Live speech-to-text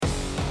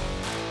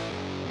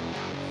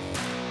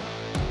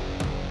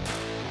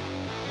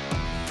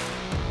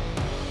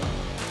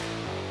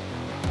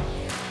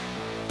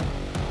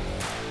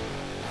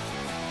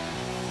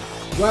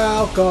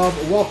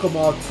Welcome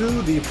all to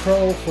the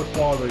Pro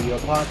Football Radio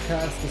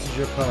Podcast. This is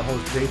your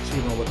co-host Jay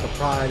Chino with the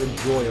pride and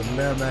joy of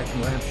Merrimack,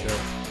 New Hampshire,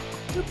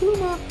 the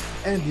Puma,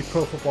 and the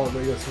Pro Football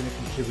Radio senior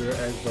contributor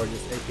Eric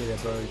Burgess, aka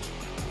Burge.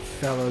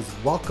 Fellas,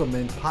 welcome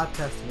in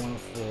Podcast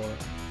 104.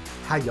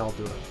 How y'all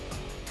doing?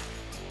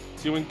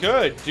 Doing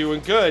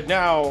good.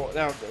 Now,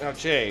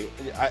 Jay,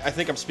 I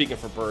think I'm speaking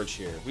for Burge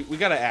here. We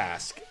got to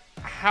ask,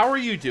 how are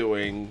you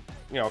doing?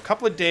 You know, a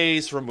couple of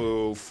days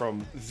removed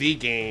from the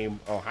game,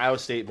 Ohio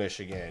State,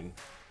 Michigan.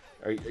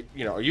 Are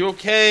you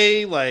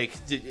okay? Like,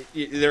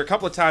 there are a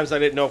couple of times I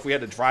didn't know if we had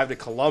to drive to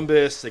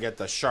Columbus to get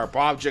the sharp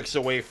objects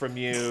away from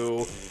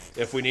you,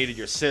 if we needed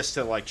your sis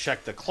to, like,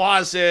 check the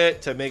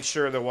closet to make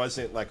sure there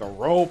wasn't, like, a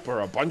rope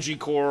or a bungee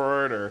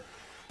cord or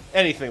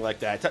anything like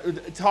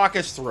that. Talk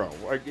us through.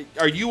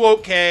 Are you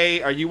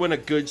okay? Are you in a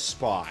good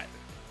spot?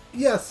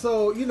 Yeah,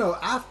 so,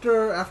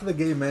 after the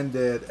game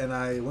ended and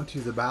I went to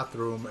use the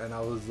bathroom and I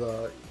was,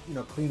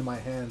 cleaning my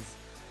hands,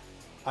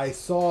 I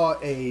saw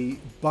a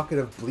bucket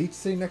of bleach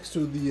sitting next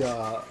to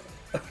the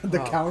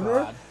counter,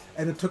 God.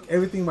 And it took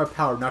everything in my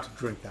power not to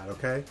drink that,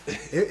 okay?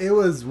 It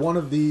was one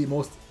of the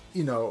most,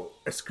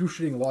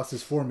 excruciating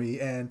losses for me,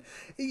 and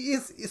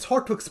it's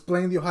hard to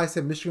explain the Ohio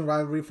State-Michigan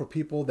rivalry for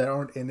people that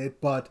aren't in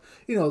it, but,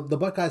 the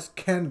Buckeyes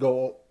can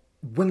go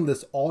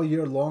winless all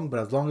year long, but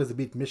as long as they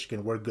beat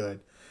Michigan, we're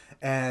good.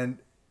 And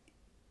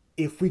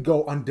if we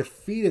go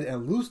undefeated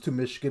and lose to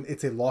Michigan,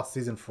 it's a lost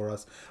season for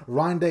us.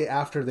 Ryan Day,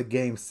 after the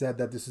game, said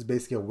that this is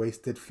basically a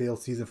wasted,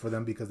 failed season for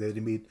them because they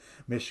didn't beat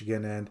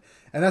Michigan, and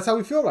that's how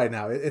we feel right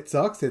now. It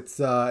sucks. It's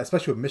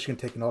especially with Michigan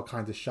taking all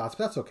kinds of shots,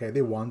 but that's okay.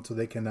 They won, so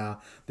they can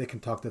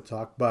talk the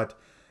talk. But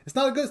it's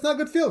not a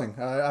good feeling.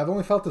 I've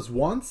only felt this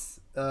once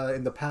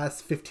in the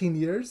past 15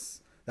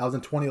 years. That was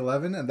in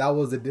 2011, and that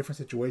was a different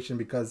situation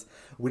because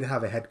we didn't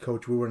have a head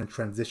coach. We were in a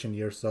transition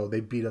year, so they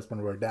beat us when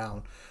we were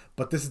down.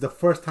 But this is the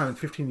first time in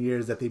 15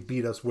 years that they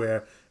beat us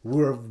where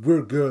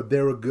we're good,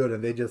 they were good,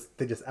 and they just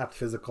apt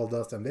physicaled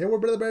us, and they were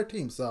the better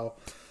team. So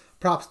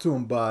props to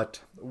them,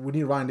 but we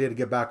need Ryan Day to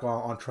get back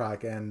on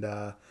track, and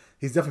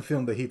he's definitely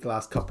feeling the heat the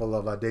last couple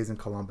of days in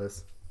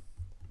Columbus.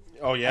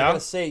 Oh, yeah? I gotta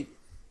say...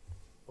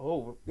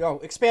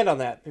 expand on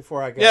that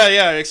before I go.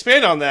 Yeah,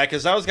 expand on that,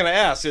 because I was going to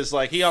ask, is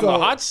he on the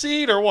hot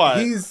seat or what?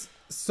 Here's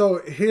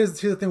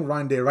the thing with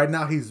Ryan Day. Right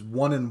now, he's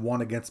 1-1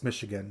 against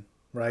Michigan,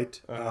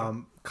 right? Uh-huh.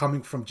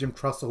 Coming from Jim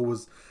Tressel, who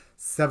was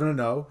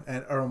 7-0,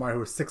 and Urban Meyer, who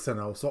was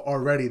 6-0. So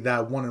already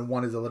that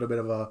 1-1 is a little bit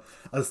of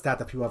a stat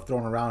that people have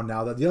thrown around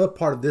now. The other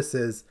part of this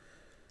is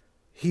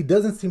he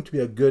doesn't seem to be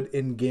a good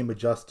in-game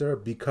adjuster,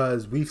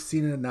 because we've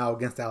seen it now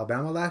against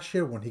Alabama last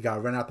year when he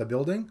got run out the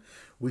building.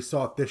 We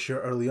saw it this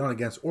year early on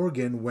against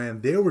Oregon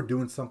when they were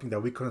doing something that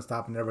we couldn't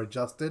stop and never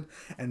adjusted.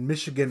 And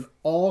Michigan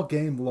all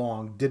game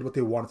long did what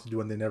they wanted to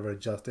do and they never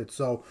adjusted.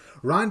 So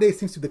Ryan Day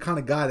seems to be the kind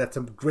of guy that's a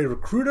great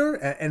recruiter.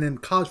 And in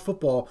college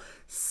football,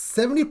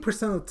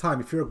 70% of the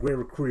time, if you're a great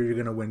recruiter, you're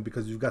going to win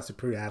because you've got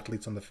superior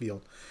athletes on the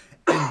field.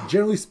 And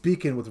generally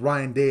speaking, with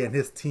Ryan Day and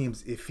his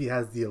teams, if he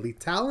has the elite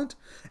talent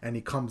and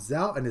he comes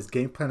out and his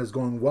game plan is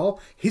going well,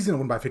 he's going to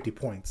win by 50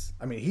 points.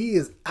 I mean, he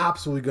is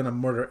absolutely going to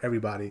murder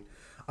everybody.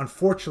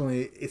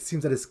 Unfortunately, it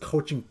seems that his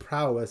coaching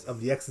prowess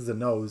of the X's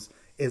and O's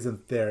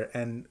isn't there.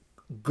 And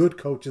good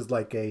coaches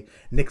like a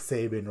Nick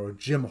Saban or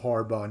Jim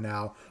Harbaugh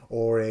now,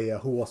 or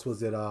who else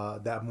was it?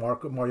 That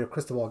Mario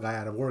Cristobal guy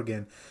out of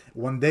Oregon,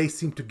 when they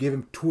seem to give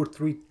him 2 or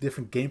 3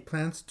 different game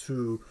plans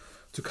to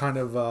kind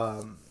of,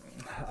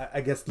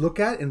 I guess, look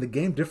at in the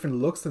game, different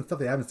looks and stuff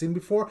they haven't seen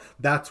before,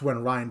 that's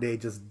when Ryan Day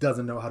just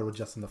doesn't know how to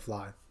adjust on the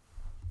fly.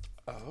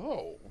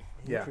 Oh,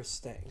 yeah.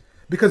 Interesting.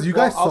 Because you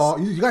guys saw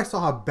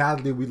how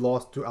badly we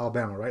lost to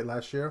Alabama, right,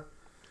 last year?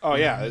 Oh,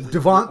 yeah. You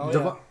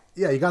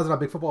guys are not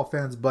big football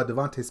fans, but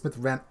Devontae Smith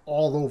ran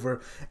all over,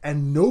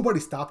 and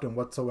nobody stopped him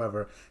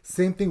whatsoever.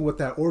 Same thing with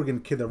that Oregon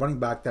kid, the running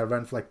back that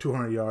ran for like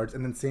 200 yards,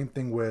 and then same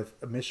thing with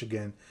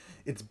Michigan.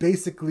 It's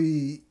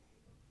basically,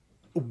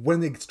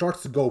 when it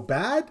starts to go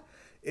bad,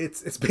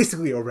 it's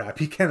basically a wrap.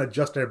 He can't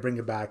adjust it and bring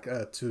it back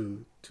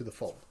to the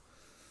fold.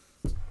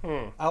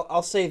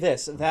 I'll say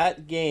this.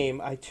 That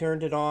game, I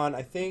turned it on,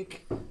 I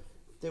think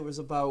there was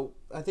about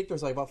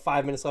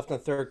 5 minutes left in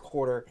the third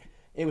quarter.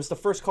 It was the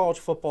first college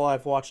football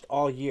I've watched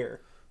all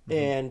year. Mm-hmm.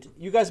 And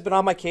you guys have been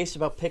on my case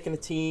about picking a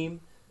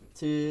team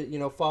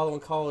to,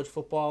 following college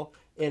football.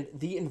 And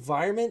the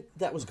environment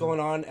that was going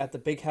on at the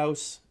Big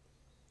House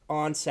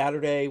on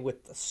Saturday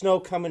with the snow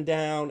coming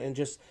down and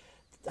just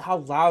how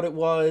loud it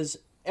was,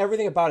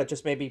 everything about it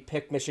just made me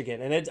pick Michigan.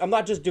 And I'm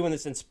not just doing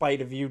this in spite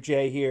of you,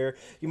 Jay, here.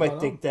 You might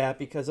think that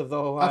because of the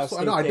Ohio State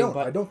thing.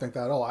 I don't think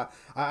that at all.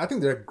 I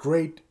think they're a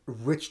great,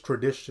 rich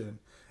tradition.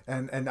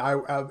 And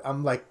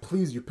I'm like,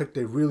 please, you picked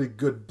a really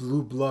good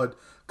blue blood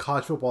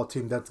college football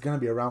team that's going to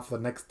be around for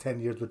the next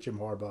 10 years with Jim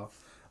Harbaugh.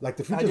 Like,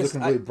 the future's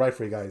looking really bright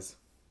for you guys.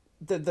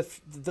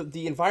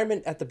 The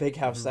environment at the Big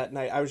House that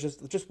night, I was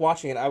just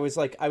watching it. I was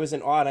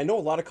in awe. And I know a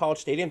lot of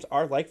college stadiums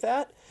are like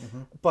that,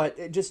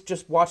 but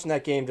just watching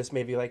that game just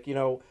made me like,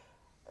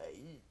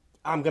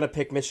 I'm gonna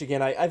pick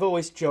Michigan. I've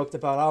always joked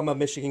about I'm a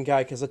Michigan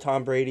guy because of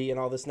Tom Brady and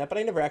all this and that, but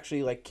I never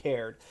actually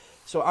cared.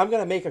 So I'm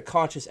going to make a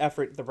conscious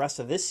effort the rest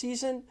of this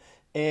season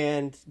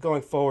and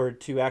going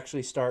forward to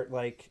actually start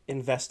like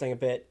investing a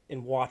bit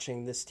in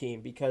watching this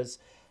team because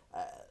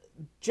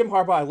Jim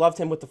Harbaugh, I loved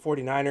him with the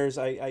 49ers.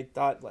 I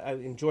thought I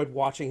enjoyed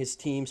watching his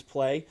teams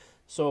play.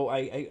 So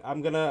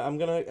I'm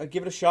gonna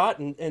give it a shot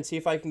and see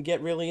if I can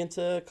get really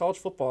into college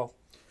football.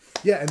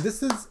 Yeah, and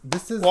this is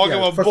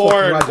Welcome first of all,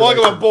 aboard.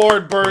 Welcome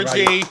aboard,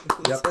 Bergie.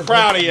 Yep.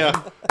 Proud of you.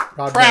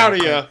 Proud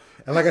of you.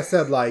 And like I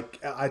said,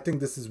 I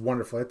think this is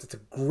wonderful. It's a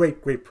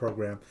great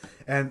program,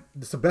 and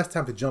it's the best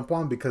time to jump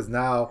on because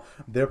now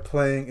they're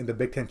playing in the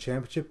Big Ten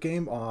championship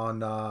game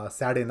on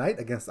Saturday night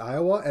against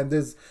Iowa, and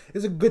there's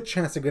a good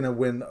chance they're going to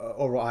win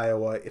over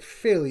Iowa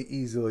fairly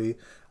easily,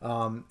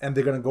 and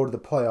they're going to go to the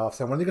playoffs.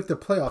 And when they get to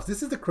the playoffs,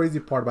 this is the crazy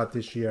part about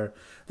this year.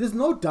 There's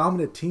no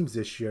dominant teams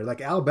this year.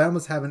 Like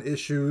Alabama's having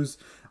issues.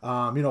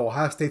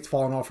 Ohio State's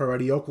fallen off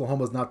already.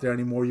 Oklahoma's not there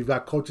anymore. You've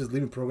got coaches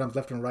leaving programs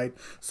left and right.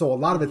 So a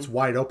lot of it's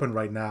wide open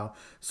right now.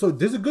 So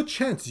there's a good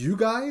chance you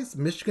guys,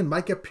 Michigan,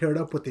 might get paired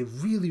up with a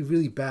really,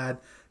 really bad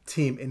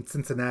team in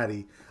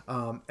Cincinnati.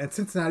 And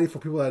Cincinnati, for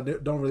people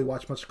that don't really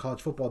watch much college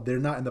football, they're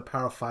not in the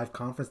Power 5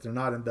 conference. They're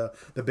not in the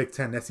Big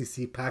Ten,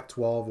 SEC,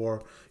 Pac-12,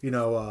 or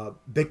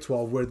Big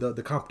 12, where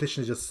the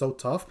competition is just so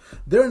tough.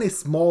 They're in a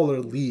smaller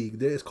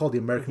league. It's called the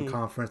American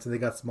Conference, and they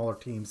got smaller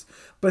teams.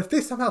 But if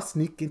they somehow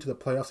sneak into the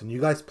playoffs and you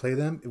guys play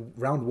them in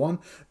round one,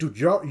 dude,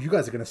 you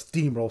guys are going to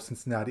steamroll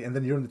Cincinnati, and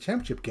then you're in the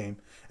championship game.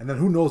 And then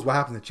who knows what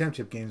happens in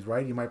championship games,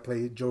 right? You might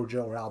play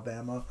Georgia or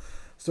Alabama.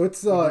 So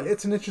it's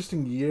an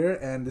interesting year,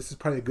 and this is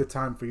probably a good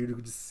time for you to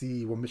just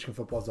see what Michigan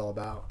football is all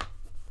about.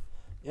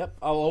 Yep,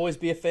 I'll always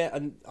be a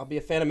fan. I'll be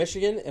a fan of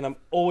Michigan, and I'm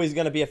always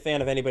going to be a fan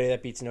of anybody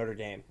that beats Notre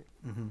Dame.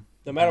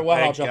 No matter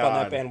what, I'll jump on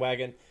that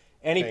bandwagon.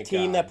 Any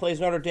team that plays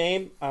Notre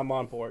Dame, I'm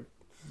on board.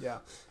 Yeah,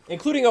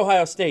 including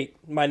Ohio State,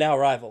 my now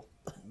rival.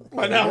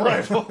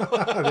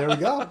 There we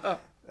go.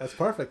 That's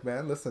perfect,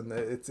 man. Listen,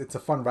 it's a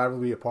fun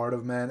rivalry to be a part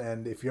of, man.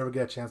 And if you ever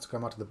get a chance to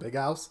come out to the Big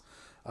House.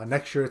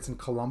 Next year it's in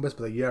Columbus,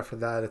 but the year after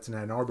that it's in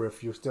Ann Arbor.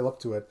 If you're still up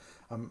to it,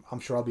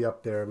 I'm sure I'll be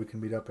up there. We can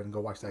meet up and go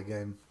watch that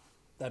game.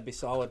 That'd be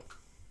solid.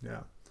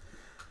 Yeah.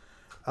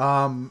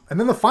 And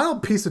then the final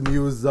piece of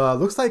news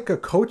looks like a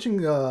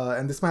coaching,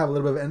 and this might have a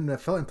little bit of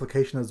NFL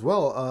implication as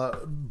well.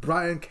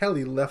 Brian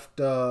Kelly left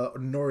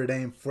Notre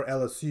Dame for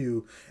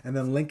LSU, and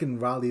then Lincoln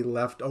Riley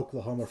left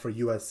Oklahoma for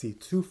USC.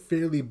 Two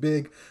fairly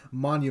big,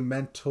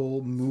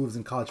 monumental moves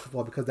in college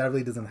football because that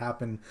really doesn't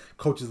happen.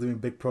 Coaches leaving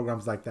big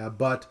programs like that,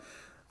 but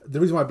the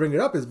reason why I bring it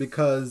up is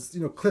because,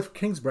 Cliff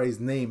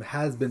Kingsbury's name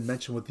has been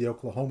mentioned with the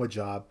Oklahoma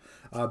job.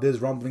 There's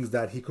rumblings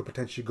that he could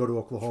potentially go to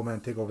Oklahoma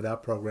and take over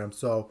that program.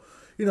 So,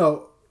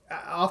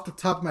 off the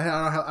top of my head,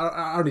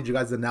 I don't need you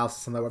guys'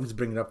 analysis on that. I'm just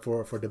bringing it up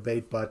for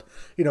debate. But,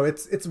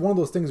 it's one of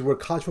those things where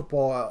college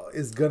football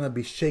is going to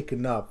be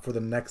shaken up for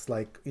the next,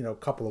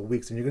 couple of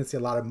weeks. And you're going to see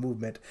a lot of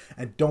movement.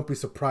 And don't be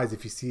surprised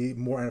if you see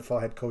more NFL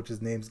head coaches'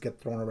 names get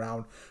thrown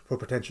around for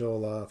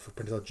potential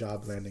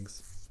job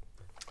landings.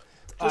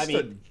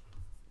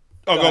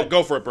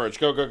 Go for it, Birch.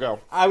 Go.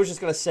 I was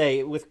just going to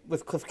say,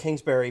 with Cliff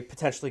Kingsbury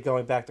potentially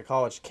going back to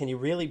college, can you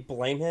really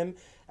blame him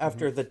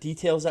after the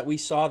details that we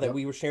saw that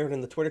we were sharing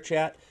in the Twitter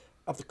chat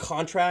of the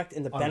contract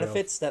and the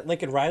benefits that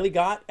Lincoln Riley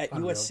got at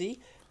USC?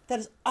 That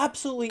is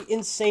absolutely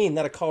insane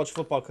that a college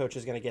football coach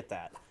is going to get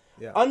that.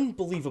 Yeah.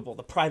 Unbelievable.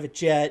 The private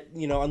jet,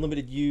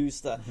 unlimited use,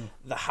 the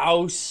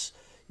house,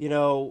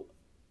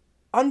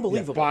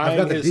 unbelievable. Yeah, I've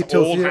got the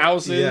details old here.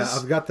 Houses. Yeah,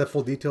 I've got the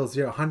full details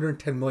here.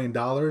 $110 million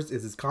is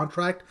his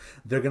contract.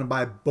 They're going to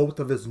buy both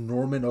of his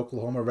Norman,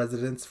 Oklahoma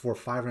residents for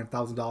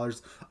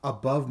 $500,000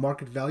 above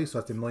market value. So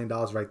that's $1 million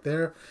right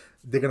there.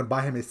 They're going to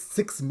buy him a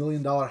 $6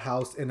 million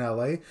house in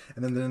LA. And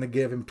then they're going to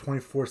give him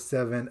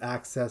 24/7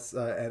 access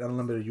and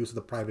unlimited use of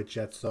the private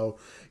jet. So,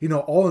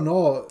 all in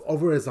all,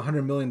 over his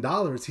 $100 million,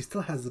 he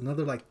still has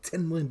another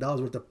 $10 million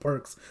worth of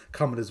perks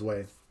coming his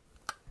way.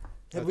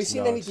 Have we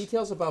seen any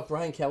details about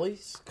Brian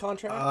Kelly's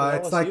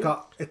contract?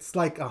 It's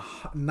like a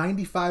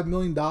 $95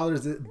 million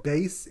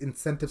base.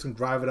 Incentives can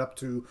drive it up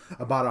to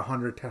about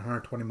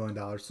 $120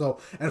 million. So,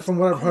 and from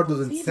what I've heard,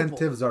 those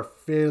incentives are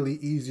fairly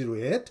easy to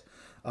hit.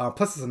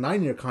 Plus, it's a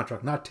 9-year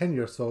contract, not 10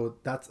 years. So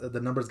that's the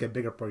numbers get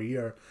bigger per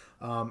year,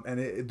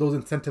 and those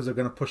incentives are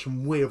going to push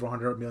him way over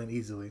 $100 million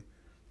easily.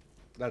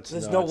 There's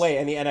nuts. No way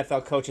any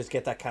NFL coaches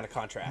get that kind of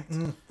contract.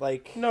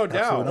 No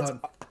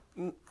doubt.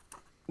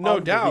 No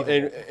doubt,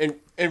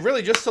 and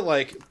really just to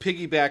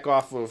piggyback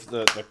off of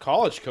the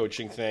college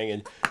coaching thing,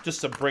 and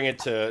just to bring it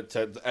to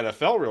the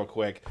NFL real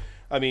quick.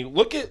 I mean,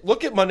 look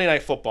at Monday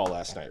Night Football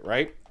last night,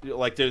 right?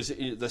 There's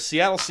the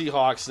Seattle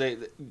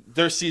Seahawks.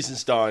 Their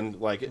season's done.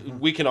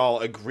 We can all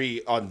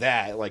agree on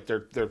that.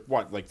 They're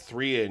what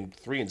 3-7,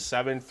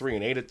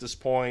 3-8 at this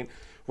point.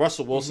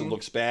 Russell Wilson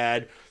looks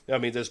bad. I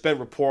mean, there's been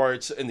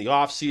reports in the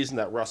offseason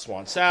that Russ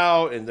wants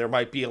out, and there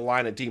might be a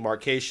line of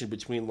demarcation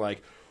between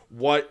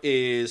what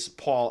is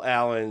Paul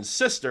Allen's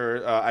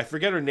sister? I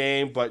forget her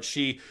name, but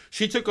she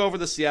took over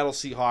the Seattle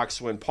Seahawks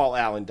when Paul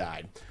Allen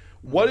died.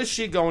 What is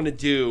she going to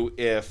do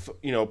if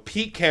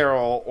Pete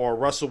Carroll or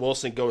Russell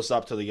Wilson goes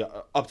up to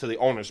the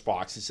owner's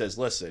box and says,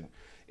 "Listen,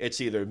 It's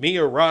either me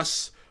or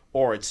Russ,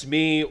 or it's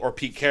me or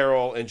Pete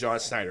Carroll and John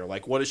Snyder.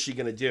 Like, what is she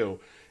going to do?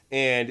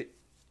 And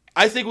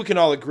I think we can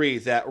all agree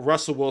that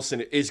Russell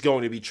Wilson is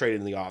going to be traded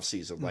in the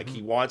offseason. Like,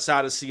 he wants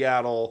out of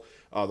Seattle.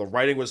 The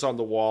writing was on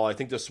the wall. I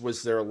think this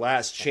was their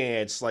last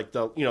chance, like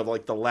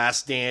the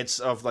last dance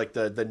of like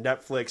the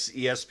Netflix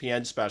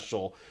ESPN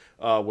special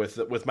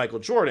with Michael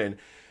Jordan.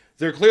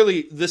 They're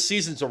clearly, this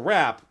season's a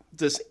wrap.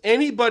 Does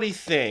anybody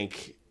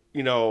think,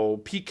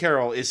 Pete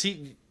Carroll,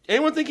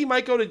 anyone think he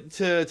might go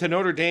to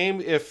Notre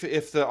Dame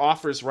if the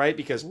offer is right?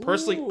 Because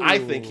personally, I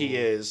think he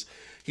is.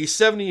 He's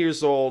 70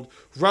 years old.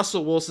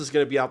 Russell Wilson's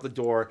going to be out the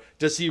door.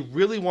 Does he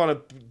really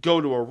want to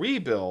go to a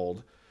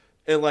rebuild?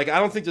 And I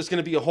don't think there's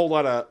going to be a whole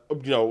lot of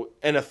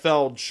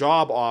NFL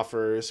job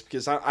offers,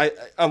 because I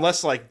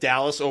unless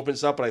Dallas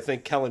opens up, and I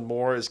think Kellen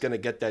Moore is going to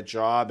get that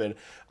job, and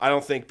I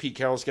don't think Pete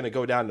Carroll's going to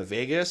go down to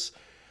Vegas.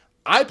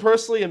 I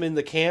personally am in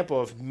the camp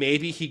of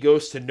maybe he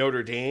goes to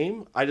Notre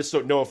Dame. I just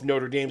don't know if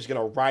Notre Dame's going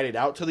to ride it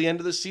out to the end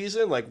of the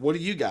season. What do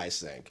you guys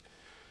think?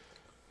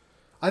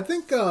 I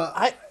think go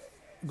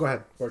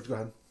ahead, George. Go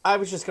ahead. I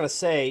was just gonna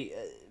say,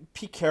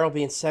 Pete Carroll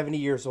being 70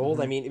 years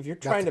old. I mean, if you're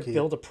trying to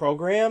build a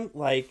program,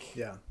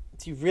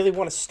 do you really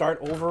want to start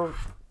over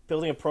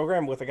building a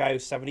program with a guy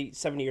who's 70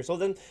 years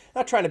old? And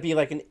not trying to be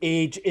like an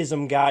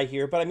ageism guy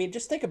here, but I mean,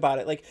 just think about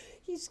it.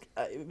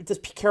 Does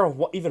Pete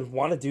Carroll even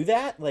want to do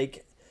that?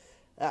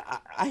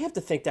 I have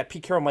to think that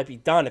Pete Carroll might be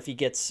done if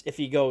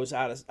he goes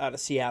out of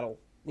Seattle,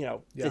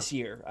 this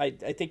year. I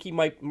think he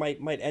might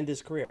end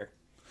his career.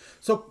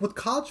 So with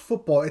college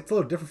football, it's a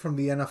little different from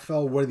the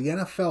NFL, where the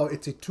NFL,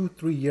 it's a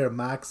 2-3 year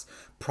max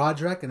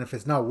project, and if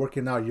it's not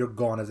working out, you're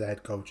gone as a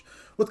head coach.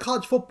 With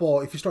college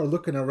football, if you start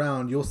looking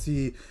around, you'll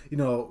see,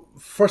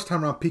 first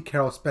time around, Pete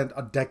Carroll spent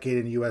a decade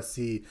in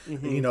USC.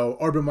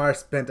 Urban Meyer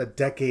spent a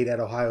decade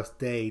at Ohio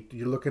State.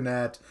 You're looking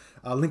at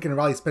Lincoln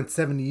Riley spent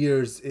 7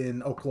 years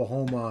in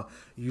Oklahoma.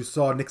 You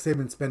saw Nick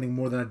Saban spending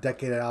more than a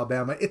decade at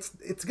Alabama.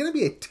 It's going to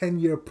be a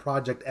 10-year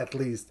project at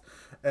least.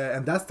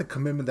 And that's the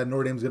commitment that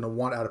Notre Dame's going to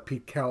want out of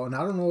Pete Carroll. And I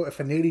don't know if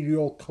an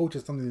 80-year-old coach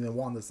is something they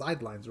want on the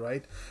sidelines,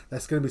 right?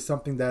 That's going to be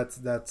something that's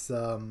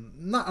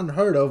not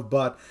unheard of,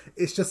 but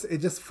it's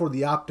just for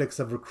the optics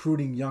of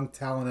recruiting young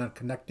talent and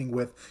connecting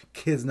with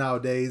kids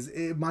nowadays.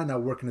 It might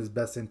not work in his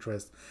best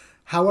interest.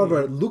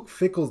 However, Luke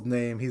Fickell's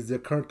name, he's the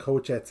current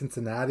coach at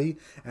Cincinnati,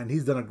 and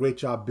he's done a great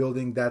job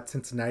building that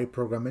Cincinnati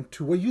program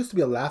into what used to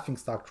be a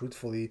laughingstock,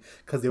 truthfully,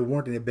 because they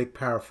weren't in a big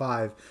Power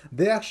 5.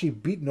 They actually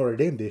beat Notre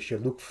Dame this year,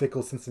 Luke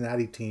Fickell's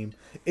Cincinnati team,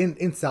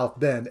 in South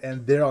Bend,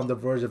 and they're on the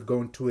verge of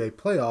going to a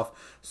playoff.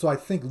 So I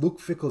think Luke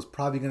Fickell's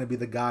probably going to be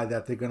the guy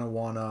that they're going to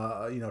want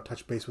to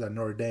touch base with at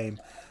Notre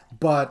Dame.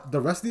 But the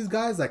rest of these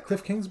guys, like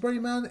Cliff Kingsbury,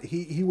 man,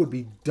 he would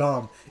be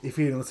dumb if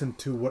he didn't listen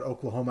to what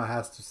Oklahoma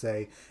has to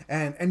say.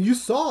 And you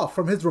saw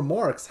from his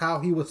remarks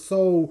how he was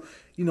so,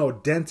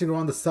 dancing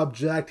around the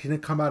subject. He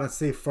didn't come out and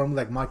say firmly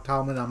like Mike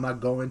Tomlin, I'm not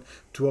going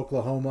to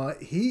Oklahoma.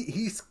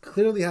 He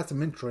clearly has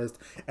some interest,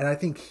 and I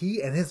think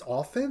he and his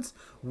offense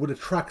would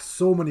attract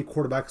so many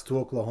quarterbacks to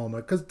Oklahoma.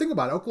 Because think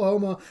about it,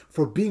 Oklahoma,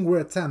 for being where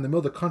it's at in the middle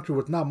of the country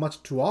with not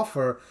much to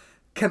offer,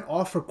 can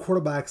offer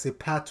quarterbacks a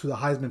path to the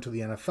Heisman to the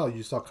NFL.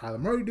 You saw Kyler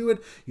Murray do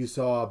it. You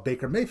saw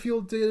Baker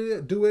Mayfield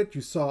do it.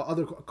 You saw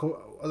other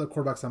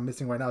quarterbacks I'm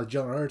missing right now.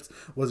 Jalen Hurts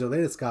was their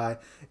latest guy.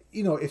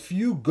 If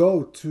you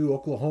go to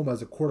Oklahoma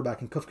as a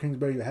quarterback and Cliff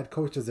Kingsbury, your head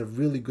coach, there's a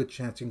really good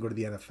chance you can go to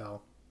the NFL.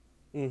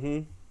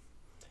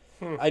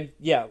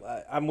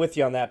 I'm with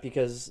you on that,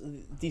 because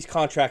these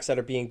contracts that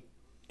are being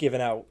given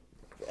out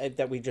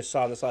that we just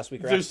saw this last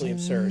week are absolutely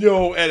absurd. There's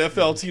no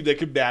NFL team that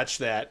could match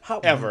that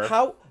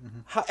ever.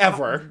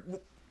 Ever.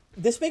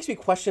 This makes me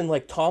question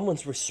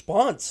Tomlin's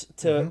response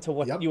to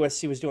what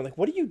USC was doing.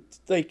 What do you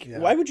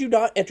Why would you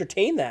not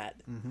entertain that?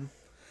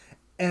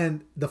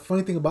 And the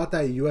funny thing about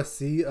that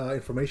USC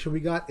information we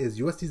got is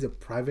USC is a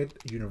private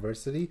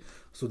university,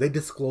 so they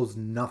disclose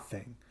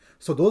nothing.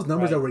 So those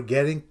numbers that we're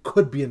getting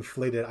could be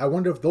inflated. I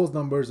wonder if those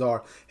numbers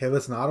are, hey,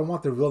 listen, I don't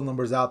want the real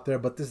numbers out there,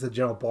 but this is a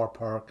general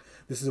ballpark.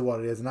 This is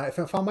what it is. And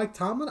if I'm Mike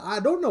Tomlin, I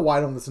don't know why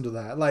I don't listen to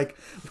that.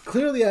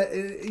 Clearly,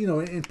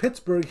 in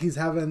Pittsburgh, he's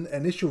having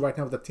an issue right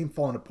now with the team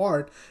falling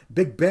apart.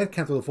 Big Ben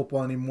can't throw the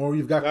football anymore.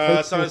 You've got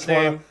that's not his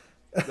name.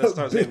 That's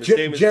not his name. His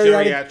name is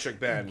Geriatric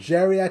Ben.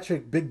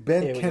 Geriatric Big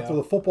Ben can't throw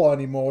the football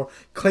anymore.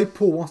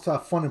 Claypool wants to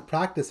have fun in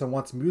practice and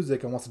wants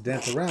music and wants to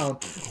dance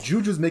around.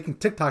 Juju's making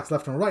TikToks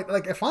left and right.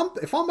 If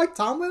I'm Mike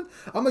Tomlin,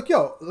 I'm like,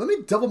 yo, let me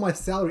double my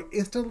salary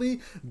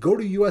instantly. Go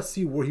to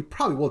USC where he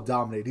probably will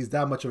dominate. He's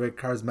that much of a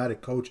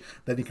charismatic coach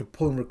that he can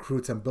pull in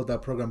recruits and build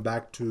that program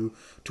back to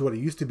what it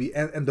used to be.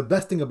 And the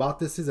best thing about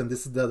this is, and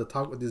this is the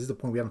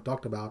point we haven't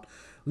talked about,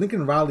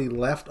 Lincoln Riley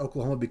left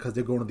Oklahoma because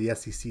they're going to the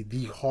SEC,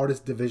 the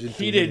hardest division to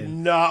He did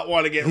not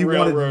want to get He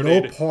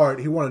railroaded.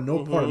 He wanted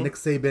no part of Nick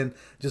Saban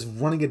just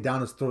running it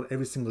down his throat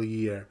every single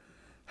year.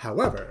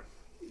 However,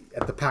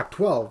 at the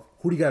Pac-12,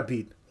 who do you got to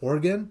beat?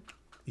 Oregon,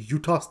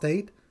 Utah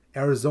State,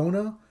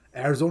 Arizona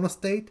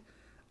State.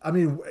 I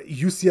mean,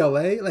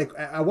 UCLA.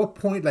 At what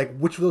point,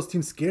 which of those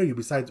teams scare you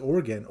besides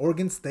Oregon?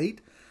 Oregon State.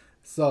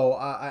 So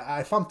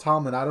if I'm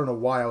Tomlin, I don't know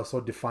why I was so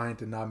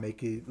defiant and not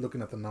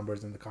looking at the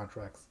numbers in the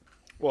contracts.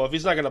 Well, if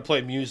he's not going to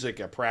play music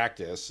at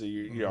practice,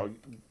 you know,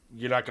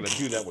 you're not going to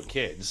do that with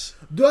kids.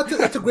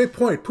 That's a great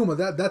point, Puma.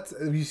 That's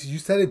you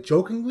said it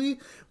jokingly,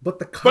 but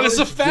but it's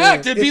a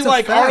fact. It'd be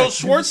like Arnold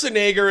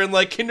Schwarzenegger in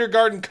like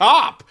Kindergarten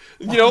Cop,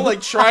 you know,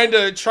 like trying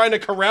to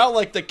corral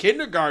like the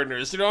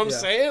kindergartners. You know what I'm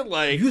saying?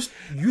 Like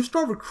you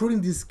start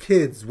recruiting these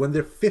kids when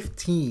they're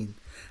 15.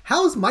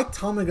 How is Mike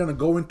Tomlin going to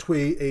go into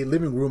a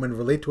living room and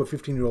relate to a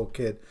 15-year-old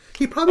kid?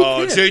 He probably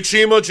can't. Jay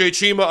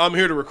Chima, I'm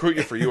here to recruit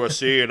you for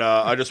USC, and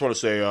I just want to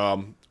say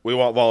we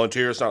want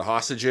volunteers, not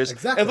hostages.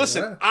 Exactly. And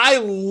listen, I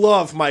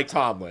love Mike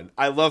Tomlin.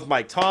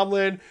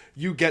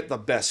 You get the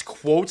best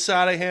quotes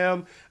out of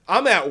him.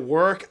 I'm at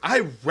work.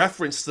 I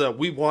reference the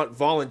 "we want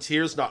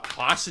volunteers, not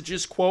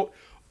hostages" quote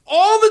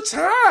all the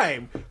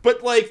time.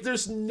 But, like,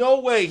 there's no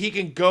way he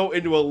can go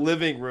into a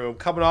living room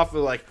coming off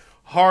of, like,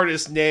 hard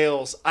as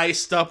nails,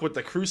 iced up with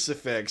the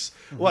crucifix,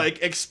 like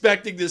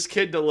expecting this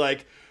kid to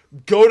like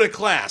go to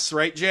class,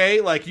 right, Jay?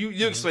 Like you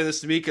explain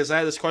this to me because I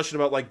had this question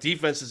about like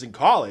defenses in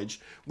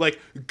college, like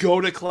go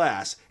to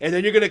class, and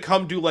then you're gonna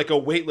come do like a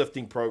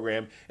weightlifting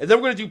program, and then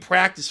we're gonna do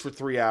practice for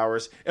 3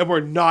 hours, and we're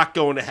not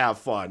going to have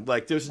fun.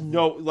 Like there's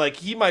no like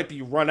he might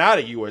be run out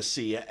of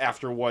USC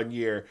after 1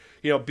 year,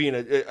 you know, being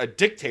a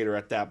dictator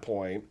at that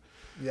point.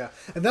 Yeah,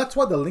 and that's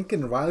why the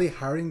Lincoln Riley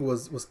hiring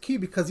was key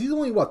because he's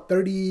only,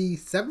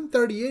 37,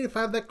 38, if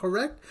I have that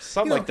correct?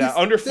 Something like that,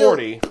 under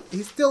 40.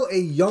 He's still a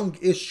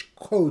young-ish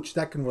coach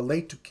that can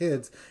relate to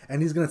kids,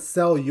 and he's going to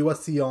sell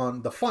USC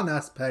on the fun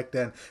aspect,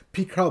 and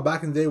Pete Carroll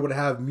back in the day would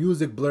have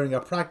music blurring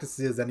up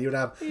practices, and he would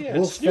have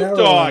Will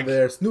Ferrell on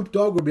there. Snoop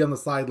Dogg would be on the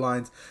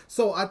sidelines.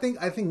 So I think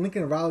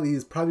Lincoln Riley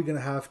is probably going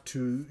to have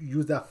to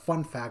use that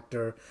fun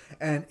factor,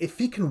 and if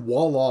he can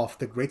wall off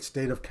the great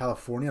state of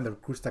California and the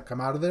recruits that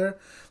come out of there,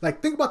 like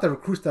think about the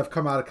recruits that have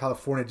come out of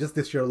California just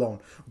this year alone.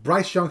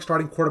 Bryce Young,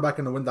 starting quarterback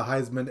and to win the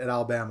Heisman at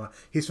Alabama.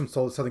 He's from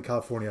Southern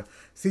California.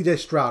 C.J.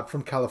 Stroud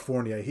from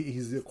California.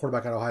 He's a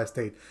quarterback at Ohio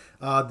State.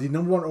 The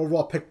number one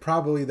overall pick,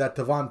 probably that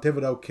Devon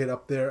Thibodeau kid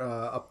up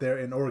there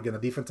in Oregon, a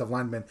defensive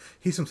lineman.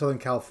 He's from Southern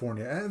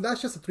California. And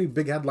that's just the three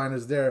big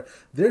headliners there.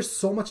 There's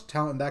so much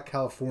talent in that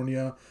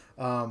California,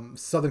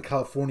 Southern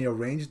California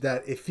range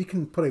that if he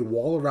can put a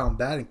wall around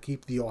that and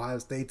keep the Ohio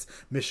States,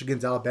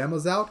 Michigans,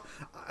 Alabamas out,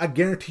 I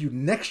guarantee you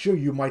next year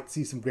you might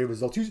see some great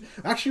results.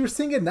 Actually, you're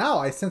seeing it now.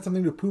 I sent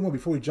something to Puma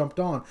before we jumped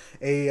on.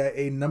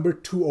 A number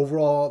 2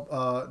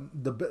 overall,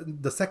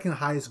 the second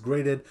highest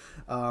graded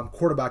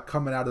quarterback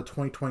coming out of the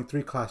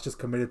 2023 class just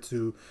committed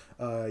to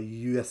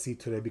USC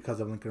today because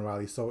of Lincoln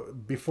Riley. So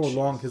before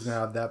long, he's going to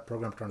have that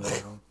program turned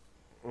around.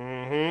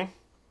 Mm-hmm.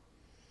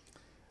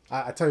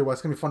 I tell you what,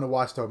 it's going to be fun to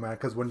watch, though, man,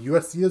 because when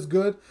USC is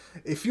good,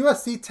 if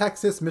USC,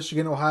 Texas,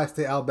 Michigan, Ohio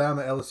State,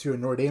 Alabama, LSU,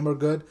 and Notre Dame are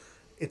good,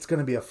 it's going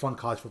to be a fun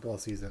college football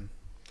season.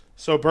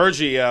 So,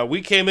 Bergie,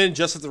 we came in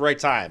just at the right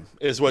time,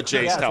 is what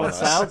Jay's telling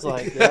us. Sounds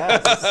like. Yeah,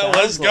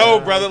 let's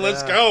go, brother.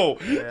 Let's go.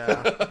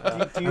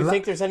 Yeah. Do you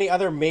think there's any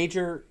other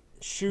major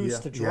shoes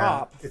to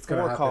drop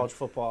for college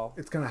football?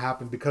 It's going to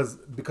happen because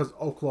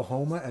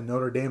Oklahoma and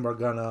Notre Dame are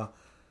going to...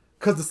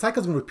 Because the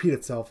cycle's going to repeat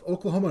itself.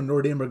 Oklahoma and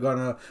Notre Dame are going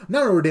to...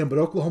 Not Notre Dame, but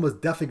Oklahoma's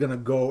definitely going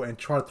to go and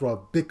try to throw a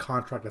big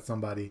contract at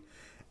somebody.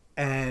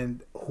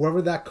 And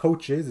whoever that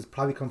coach is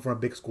probably coming from a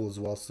big school as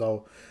well.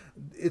 So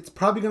it's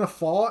probably going to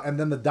fall, and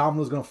then the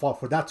domino's going to fall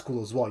for that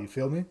school as well. You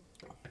feel me?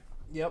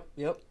 Yep.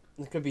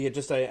 It could be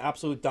just an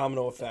absolute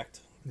domino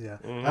effect. Yeah.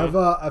 Mm-hmm.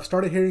 I've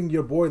started hearing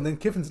your boy Lane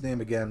Kiffin's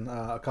name again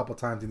a couple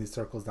times in these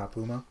circles now,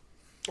 Puma.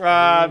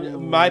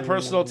 My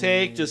personal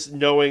take, just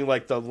knowing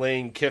like the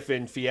Lane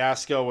Kiffin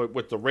fiasco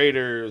with the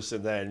Raiders,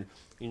 and then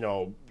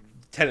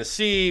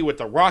Tennessee with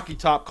the Rocky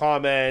Top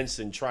comments,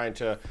 and trying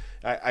to,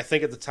 I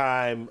think at the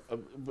time,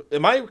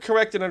 am I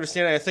correct in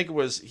understanding? I think it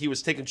was he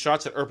was taking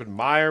shots at Urban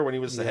Meyer when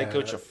he was the head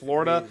coach of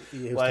Florida,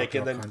 and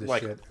then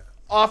shit.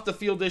 Off the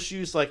field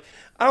issues. Like,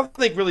 I don't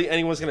think really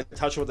anyone's going to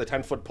touch him with a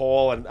 10-foot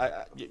pole, and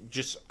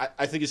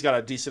I think he's got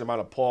a decent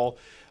amount of pull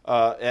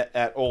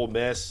at Ole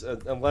Miss,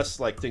 unless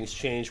like things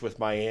change with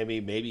Miami.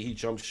 Maybe he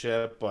jumps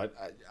ship, but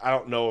I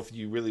don't know if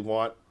you really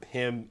want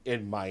him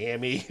in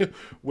Miami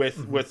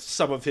with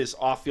some of his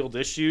off-field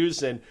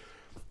issues. And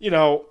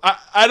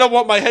I don't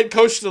want my head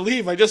coach to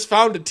leave. I just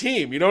found a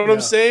team. You know what I'm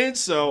saying?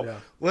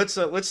 So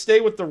let's stay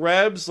with the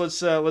Rebs.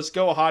 Let's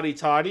go hotty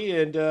toddy,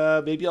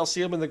 and maybe I'll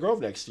see him in the Grove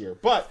next year.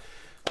 But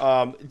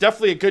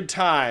definitely a good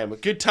time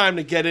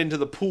to get into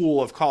the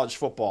pool of college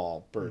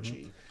football,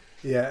 Bergie.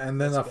 Yeah, and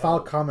then a final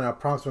comment. I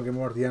promise we'll get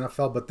more to the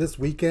NFL, but this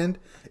weekend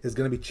is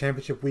going to be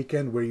championship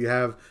weekend, where you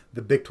have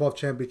the Big 12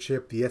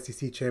 championship, the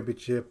SEC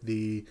championship,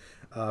 the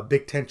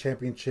Big 10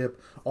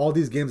 championship. All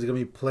these games are going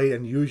to be played,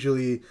 and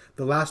usually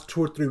the last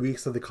 2 or 3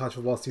 weeks of the college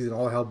football season,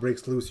 all hell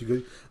breaks loose.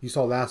 You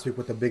saw last week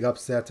with the big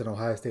upsets in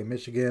Ohio State,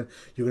 Michigan.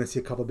 You're going to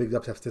see a couple big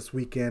upsets this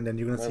weekend, and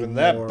you're going to see more.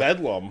 That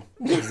bedlam.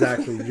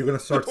 Exactly. You're going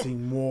to start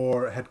seeing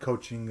more head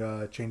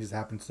coaching changes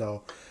happen.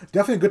 So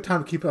definitely a good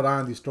time to keep an eye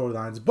on these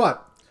storylines.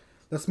 But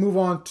let's move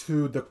on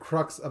to the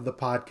crux of the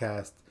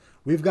podcast.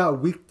 We've got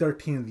Week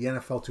 13 of the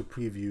NFL to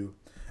preview.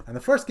 And And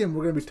the first game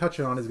we're going to be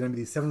touching on is going to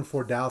be the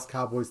 7-4 Dallas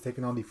Cowboys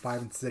taking on the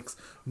 5-6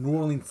 New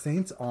Orleans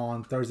Saints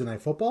on Thursday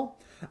Night Football.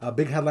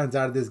 Big headlines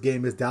out of this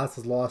game is Dallas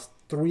has lost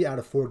 3 out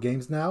of 4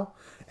 games now,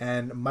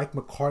 and Mike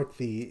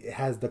McCarthy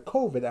has the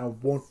COVID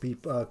and won't be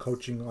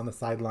coaching on the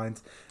sidelines.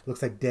 It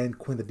looks like Dan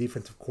Quinn, the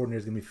defensive coordinator,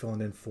 is going to be filling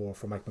in for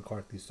Mike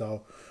McCarthy.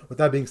 So, with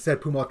that being said,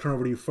 Puma, I'll turn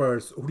over to you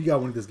first. Who do you got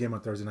winning this game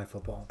on Thursday Night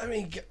Football? I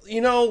mean,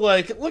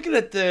 like looking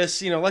at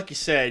this, like you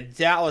said,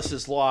 Dallas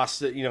has lost.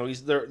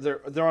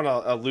 They're on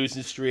a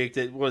losing streak.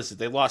 That was it.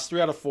 They lost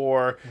 3 out of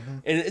 4,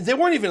 and they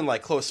weren't even in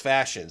like close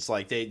fashions.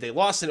 Like they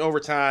lost in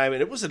overtime,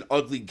 and it was an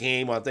ugly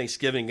game on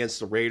Thanksgiving against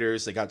the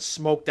Raiders. They got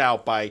smoked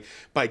out by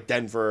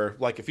Denver.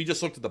 Like if you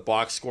just looked at the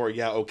box score,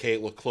 yeah, okay,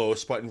 it looked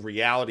close, but in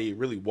reality, it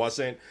really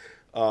wasn't.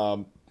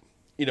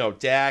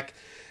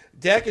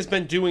 Dak has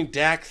been doing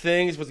Dak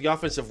things, but the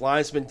offensive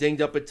line's been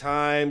dinged up at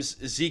times.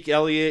 Zeke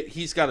Elliott,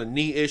 he's got a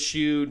knee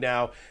issue.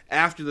 Now,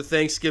 after the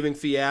Thanksgiving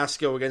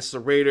fiasco against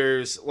the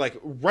Raiders, like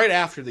right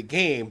after the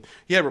game,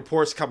 you had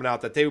reports coming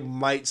out that they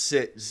might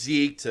sit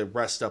Zeke to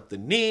rest up the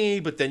knee,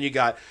 but then you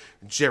got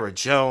Jared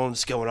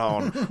Jones going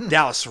on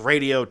Dallas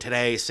radio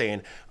today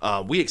saying,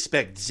 we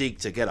expect Zeke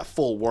to get a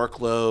full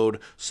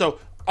workload. So,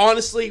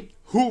 honestly,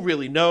 who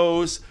really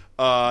knows?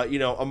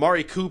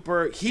 Amari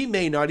Cooper, he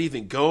may not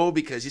even go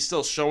because he's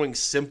still showing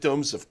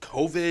symptoms of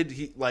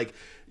COVID.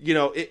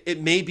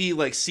 It may be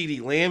like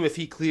CeeDee Lamb if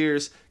he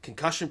clears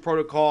concussion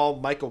protocol,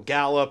 Michael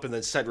Gallup, and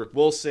then Cedric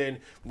Wilson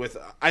with,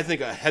 I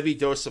think, a heavy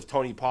dose of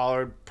Tony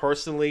Pollard.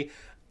 Personally,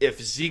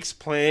 if Zeke's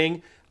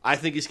playing, I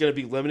think he's going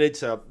to be limited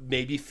to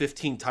maybe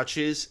 15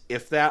 touches,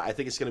 if that. I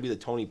think it's going to be the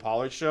Tony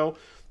Pollard show.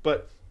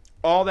 But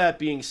all that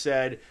being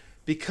said,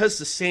 because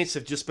the Saints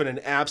have just been an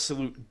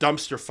absolute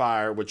dumpster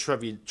fire with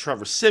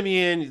Trevor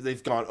Siemian,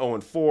 they've gone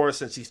 0-4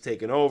 since he's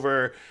taken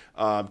over.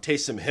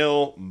 Taysom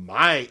Hill,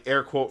 my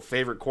air quote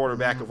favorite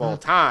quarterback of all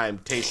time,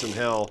 Taysom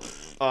Hill,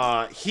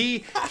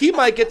 he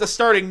might get the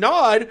starting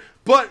nod,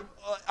 but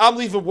I'm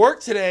leaving work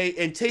today,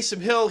 and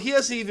Taysom Hill, he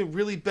hasn't even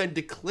really been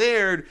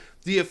declared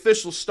the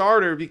official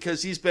starter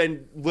because he's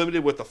been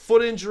limited with a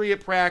foot injury at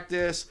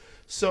practice.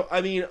 So,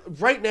 I mean,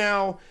 right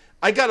now,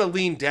 I gotta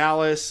lean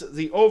Dallas.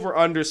 The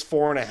over/under's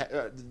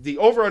 4.5. The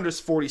over/under's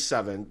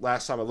 47.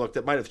 Last time I looked,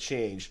 it might have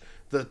changed.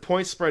 The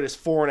point spread is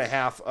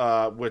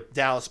 4.5. With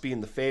Dallas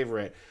being the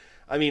favorite.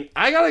 I mean,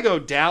 I gotta go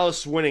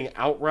Dallas winning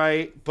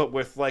outright, but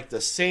with like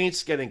the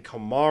Saints getting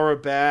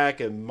Kamara back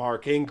and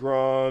Mark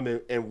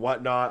Ingram and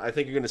whatnot, I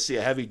think you're gonna see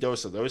a heavy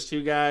dose of those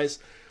two guys.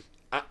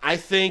 I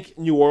think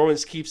New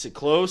Orleans keeps it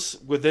close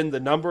within the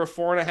number of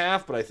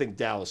 4.5, but I think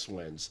Dallas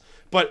wins.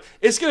 But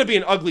it's going to be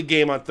an ugly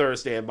game on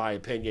Thursday, in my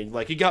opinion.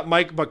 Like, you got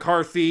Mike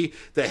McCarthy,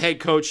 the head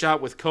coach,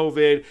 out with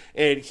COVID,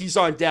 and he's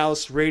on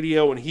Dallas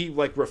radio, and he,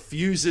 like,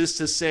 refuses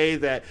to say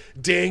that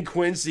Dan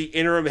Quinn's the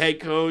interim head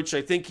coach.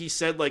 I think he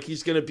said, like,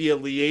 he's going to be a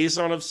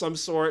liaison of some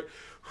sort.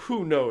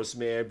 Who knows,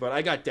 man? But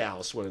I got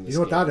Dallas winning this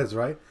game. You know what that is,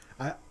 right?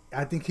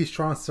 I think he's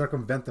trying to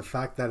circumvent the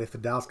fact that if the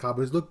Dallas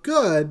Cowboys look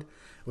good,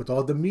 with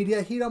all the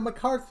media heat on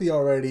McCarthy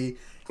already,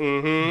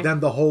 then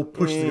the whole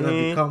push is going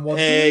to become, well,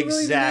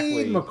 exactly. Do you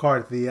really need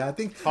McCarthy? I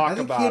think he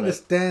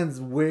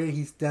understands where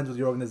he stands with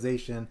the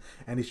organization,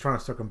 and he's trying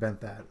to circumvent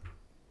that.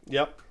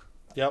 Yep.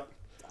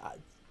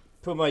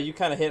 Puma, you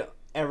kind of hit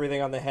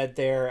everything on the head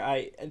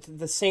there.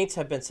 The Saints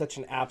have been such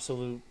an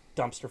absolute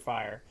dumpster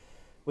fire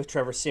with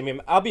Trevor Siemian.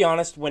 I'll be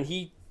honest, when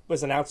he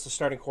was announced the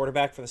starting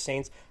quarterback for the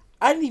Saints,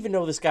 I didn't even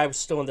know this guy was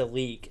still in the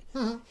league.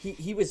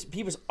 He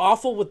was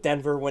awful with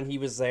Denver when he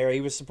was there. He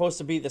was supposed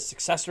to be the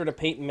successor to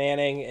Peyton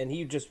Manning, and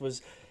he just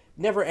was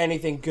never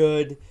anything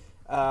good.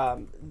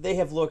 They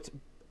have looked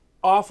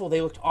awful. They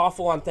looked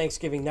awful on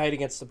Thanksgiving night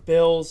against the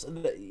Bills.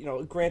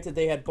 Granted,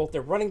 they had both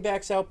their running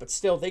backs out, but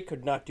still they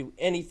could not do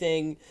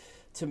anything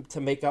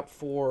to make up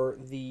for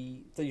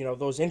the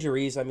those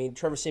injuries. I mean,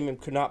 Trevor Siemian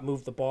could not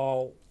move the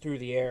ball through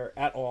the air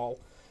at all.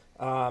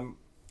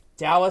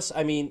 Dallas,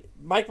 I mean,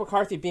 Mike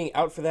McCarthy being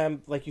out for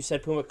them, like you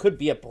said, Puma, could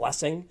be a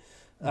blessing.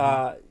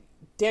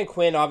 Dan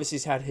Quinn obviously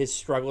has had his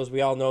struggles.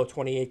 We all know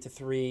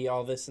 28-3,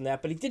 all this and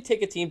that. But he did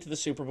take a team to the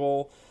Super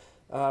Bowl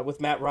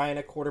with Matt Ryan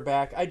at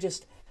quarterback.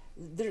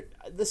 The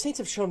Saints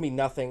have shown me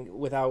nothing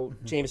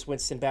without Jameis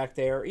Winston back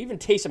there. Even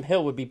Taysom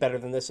Hill would be better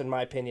than this, in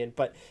my opinion.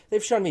 But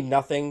they've shown me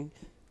nothing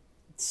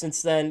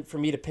since then for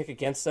me to pick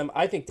against them.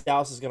 I think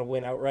Dallas is going to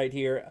win outright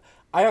here.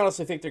 I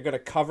honestly think they're going to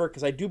cover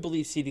because I do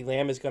believe CeeDee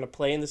Lamb is going to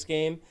play in this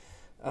game.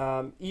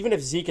 Even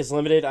if Zeke is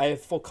limited, I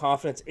have full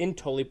confidence in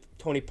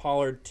Tony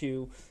Pollard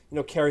to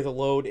carry the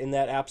load in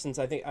that absence.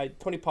 I think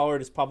Tony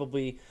Pollard is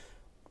probably,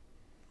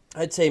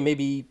 I'd say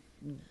maybe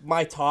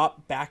my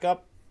top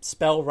backup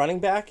spell running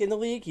back in the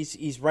league.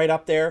 He's right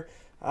up there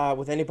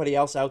with anybody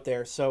else out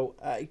there. So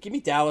give me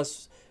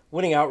Dallas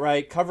winning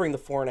outright, covering the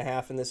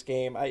 4.5 in this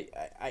game.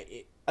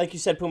 I like you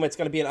said, Puma, it's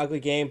going to be an ugly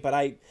game, but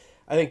I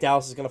think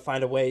Dallas is going to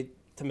find a way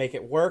to make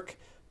it work.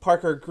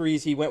 Parker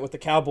agrees he went with the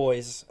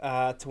Cowboys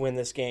to win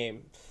this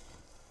game.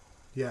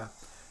 Yeah,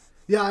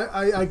 Yeah,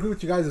 I agree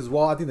with you guys as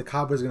well. I think the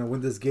Cowboys are going to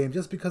win this game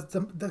just because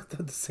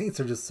the Saints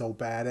are just so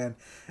bad. And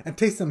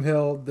Taysom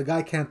Hill, the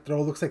guy can't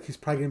throw. Looks like he's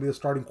probably going to be the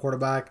starting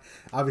quarterback.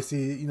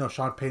 Obviously,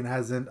 Sean Payton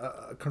hasn't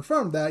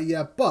confirmed that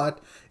yet, but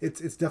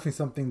it's definitely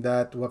something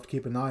that we'll have to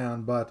keep an eye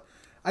on. But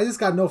I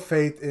just got no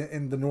faith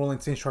in the New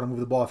Orleans Saints trying to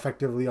move the ball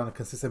effectively on a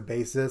consistent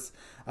basis.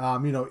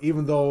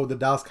 Even though the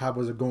Dallas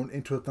Cowboys are going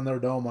into the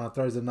Thunderdome on a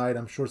Thursday night,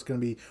 I'm sure it's going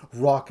to be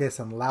raucous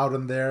and loud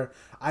in there.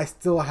 I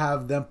still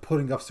have them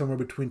putting up somewhere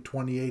between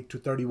 28 to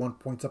 31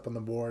 points up on the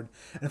board.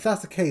 And if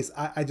that's the case,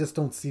 I just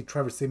don't see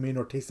Trevor Siemian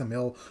or Taysom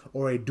Hill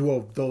or a duo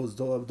of those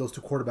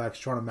two quarterbacks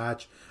trying to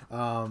match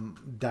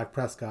Dak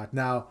Prescott.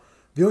 Now,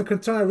 the only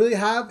concern I really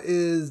have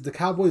is the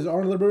Cowboys are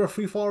in a little bit of a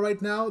free fall right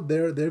now.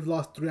 They've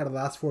lost 3 out of the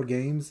last 4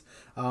 games.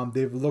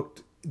 They've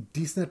looked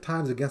decent at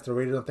times against the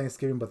Raiders on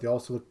Thanksgiving, but they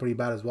also look pretty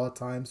bad as well at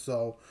times.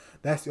 So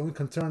that's the only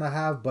concern I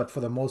have. But for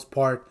the most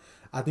part,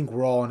 I think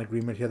we're all in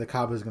agreement here. The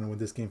Cowboys are going to win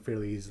this game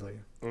fairly easily.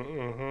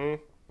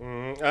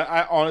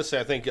 I honestly,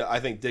 I think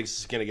Diggs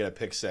is going to get a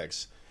pick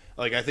 6.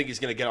 Like, I think he's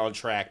going to get on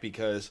track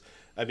because,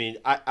 I mean,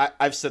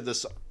 I've said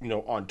this,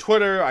 on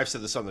Twitter. I've said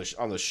this on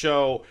the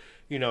show.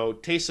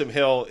 Taysom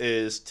Hill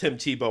is Tim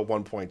Tebow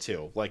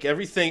 1.2. Like,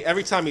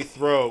 every time he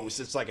throws,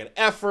 it's like an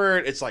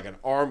effort. It's like an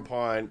arm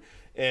punt.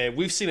 And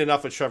we've seen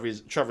enough of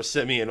Trevor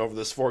Siemian over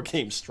this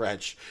 4-game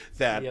stretch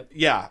that,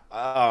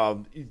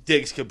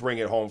 Diggs could bring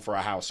it home for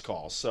a house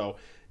call. So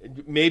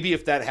maybe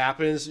if that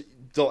happens,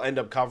 they'll end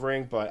up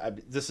covering.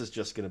 But this is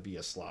just going to be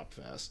a slop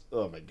fest.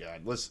 Oh my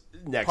God!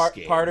 Next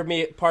game. Part of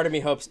me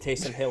hopes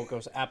Taysom Hill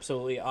goes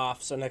absolutely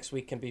off, so next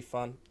week can be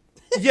fun.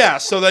 Yeah,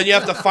 so then you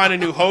have to find a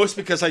new host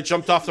because I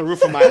jumped off the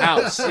roof of my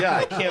house. Yeah,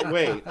 I can't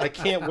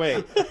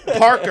wait.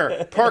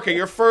 Parker,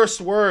 your first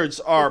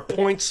words are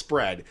point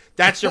spread.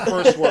 That's your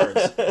first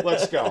words.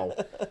 Let's go.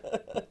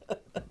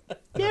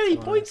 Daddy,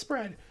 point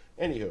spread.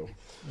 Anywho.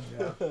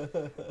 Yeah.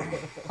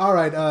 All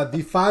right,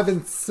 the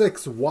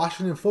 5-6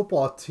 Washington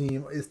football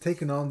team is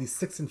taking on the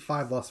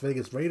 6-5 Las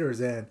Vegas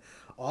Raiders, and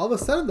all of a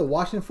sudden the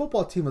Washington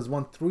football team has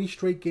won 3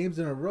 straight games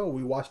in a row.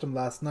 We watched them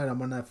last night on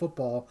Monday Night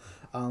Football.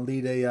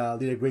 Lead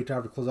a great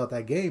drive to close out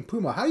that game.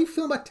 Puma, how are you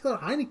feeling about Taylor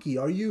Heineke?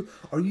 Are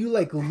you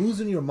like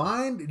losing your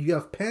mind? Do you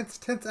have pants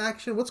tense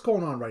action? What's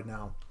going on right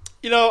now?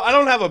 I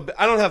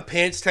don't have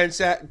pants tense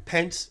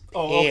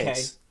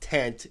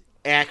tent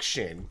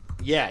action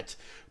yet.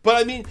 But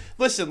I mean,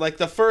 listen, like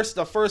the first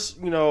half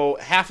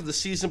of the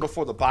season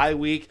before the bye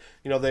week,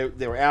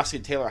 they were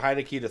asking Taylor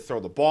Heineke to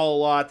throw the ball a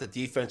lot. The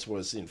defense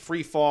was in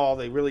free fall.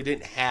 They really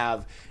didn't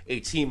have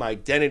a team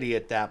identity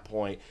at that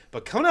point.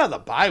 But coming out of the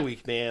bye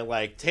week, man,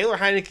 like Taylor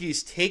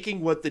Heineke's taking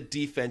what the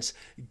defense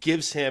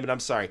gives him, and I'm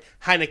sorry,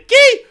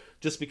 Heineke,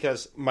 just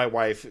because my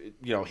wife,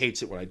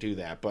 hates it when I do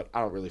that, but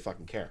I don't really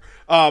fucking care.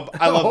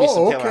 I love me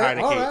some Taylor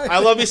Heineke. Right. I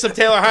love me some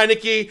Taylor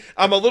Heineke.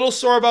 I'm a little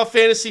sore about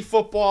fantasy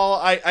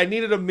football. I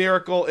needed a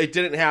miracle. It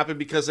didn't happen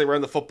because they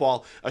ran the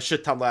football a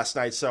shit ton last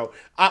night, so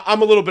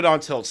I'm a little bit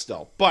on tilt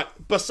still.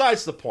 But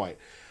besides the point,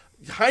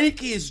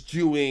 Heineke is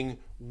doing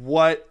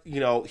what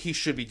he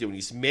should be doing.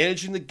 He's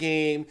managing the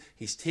game.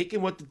 He's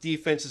taking what the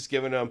defense is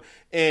giving him.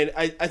 And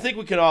I think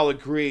we can all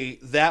agree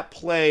that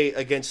play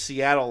against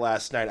Seattle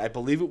last night, I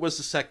believe it was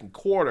the second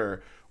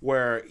quarter,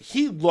 where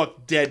he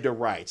looked dead to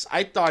rights.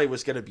 I thought he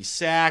was going to be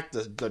sacked.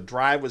 The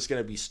drive was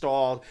going to be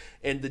stalled.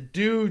 And the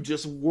dude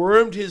just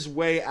wormed his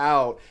way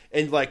out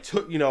and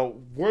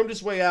wormed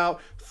his way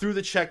out, threw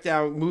the check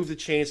down, moved the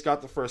chains,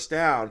 got the first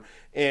down.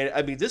 And,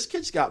 I mean, this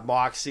kid's got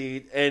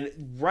moxie. And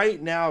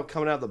right now,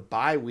 coming out of the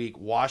bye week,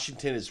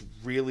 Washington is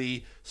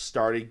really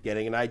started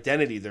getting an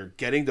identity. They're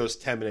getting those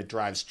 10-minute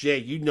drives. Jay,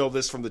 you know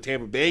this from the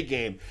Tampa Bay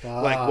game.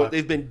 Like, what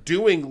they've been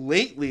doing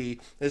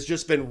lately has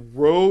just been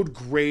road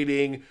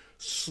grading,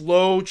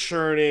 slow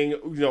churning,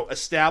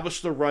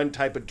 establish the run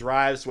type of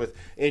drives with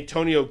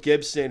Antonio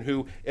Gibson,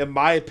 who, in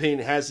my opinion,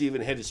 hasn't even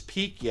hit his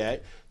peak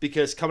yet.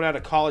 Because coming out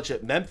of college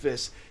at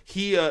Memphis,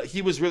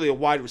 he was really a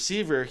wide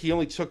receiver. He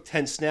only took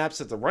 10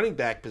 snaps at the running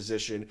back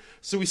position.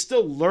 So he's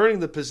still learning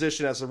the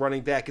position as a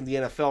running back in the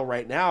NFL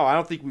right now. I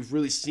don't think we've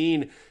really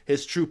seen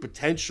his true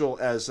potential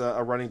as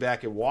a running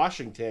back in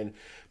Washington.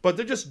 But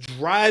they're just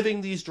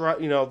driving these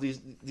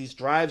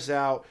drives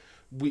out.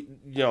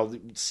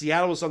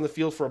 Seattle was on the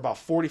field for about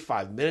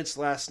 45 minutes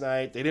last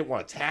night. They didn't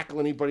want to tackle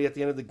anybody at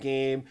the end of the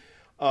game.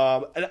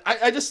 And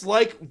I just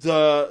like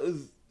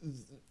the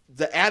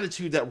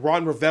attitude that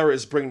Ron Rivera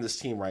is bringing this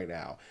team right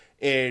now.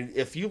 And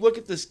if you look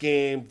at this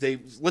game,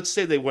 let's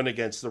say they win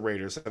against the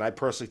Raiders, and I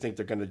personally think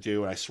they're going to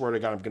do, and I swear to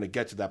God I'm going to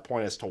get to that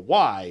point as to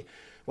why.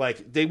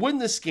 Like, they win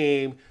this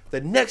game,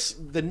 the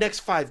next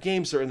 5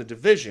 games are in the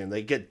division.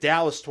 They get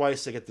Dallas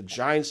twice, they get the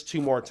Giants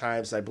 2 more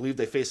times, I believe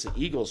they face the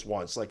Eagles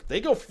once. Like, they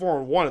go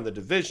 4-1 in the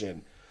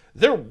division.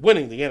 They're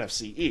winning the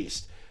NFC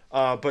East.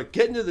 But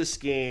getting to this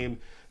game,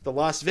 the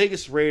Las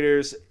Vegas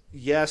Raiders,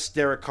 yes,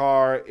 Derek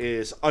Carr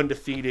is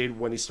undefeated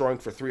when he's throwing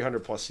for 300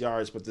 plus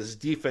yards, but this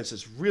defense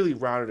has really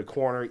rounded a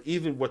corner,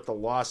 even with the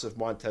loss of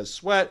Montez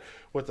Sweat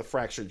with the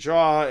fractured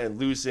jaw and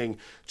losing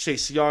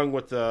Chase Young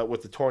with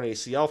the torn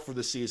ACL for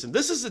the season.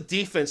 This is a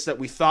defense that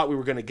we thought we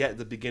were going to get at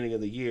the beginning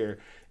of the year,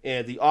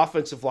 and the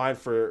offensive line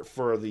for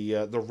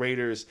the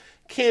Raiders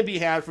can be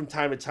had from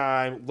time to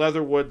time.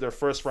 Leatherwood, their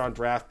first-round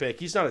draft pick,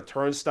 he's not a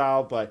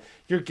turnstile, but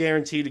you're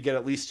guaranteed to get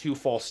at least 2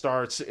 false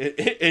starts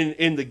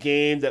in the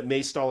game that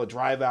may stall a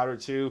drive out or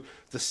two.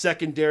 The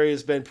secondary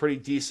has been pretty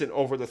decent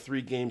over the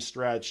 3-game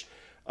stretch.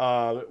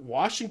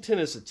 Washington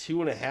is a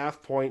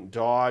 2.5-point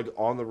dog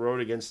on the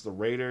road against the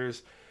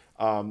Raiders.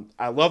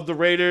 I love the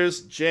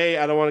Raiders. Jay,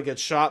 I don't want to get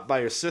shot by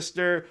your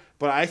sister,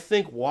 but I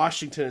think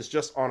Washington is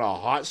just on a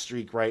hot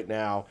streak right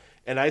now,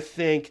 and I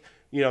think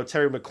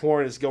Terry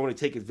McLaurin is going to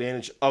take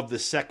advantage of the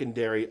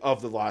secondary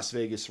of the Las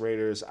Vegas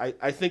Raiders.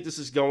 I think this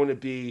is going to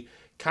be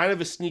kind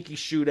of a sneaky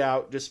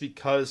shootout just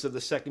because of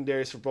the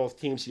secondaries for both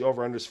teams. The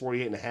over-under is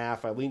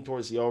 48.5. I lean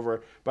towards the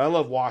over, but I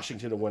love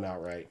Washington to win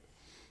outright.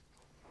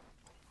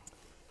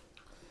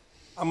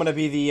 I'm going to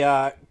be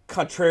the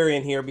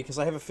contrarian here because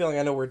I have a feeling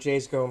I know where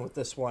Jay's going with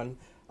this one.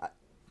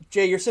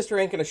 Jay, your sister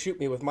ain't going to shoot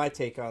me with my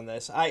take on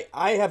this. I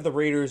have the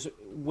Raiders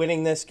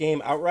winning this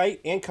game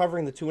outright and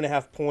covering the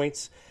 2.5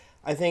 points.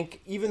 I think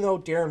even though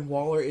Darren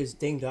Waller is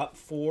dinged up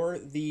for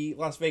the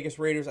Las Vegas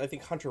Raiders, I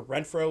think Hunter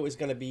Renfrow is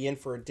going to be in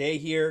for a day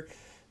here.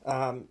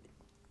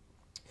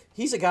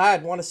 He's a guy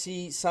I'd want to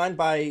see signed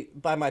by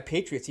my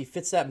Patriots. He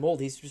fits that mold.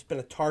 He's just been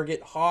a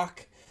target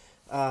hawk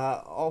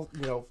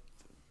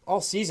all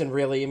season,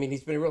 really. I mean,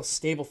 he's been a real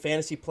stable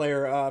fantasy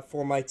player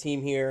for my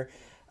team here.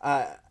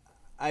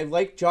 I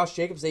like Josh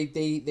Jacobs.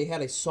 They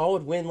had a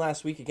solid win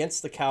last week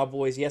against the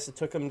Cowboys. Yes, it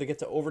took them to get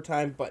to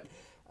overtime, but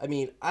I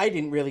mean, I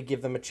didn't really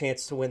give them a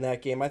chance to win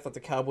that game. I thought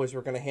the Cowboys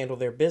were going to handle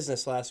their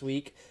business last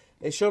week.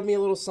 They showed me a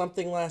little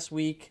something last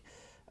week.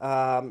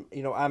 I'm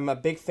a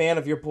big fan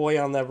of your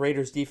boy on the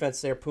Raiders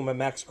defense there, Puma,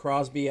 Max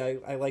Crosby.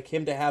 I like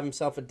him to have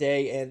himself a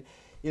day. And,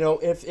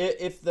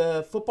 if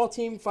the football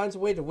team finds a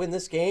way to win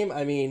this game,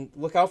 I mean,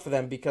 look out for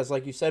them because,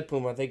 like you said,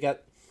 Puma, they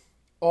got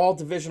all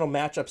divisional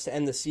matchups to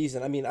end the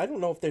season. I mean, I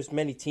don't know if there's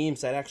many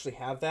teams that actually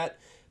have that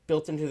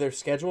built into their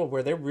schedule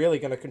where they're really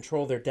going to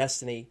control their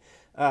destiny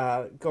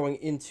going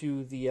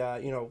into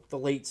the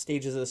late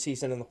stages of the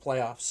season and the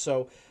playoffs.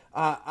 So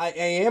I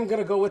am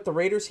going to go with the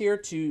Raiders here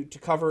to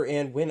cover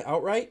and win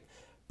outright.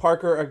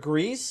 Parker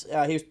agrees.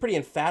 He was pretty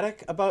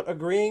emphatic about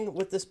agreeing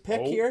with this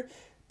pick here.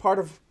 Part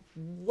of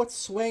what's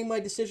swaying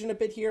my decision a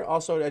bit here.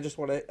 Also, I just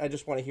want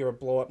to hear a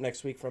blow up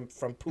next week from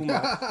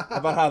Puma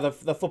about how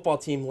the football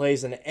team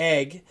lays an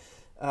egg.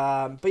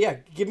 But yeah,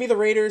 give me the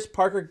Raiders.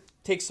 Parker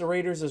takes the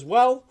Raiders as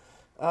well.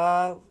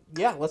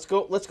 Let's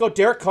go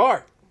Derek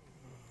Carr.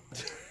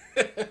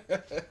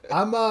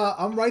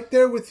 I'm right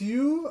there with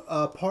you,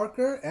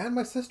 Parker, and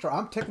my sister.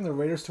 I'm taking the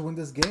Raiders to win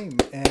this game.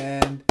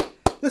 And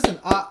listen,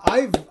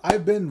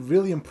 I've been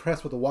really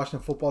impressed with the Washington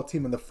football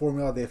team and the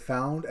formula they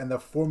found, and the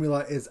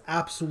formula is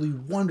absolutely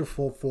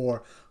wonderful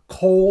for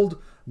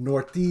cold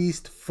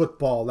Northeast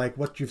football, like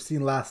what you've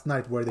seen last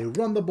night, where they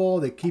run the ball,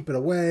 they keep it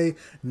away,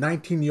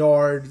 19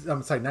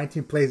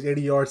 plays,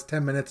 80 yards,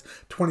 10 minutes,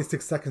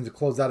 26 seconds to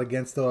close out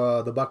against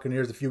the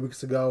Buccaneers a few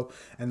weeks ago.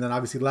 And then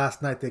obviously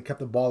last night they kept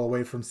the ball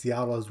away from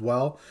Seattle as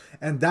well.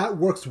 And that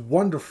works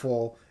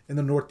wonderful in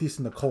the Northeast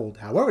in the cold.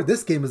 However,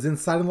 this game is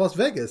inside in Las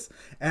Vegas.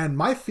 And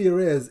my fear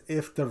is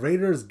if the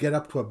Raiders get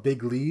up to a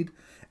big lead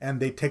and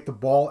they take the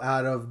ball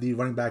out of the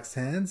running back's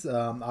hands,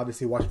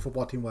 obviously Washington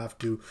football team will have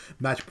to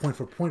match point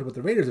for point with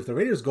the Raiders. If the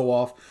Raiders go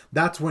off,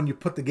 that's when you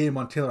put the game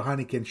on Taylor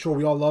Heinicke. Sure,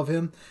 we all love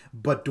him,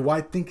 but do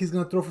I think he's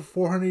going to throw for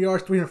 400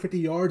 yards, 350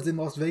 yards in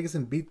Las Vegas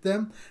and beat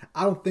them?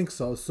 I don't think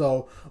so.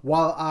 So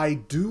while I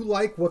do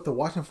like what the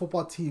Washington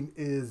football team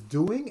is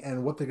doing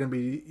and what they're going to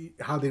be,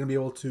 how they're going to be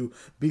able to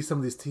beat some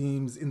of these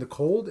teams in the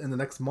cold in the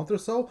next month or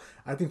so,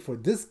 I think for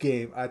this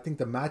game, I think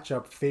the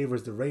matchup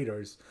favors the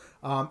Raiders.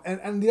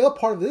 And the other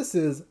part of this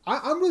is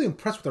I'm really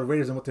impressed with the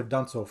Raiders and what they've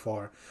done so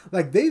far.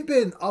 Like, they've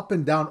been up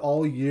and down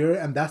all year,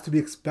 and that's to be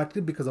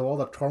expected because of all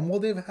the turmoil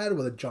they've had,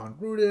 whether John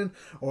Gruden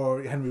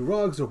or Henry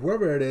Ruggs or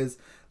whoever it is.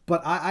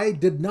 But I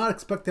did not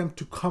expect them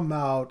to come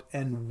out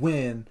and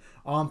win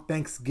on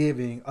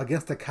Thanksgiving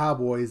against the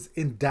Cowboys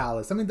in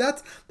Dallas. I mean,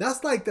 that's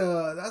like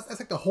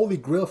the holy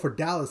grail for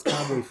Dallas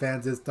Cowboy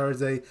fans is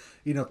Thursday.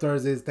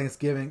 Thursdays,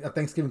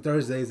 Thanksgiving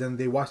Thursdays, and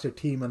they watch their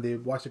team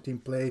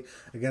play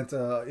against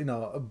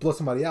blow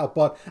somebody out.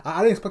 But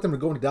I didn't expect them to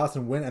go into Dallas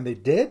and win, and they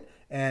did.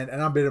 And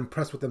I've been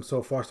impressed with them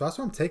so far. So that's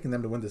why I'm taking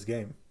them to win this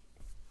game.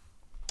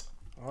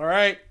 All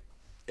right.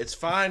 It's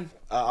fine.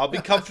 I'll be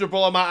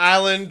comfortable on my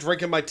island,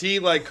 drinking my tea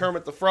like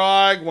Kermit the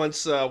Frog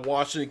once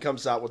Washington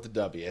comes out with the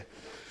W.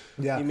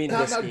 Yeah. You mean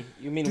whiskey.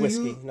 You mean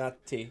whiskey,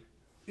 not tea.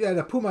 Yeah,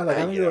 the Puma,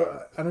 I know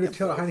you're a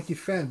Taylor Heinicke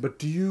fan, but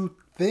do you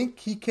think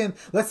he can,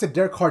 let's say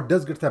Derek Carr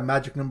does get to that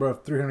magic number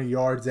of 300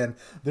 yards and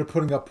they're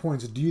putting up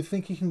points, do you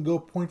think he can go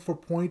point for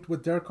point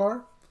with Derek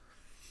Carr?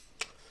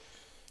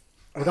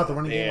 Without the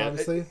running game,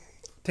 obviously?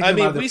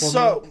 We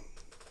saw...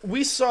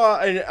 we saw,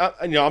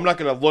 and I'm not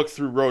going to look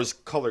through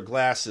rose-colored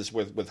glasses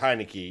with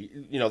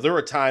Heineke. There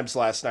were times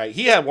last night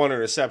he had one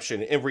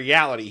interception. In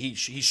reality, he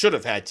should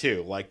have had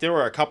two. Like there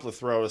were a couple of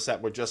throws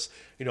that were just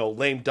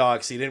lame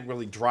ducks. He didn't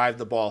really drive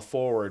the ball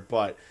forward,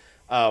 but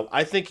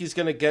I think he's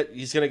gonna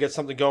get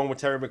something going with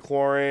Terry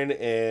McLaurin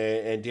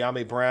and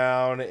De'Ami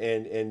Brown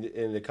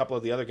and a couple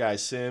of the other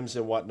guys, Sims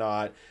and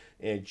whatnot.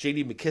 And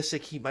J.D.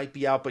 McKissick, he might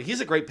be out, but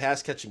he's a great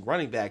pass-catching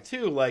running back,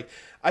 too. Like,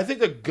 I think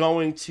they're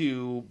going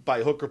to,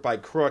 by hook or by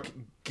crook,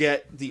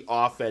 get the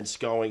offense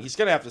going. He's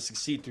going to have to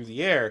succeed through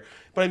the air.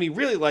 But, I mean,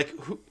 really, like,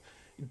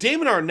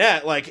 Damon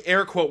Arnett, like,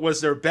 air quote,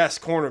 was their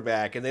best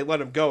cornerback, and they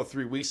let him go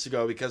 3 weeks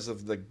ago because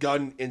of the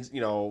gun,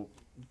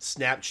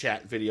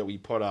 Snapchat video he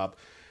put up.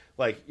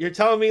 Like, you're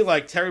telling me,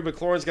 like, Terry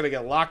McLaurin's going to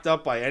get locked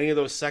up by any of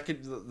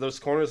those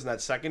corners in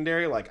that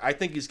secondary? Like, I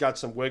think he's got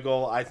some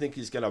wiggle. I think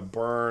he's going to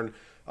burn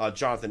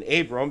Jonathan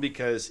Abram,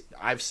 because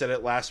I've said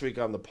it last week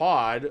on the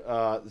pod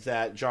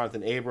that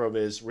Jonathan Abram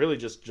is really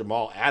just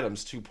Jamal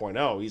Adams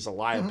 2.0. He's a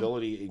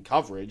liability in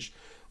coverage.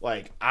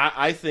 Like,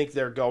 I think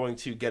they're going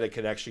to get a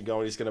connection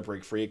going. He's going to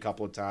break free a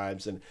couple of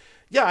times. And,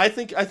 yeah, I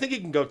think he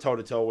can go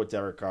toe-to-toe with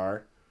Derek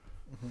Carr.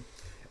 Mm-hmm.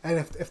 And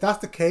if that's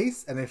the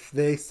case, and if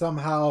they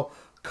somehow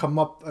come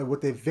up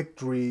with a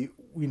victory,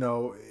 in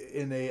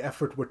a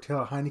effort where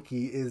Taylor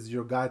Heineke is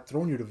your guy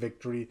throwing you to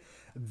victory,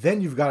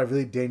 then you've got a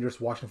really dangerous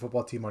Washington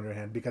football team on your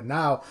hand, because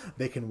now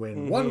they can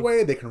win one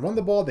way, they can run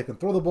the ball, they can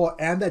throw the ball,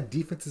 and that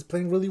defense is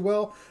playing really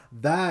well.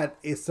 That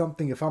is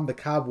something, if I'm the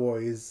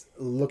Cowboys,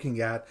 looking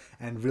at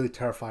and really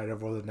terrified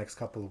over the next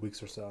couple of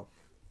weeks or so.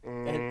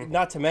 And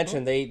not to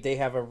mention, they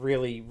have a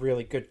really,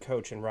 really good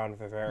coach in Ron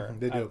Rivera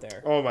out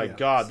there. Oh, my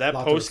God. That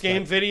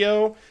post-game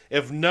video,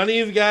 if none of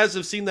you guys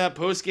have seen that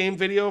post-game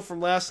video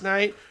from last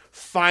night,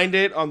 find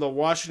it on the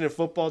Washington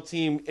football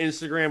team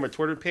Instagram or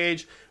Twitter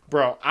page.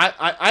 Bro,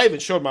 I even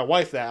showed my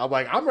wife that. I'm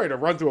like, I'm ready to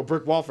run through a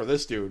brick wall for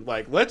this dude.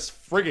 Like, let's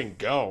friggin'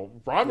 go.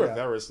 Ron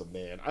Rivera's the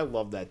man. I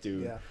love that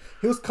dude. Yeah.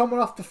 He was coming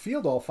off the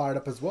field all fired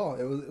up as well.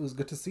 It was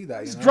good to see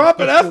that. He's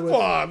dropping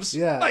F-bombs.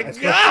 Yeah. My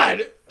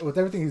God. With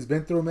everything he's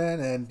been through,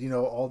 man, and,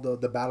 all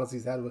the battles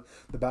he's had with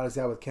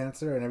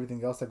cancer and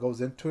everything else that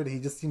goes into it, he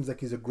just seems like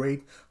he's a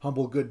great,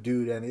 humble, good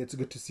dude, and it's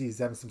good to see he's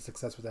having some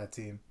success with that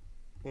team.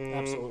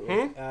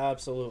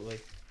 Absolutely.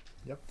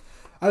 Yep.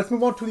 All right, let's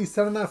move on to the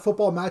Sunday Night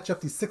Football matchup.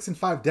 The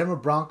 6-5 Denver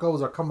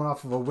Broncos are coming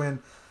off of a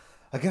win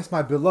against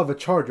my beloved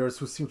Chargers,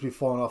 who seem to be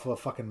falling off of a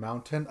fucking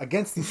mountain,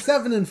 against the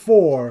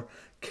 7-4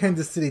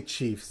 Kansas City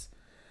Chiefs.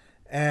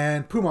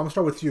 And Puma, I'm gonna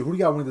start with you. Who do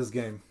you got winning this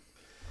game?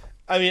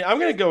 I mean, I'm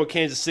going to go with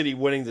Kansas City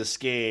winning this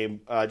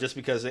game just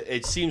because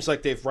it seems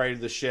like they've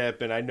righted the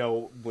ship. And I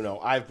know,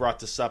 I've brought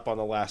this up on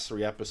the last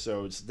 3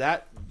 episodes.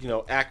 That,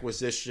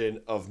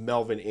 acquisition of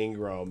Melvin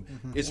Ingram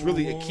is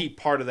really a key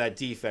part of that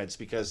defense,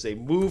 because they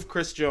move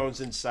Chris Jones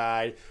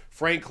inside.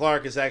 Frank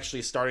Clark is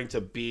actually starting to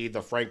be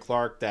the Frank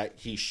Clark that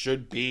he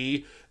should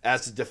be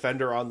as a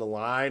defender on the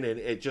line. And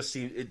it just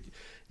seems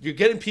you're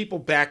getting people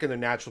back in their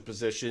natural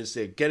positions.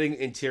 They're getting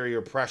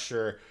interior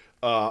pressure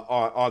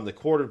on the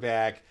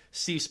quarterback.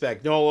 Steve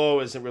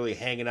Spagnuolo isn't really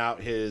hanging out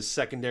his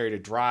secondary to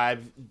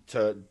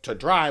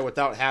drive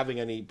without having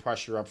any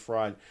pressure up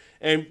front.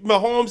 And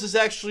Mahomes is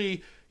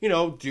actually,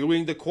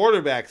 doing the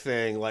quarterback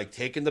thing, like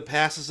taking the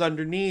passes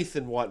underneath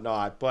and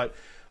whatnot. But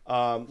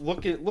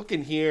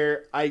looking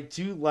here, I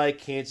do like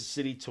Kansas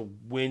City to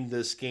win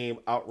this game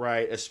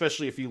outright,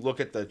 especially if you look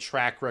at the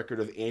track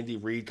record of Andy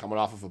Reid coming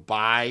off of a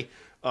bye.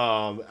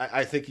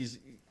 I think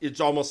it's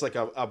almost like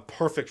a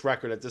perfect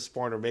record at this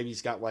point, or maybe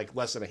he's got like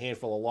less than a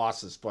handful of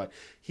losses, but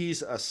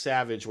he's a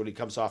savage when he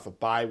comes off a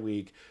bye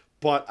week.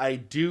 But I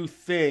do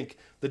think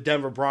the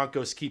Denver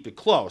Broncos keep it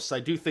close. I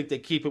do think they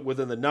keep it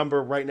within the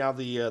number. Right now,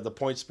 the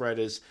point spread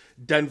is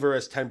Denver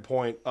as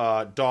 10-point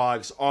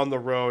dogs on the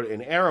road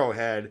in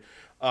Arrowhead.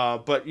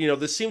 But,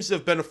 this seems to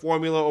have been a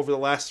formula over the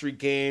last 3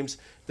 games.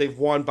 They've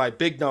won by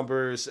big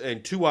numbers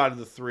in 2 out of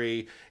the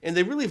 3. And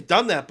they really have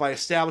done that by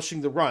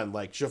establishing the run.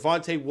 Like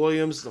Javonte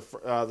Williams,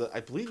 I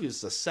believe he was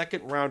the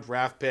 2nd-round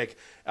draft pick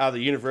out of the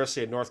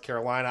University of North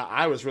Carolina.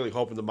 I was really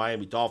hoping the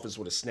Miami Dolphins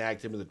would have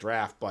snagged him in the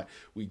draft, but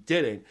we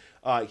didn't.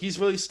 He's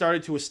really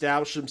started to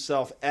establish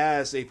himself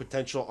as a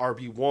potential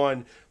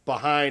RB1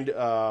 behind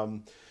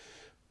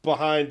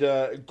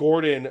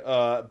Gordon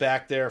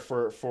back there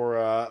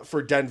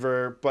for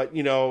Denver. But,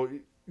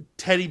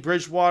 Teddy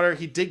Bridgewater,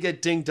 he did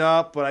get dinged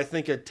up, but I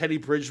think a Teddy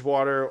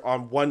Bridgewater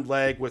on one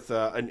leg with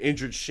an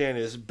injured shin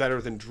is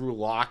better than Drew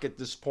Lock at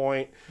this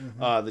point.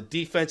 The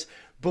defense,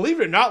 believe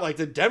it or not, like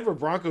the Denver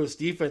Broncos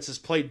defense has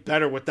played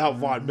better without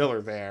Von Miller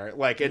there.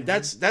 Like, and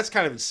that's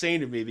kind of insane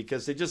to me,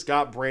 because they just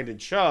got Brandon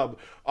Chubb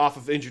off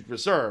of injured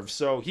reserve.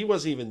 So he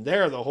wasn't even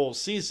there the whole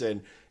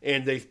season,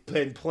 and they've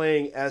been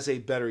playing as a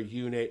better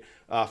unit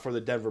for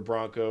the Denver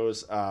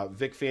Broncos.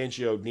 Vic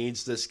Fangio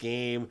needs this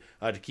game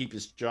to keep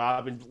his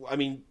job. And, I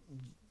mean,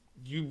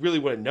 you really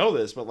wouldn't know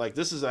this, but, like,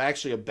 this is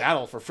actually a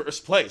battle for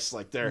first place.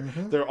 Like,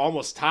 they're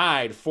almost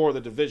tied for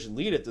the division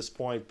lead at this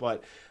point.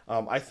 But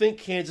I think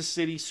Kansas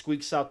City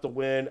squeaks out the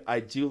win. I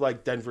do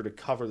like Denver to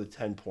cover the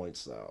 10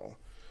 points, though.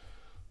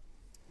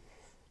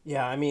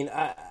 Yeah, I mean,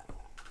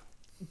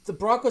 the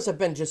Broncos have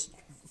been just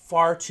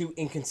far too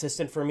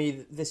inconsistent for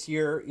me this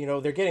year. You know,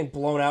 they're getting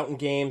blown out in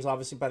games,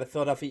 obviously by the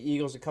Philadelphia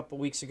Eagles a couple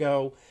weeks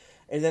ago,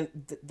 and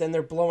then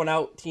they're blowing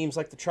out teams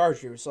like the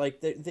Chargers.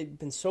 Like they've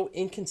been so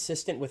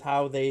inconsistent with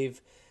how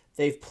they've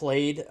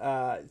played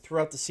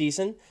throughout the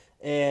season,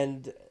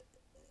 and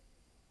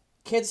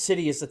Kansas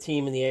City is the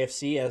team in the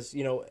AFC. As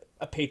you know,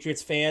 a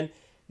Patriots fan,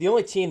 the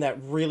only team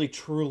that really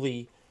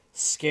truly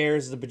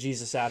scares the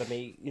bejesus out of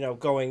me, you know,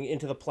 going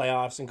into the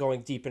playoffs and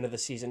going deep into the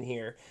season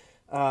here.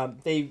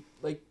 They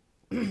like,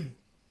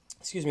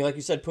 excuse me, like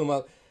you said,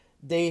 Puma,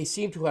 they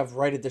seem to have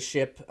righted the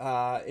ship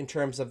in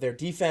terms of their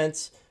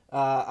defense.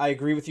 I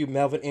agree with you.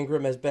 Melvin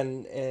Ingram has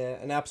been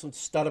an absolute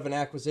stud of an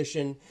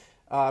acquisition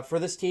for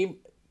this team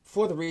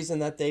for the reason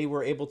that they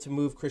were able to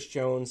move Chris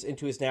Jones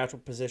into his natural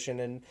position.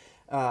 And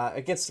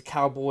against the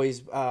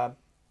Cowboys, I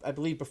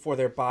believe before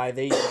their bye,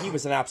 he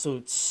was an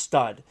absolute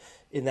stud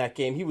in that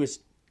game. He was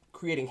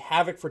creating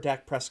havoc for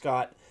Dak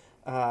Prescott.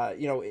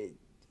 You know,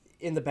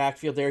 in the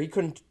backfield there,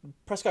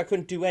 Prescott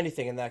couldn't do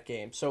anything in that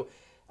game. So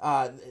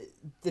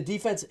the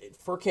defense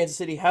for Kansas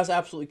City has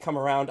absolutely come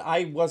around.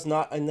 I was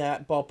not in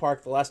that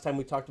ballpark the last time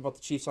we talked about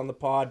the Chiefs on the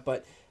pod,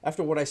 but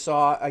after what I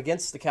saw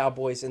against the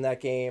Cowboys in that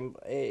game,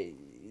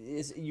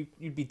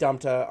 you'd be dumb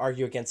to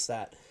argue against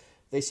that.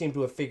 They seem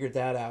to have figured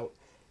that out.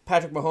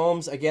 Patrick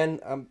Mahomes, again,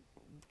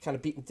 kind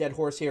of beating dead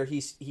horse here.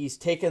 He's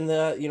taken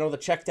the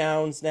check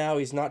downs now.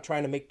 He's not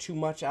trying to make too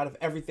much out of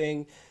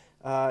everything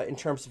in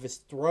terms of his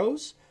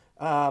throws.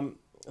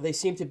 They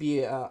seem to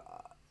be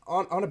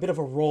on a bit of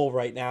a roll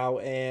right now,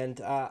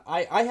 and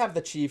I have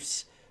the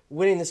Chiefs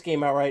winning this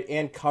game outright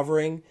and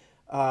covering.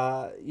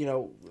 I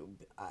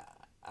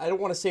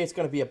don't want to say it's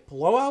going to be a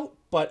blowout,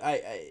 but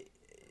a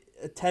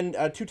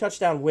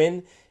 2-touchdown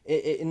win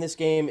in this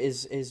game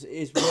is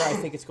where I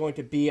think it's going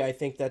to be. I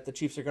think that the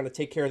Chiefs are going to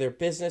take care of their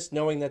business,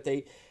 knowing that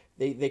they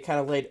kind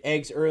of laid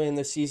eggs early in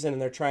the season,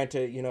 and they're trying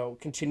to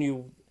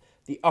continue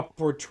the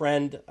upward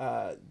trend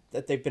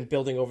that they've been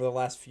building over the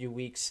last few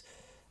weeks.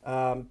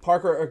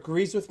 Parker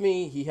agrees with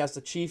me. He has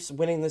the Chiefs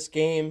winning this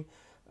game.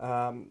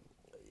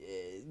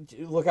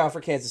 Look out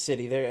for Kansas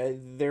City.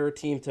 They're a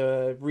team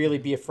to really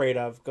be afraid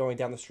of going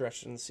down the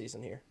stretch in the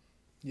season here.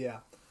 Yeah.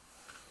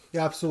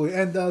 Yeah, absolutely.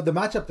 And the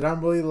matchup that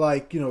I'm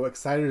really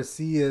excited to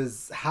see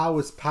is how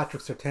is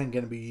Patrick Surtain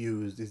going to be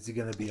used? Is he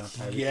going to be on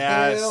Tyreek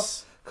Hill?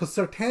 Because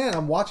Surtain,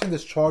 I'm watching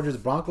this Chargers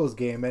Broncos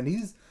game, and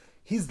he's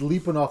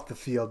leaping off the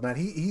field, man.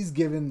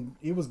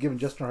 He was giving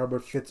Justin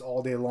Herbert fits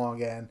all day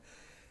long, and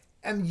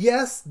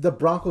yes, the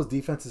Broncos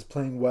defense is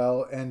playing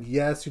well, and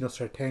yes,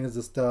 Surtain is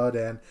a stud,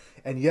 and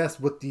yes,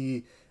 with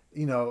the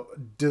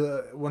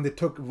when they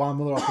took Von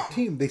Miller off the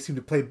team, they seem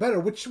to play better,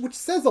 which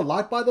says a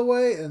lot, by the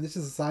way. And this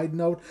is a side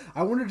note.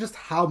 I wonder just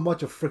how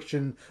much of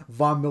friction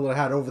Von Miller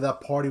had over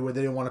that party where they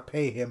didn't want to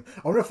pay him.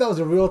 I wonder if that was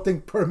a real thing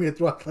permeated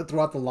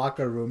throughout the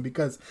locker room,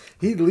 because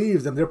he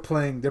leaves and they're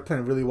playing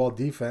really well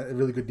defense,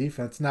 really good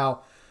defense. Now,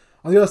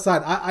 on the other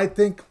side, I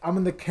think I'm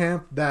in the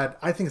camp that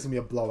I think it's gonna be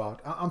a blowout.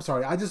 I'm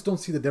sorry, I just don't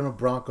see the Denver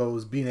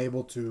Broncos being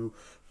able to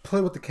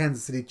play with the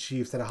Kansas City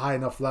Chiefs at a high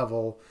enough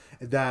level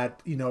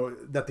that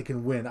that they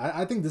can win.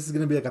 I think this is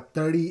going to be like a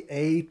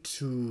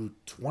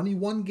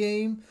 38-21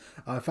 game.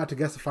 If I had to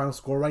guess the final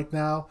score right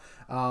now,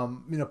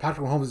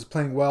 Patrick Mahomes is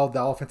playing well.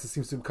 The offense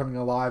seems to be coming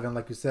alive, and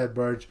like you said,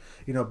 Burge,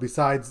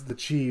 besides the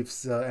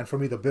Chiefs and for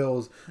me the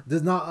Bills,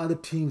 there's not other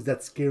teams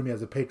that scare me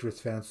as a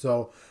Patriots fan.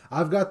 So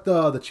I've got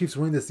the Chiefs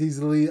winning this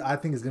easily. I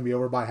think it's going to be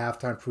over by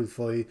halftime,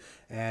 truthfully,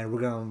 and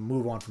we're going to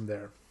move on from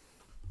there.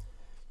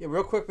 Yeah,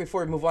 real quick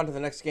before we move on to the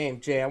next game,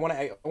 Jay, I want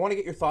to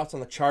get your thoughts on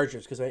the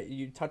Chargers, because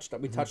we touched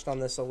on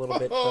this a little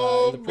bit in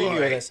the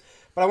preview of this,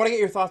 but I want to get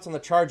your thoughts on the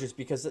Chargers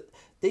because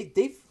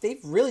they've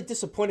really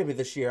disappointed me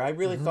this year. I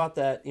really thought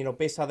that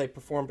based how they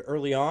performed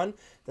early on,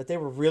 that they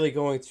were really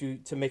going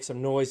to make some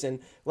noise.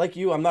 And like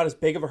you, I'm not as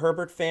big of a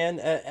Herbert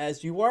fan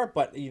as you are,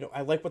 but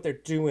I like what they're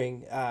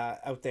doing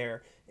out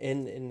there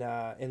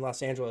in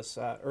Los Angeles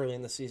early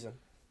in the season.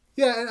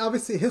 Yeah, and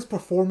obviously his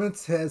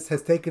performance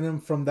has taken him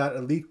from that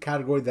elite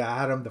category that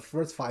had him the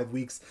first 5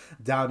 weeks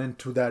down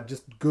into that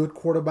just good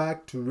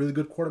quarterback to really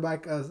good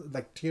quarterback,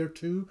 like tier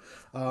 2,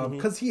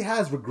 because he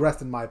has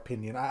regressed in my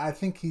opinion. I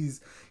think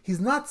he's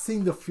not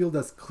seeing the field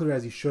as clear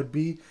as he should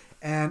be,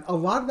 and a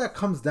lot of that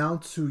comes down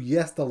to,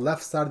 yes, the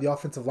left side of the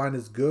offensive line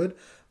is good,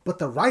 but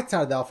the right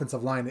side of the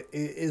offensive line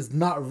is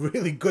not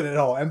really good at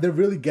all, and they're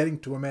really getting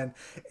to him, and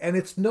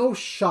it's no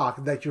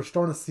shock that you're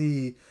starting to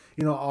see,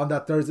 on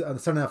that Thursday, on the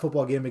Sunday Night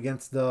Football game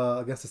against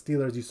the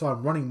Steelers, you saw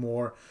him running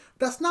more.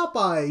 That's not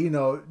by,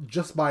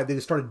 just by they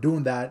just started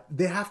doing that.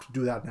 They have to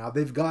do that now.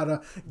 They've got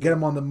to get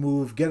him on the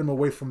move, get him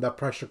away from that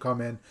pressure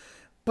coming.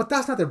 But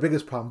that's not their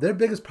biggest problem. Their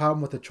biggest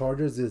problem with the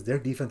Chargers is their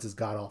defense is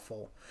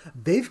god-awful.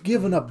 They've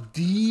given up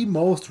the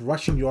most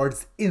rushing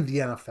yards in the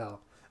NFL.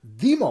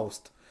 The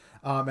most.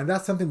 And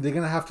that's something they're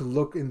gonna have to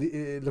look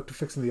to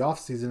fix in the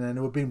offseason.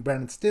 And with being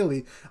Brandon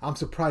Staley, I'm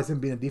surprised him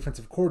being a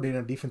defensive coordinator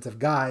and defensive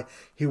guy,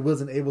 he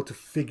wasn't able to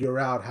figure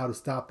out how to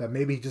stop that.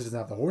 Maybe he just doesn't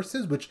have the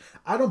horses, which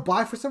I don't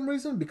buy for some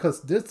reason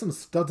because there's some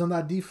studs on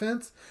that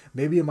defense.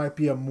 Maybe it might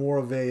be more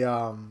of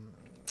a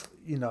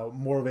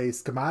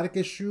schematic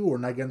issue or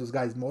not getting those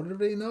guys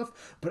motivated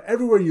enough. But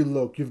everywhere you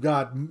look, you've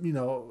got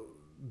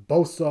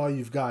Bosa,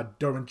 you've got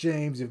Derwin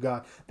James, you've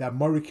got that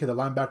Murray kid, the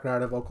linebacker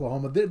out of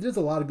Oklahoma. There's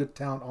a lot of good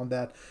talent on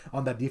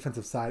that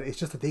defensive side. It's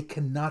just that they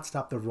cannot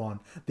stop the run.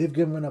 They've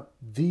given up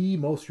the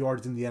most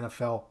yards in the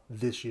NFL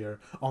this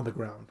year on the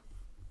ground.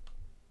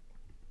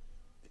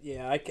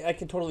 Yeah, I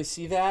can totally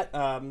see that.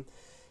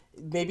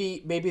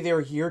 Maybe they're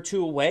a year or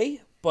two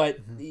away, but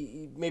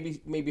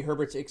maybe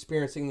Herbert's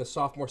experiencing the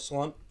sophomore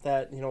slump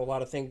that a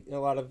lot of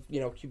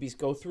QBs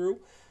go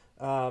through.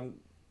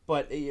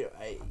 But you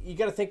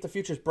got to think the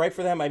future's bright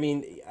for them. I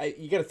mean,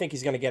 you got to think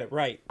he's going to get it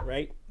right?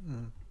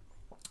 Mm.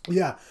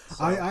 Yeah,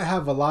 so. I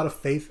have a lot of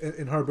faith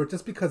in Herbert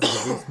just because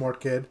he's a really smart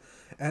kid.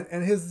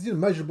 And his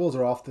measurables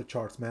are off the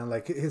charts, man.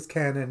 Like his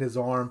cannon, his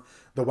arm,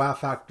 the wow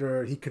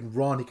factor. He can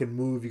run, he can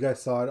move. You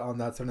guys saw it on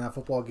that Sunday Night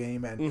Football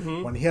game.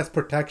 And when he has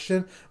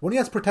protection,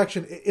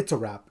 it's a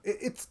wrap.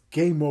 It's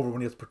game over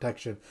when he has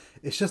protection.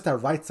 It's just that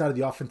right side of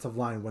the offensive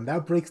line. When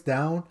that breaks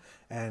down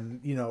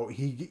and,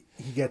 he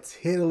gets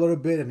hit a little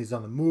bit and he's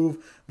on the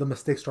move, the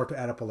mistakes start to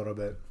add up a little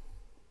bit.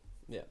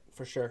 Yeah,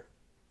 for sure.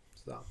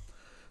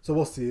 So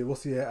we'll see. We'll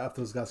see if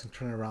those guys can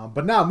turn it around.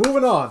 But now,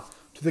 moving on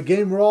to the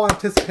game we're all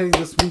anticipating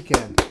this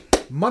weekend.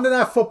 Monday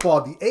Night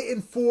Football. The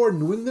 8-4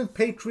 New England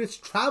Patriots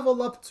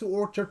travel up to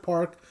Orchard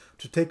Park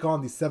to take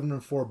on the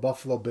 7-4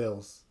 Buffalo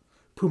Bills.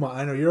 Puma,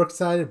 I know you're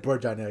excited.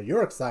 Burge, I know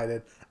you're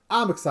excited.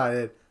 I'm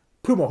excited.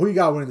 Puma, who you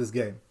got winning this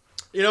game?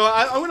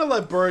 I'm going to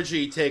let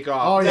Burgie take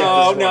off. Oh, yeah.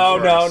 No.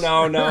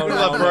 I'm going to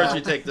let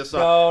Burgie take this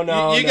off.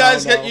 You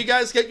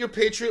guys get your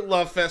Patriot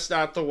Love Fest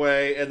out the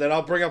way, and then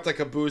I'll bring up the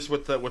caboose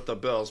with the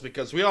Bills,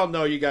 because we all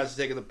know you guys are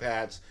taking the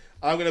Pats.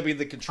 I'm going to be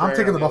the contrarian. I'm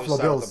taking the Buffalo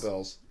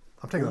Bills.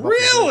 I'm taking the Buffalo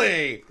Bills.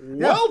 Really? Yeah.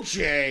 Well,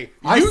 Jay,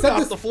 you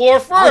got the floor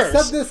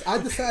first.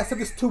 I said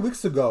this 2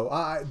 weeks ago,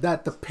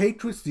 that the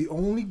Patriots, the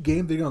only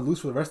game they're going to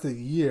lose for the rest of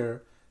the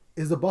year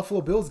is the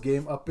Buffalo Bills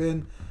game up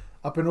in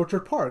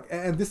Orchard Park.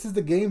 And this is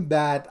the game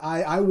that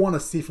I want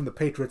to see from the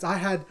Patriots. I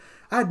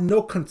had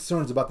no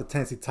concerns about the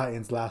Tennessee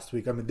Titans last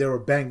week. I mean, they were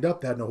banged up.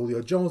 They had no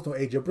Julio Jones, no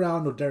A.J.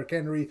 Brown, no Derrick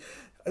Henry.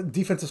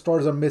 Defensive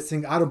starters are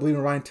missing. I don't believe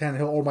in Ryan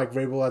Tannehill or Mike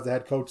Vrabel as the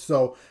head coach.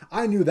 So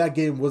I knew that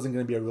game wasn't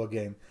going to be a real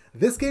game.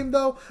 This game,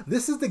 though,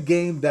 this is the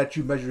game that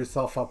you measure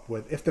yourself up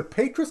with. If the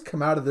Patriots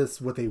come out of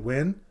this with a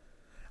win,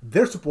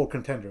 they're Super Bowl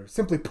contenders.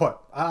 Simply put,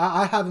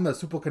 I have them as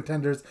Super Bowl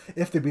contenders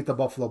if they beat the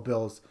Buffalo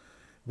Bills.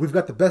 We've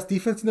got the best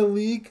defense in the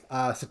league.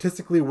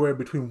 Statistically, we're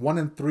between 1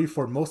 and 3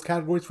 for most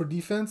categories for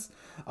defense.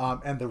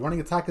 And the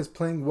running attack is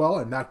playing well.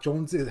 And Mac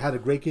Jones had a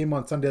great game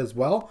on Sunday as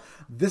well.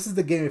 This is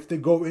the game. If they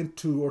go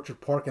into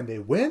Orchard Park and they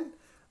win,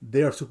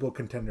 they are Super Bowl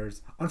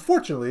contenders.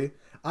 Unfortunately,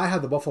 I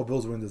have the Buffalo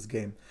Bills win this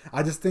game.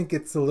 I just think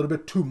it's a little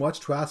bit too much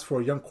to ask for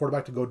a young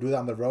quarterback to go do that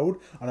on the road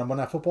on a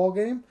Monday Night Football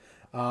game.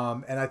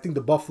 And I think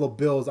the Buffalo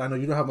Bills, I know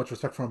you don't have much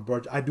respect for them,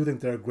 Burge. I do think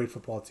they're a great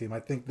football team. I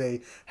think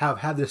they have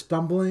had their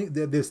stumbling.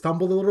 They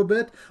stumbled a little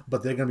bit,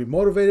 but they're going to be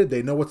motivated.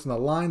 They know what's on the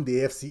line. The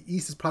AFC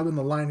East is probably on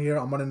the line here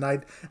on Monday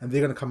night, and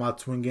they're going to come out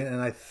swinging.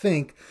 And I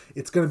think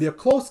it's going to be a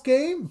close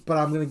game, but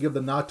I'm going to give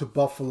the nod to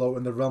Buffalo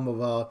in the realm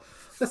of,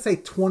 let's say,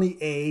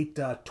 28,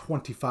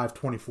 25,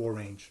 24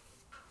 range.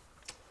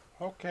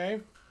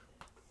 Okay.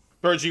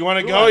 Burge, you want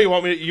to go? You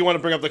want to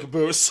bring up the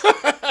caboose?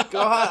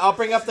 Go ahead. I'll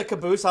bring up the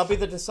caboose. I'll be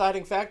the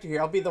deciding factor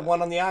here. I'll be the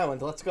one on the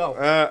island. Let's go.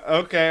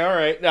 Okay. All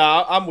right.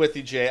 No, I'm with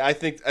you, Jay. I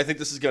think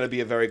this is going to be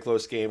a very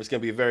close game. It's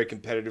going to be a very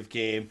competitive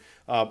game.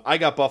 I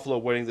got Buffalo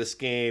winning this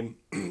game.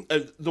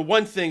 The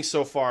one thing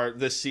so far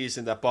this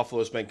season that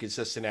Buffalo's been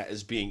consistent at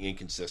is being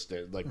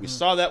inconsistent. Like we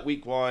saw that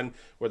week 1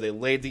 where they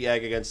laid the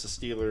egg against the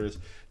Steelers.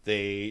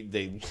 They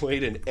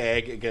laid an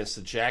egg against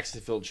the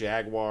Jacksonville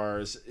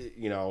Jaguars.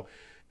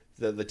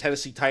 The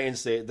Tennessee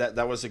Titans,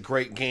 that was a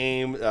great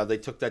game. They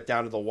took that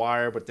down to the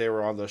wire, but they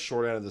were on the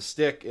short end of the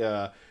stick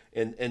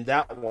in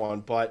that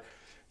one. But,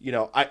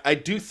 I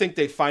do think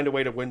they find a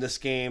way to win this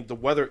game. The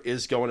weather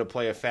is going to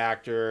play a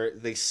factor.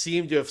 They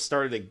seem to have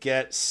started to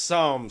get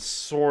some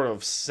sort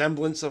of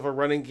semblance of a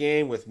running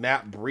game with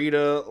Matt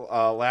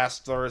Breida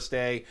last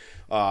Thursday,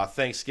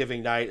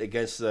 Thanksgiving night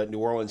against the New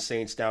Orleans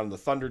Saints down in the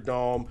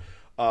Thunderdome.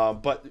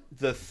 But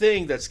the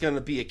thing that's going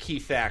to be a key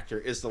factor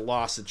is the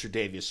loss of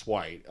Tre'Davious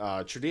White.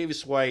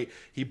 Tre'Davious White,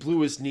 he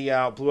blew his knee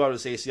out, blew out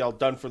his ACL,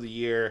 done for the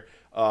year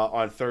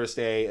on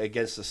Thursday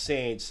against the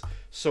Saints.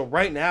 So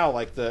right now,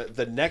 like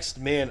the next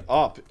man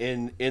up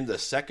in the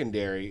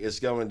secondary is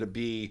going to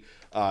be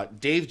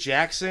Dave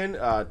Jackson,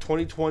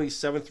 2020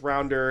 7th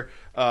rounder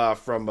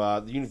from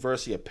the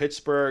University of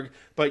Pittsburgh.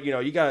 But,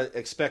 you got to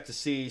expect to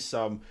see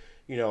some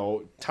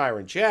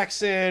Tyron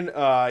Jackson.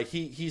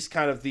 He's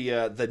kind of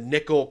the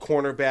nickel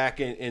cornerback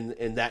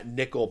in that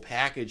nickel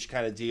package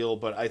kind of deal.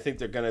 But I think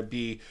they're going to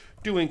be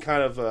doing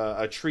kind of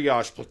a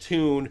triage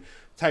platoon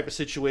type of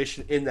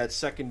situation in that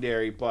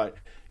secondary. But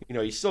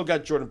you still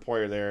got Jordan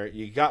Poyer there.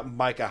 You got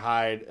Micah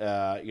Hyde,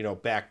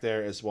 back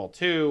there as well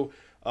too.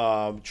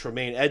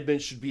 Tremaine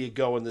Edmonds should be a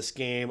go in this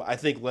game. I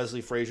think Leslie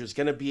Frazier is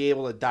going to be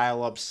able to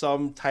dial up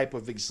some type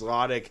of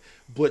exotic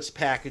blitz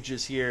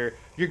packages here.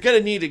 You're going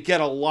to need to get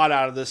a lot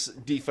out of this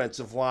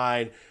defensive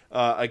line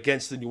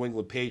against the New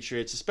England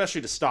Patriots,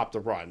 especially to stop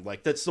the run.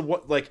 That's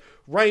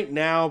right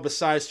now,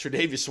 besides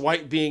Tre'Davious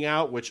White being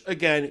out, which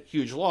again,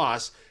 huge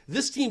loss,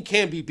 this team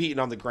can be beaten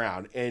on the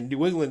ground, and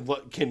New England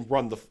can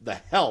run the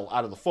hell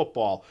out of the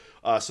football.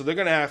 So they're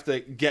going to have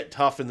to get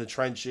tough in the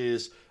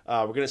trenches.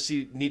 We're going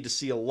to need to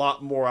see a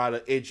lot more out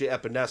of AJ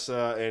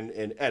Epinesa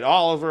and Ed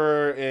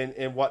Oliver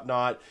and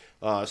whatnot.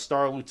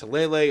 Star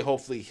Lutulele,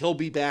 hopefully he'll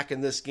be back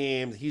in this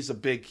game. He's a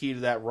big key to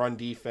that run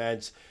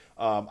defense.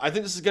 I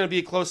think this is going to be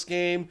a close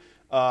game.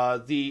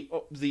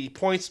 The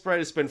point spread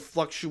has been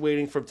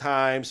fluctuating from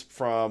times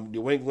from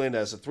New England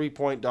as a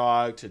 3-point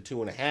dog to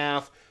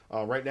 2.5.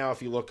 Right now,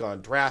 if you look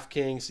on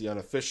DraftKings, the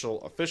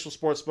unofficial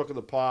sports book of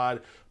the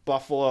pod,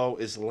 Buffalo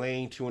is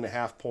laying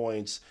 2.5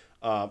 points.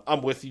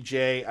 I'm with you,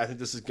 Jay. I think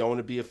this is going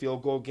to be a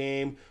field goal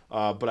game,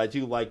 but I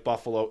do like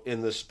Buffalo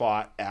in this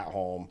spot at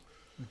home.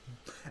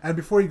 And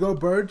before you go,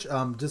 Burge,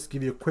 just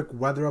give you a quick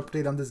weather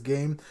update on this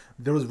game.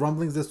 There was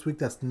rumblings this week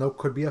that snow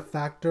could be a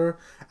factor.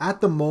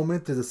 At the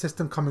moment, there's a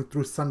system coming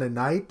through Sunday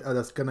night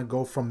that's going to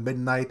go from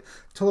midnight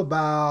till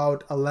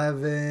about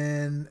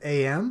 11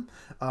 a.m.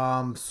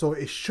 So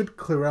it should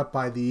clear up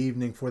by the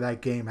evening for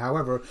that game.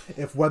 However,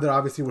 if weather,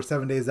 obviously we're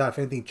 7 days out, if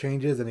anything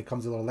changes and it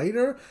comes a little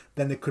later,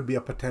 then it could be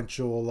a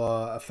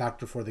potential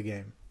factor for the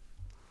game.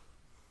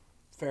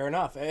 Fair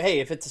enough. Hey,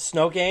 if it's a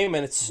snow game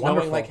and it's snowing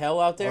Wonderful. like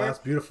hell out there, that's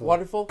beautiful.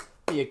 Wonderful.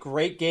 Be a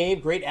great game,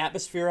 great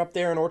atmosphere up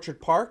there in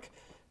Orchard Park.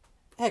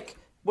 Heck,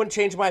 wouldn't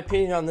change my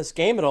opinion on this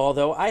game at all,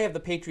 though. I have the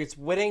Patriots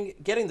winning,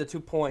 getting the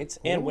 2 points,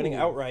 and winning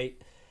outright.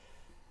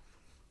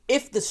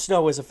 If the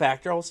snow is a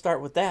factor, I'll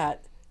start with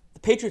that.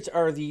 The Patriots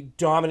are the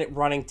dominant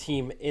running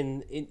team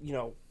in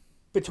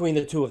between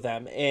the two of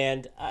them,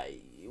 and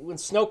when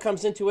snow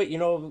comes into it,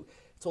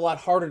 it's a lot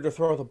harder to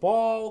throw the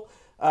ball.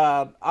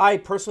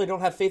 I personally don't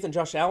have faith in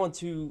Josh Allen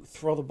to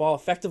throw the ball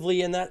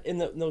effectively in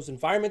those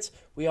environments.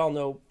 We all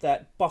know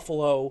that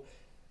Buffalo's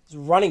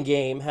running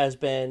game has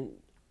been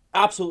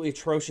absolutely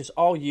atrocious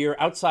all year,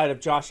 outside of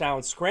Josh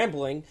Allen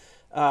scrambling,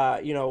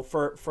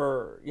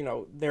 for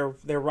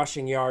their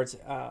rushing yards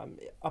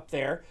up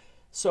there.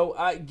 So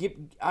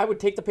I would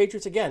take the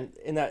Patriots again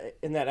in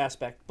that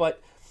aspect.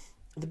 But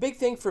the big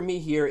thing for me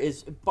here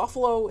is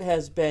Buffalo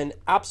has been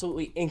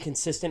absolutely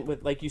inconsistent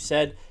with, like you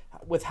said,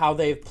 with how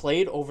they've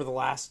played over the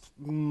last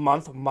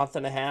month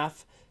and a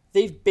half.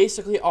 They've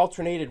basically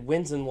alternated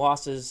wins and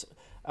losses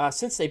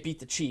since they beat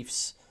the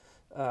Chiefs,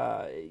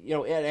 at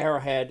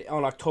Arrowhead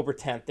on October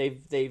 10th.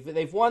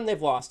 They've won,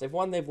 they've lost. They've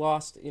won, they've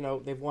lost.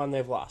 They've won,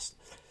 they've lost.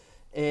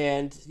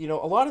 And a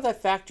lot of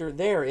that factor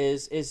there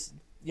is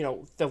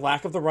the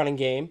lack of the running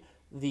game,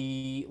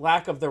 the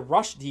lack of the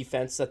rush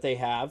defense that they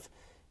have,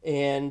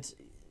 and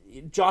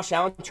Josh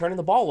Allen turning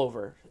the ball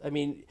over. I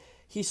mean,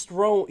 he's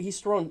thrown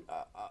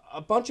a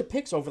bunch of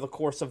picks over the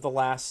course of the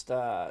last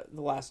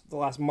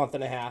month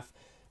and a half.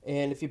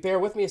 And if you bear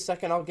with me a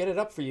second, I'll get it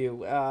up for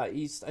you. I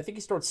think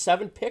he's thrown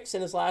 7 picks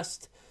in his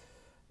last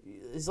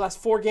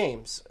 4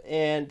 games,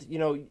 and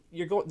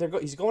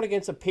he's going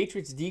against a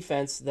Patriots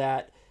defense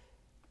that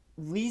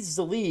leads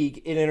the league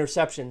in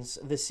interceptions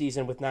this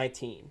season with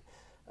 19.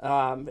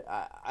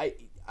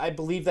 I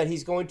believe that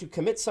he's going to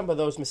commit some of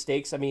those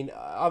mistakes. I mean,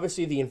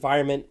 obviously the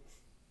environment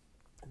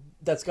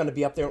that's going to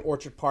be up there in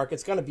Orchard Park,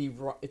 it's going to be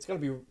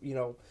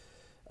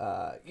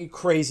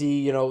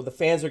crazy. The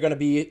fans are going to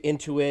be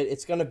into it.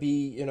 It's going to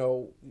be,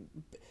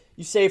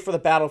 you say for the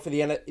battle for the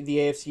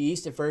AFC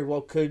East, it very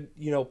well could,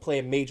 play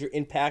a major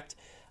impact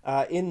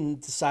in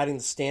deciding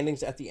the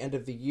standings at the end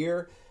of the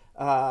year.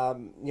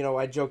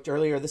 I joked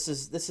earlier, this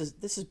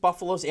is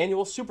Buffalo's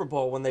annual Super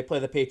Bowl when they play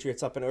the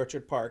Patriots up in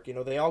Orchard Park.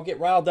 They all get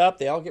riled up,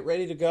 they all get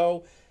ready to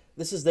go.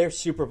 This is their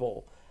Super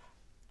Bowl.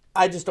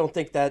 I just don't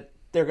think that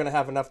they're going to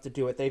have enough to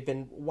do it. They've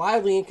been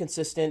wildly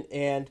inconsistent,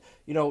 and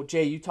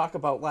Jay, you talk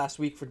about last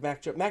week for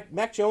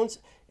Mac Jones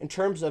in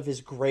terms of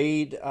his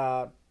grade,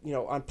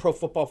 on Pro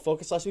Football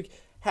Focus last week,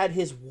 had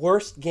his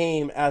worst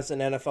game as an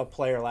NFL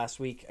player last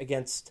week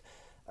against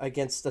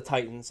the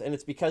Titans, and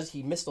it's because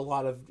he missed a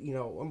lot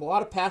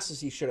of passes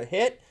he should have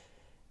hit.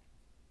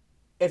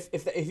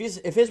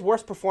 If his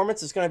worst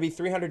performance is going to be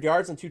 300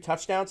 yards and 2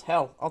 touchdowns,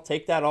 hell, I'll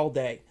take that all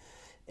day.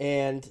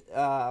 And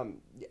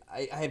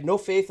I have no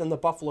faith in the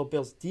Buffalo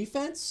Bills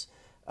defense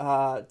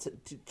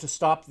to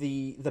stop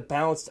the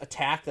balanced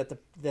attack that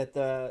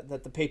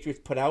the Patriots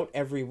put out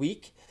every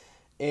week.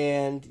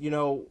 And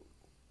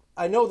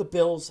I know the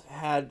Bills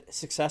had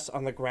success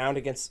on the ground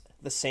against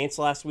the Saints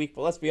last week,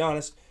 but let's be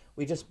honest.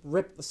 We just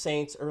ripped the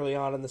Saints early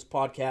on in this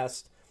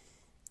podcast.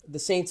 The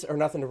Saints are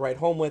nothing to write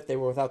home with. They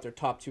were without their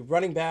top 2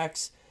 running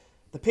backs.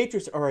 the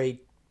Patriots are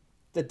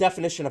the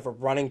definition of a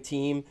running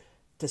team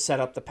to set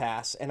up the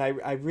pass. And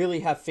I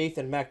really have faith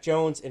in Mac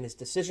Jones and his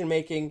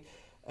decision-making.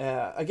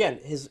 Again,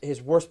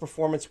 his worst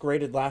performance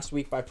graded last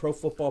week by Pro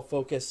Football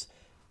Focus,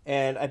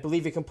 and I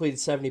believe he completed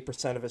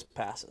 70% of his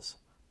passes.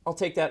 I'll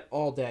take that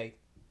all day.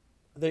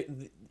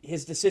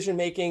 His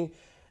decision-making,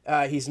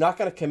 he's not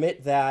going to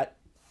commit that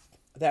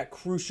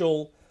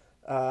crucial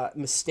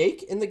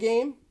mistake in the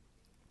game.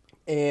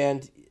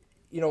 And,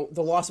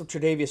 the loss of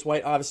Tre'Davious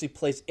White obviously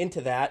plays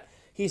into that.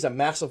 He's a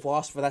massive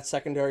loss for that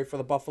secondary for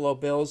the Buffalo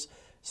Bills.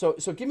 So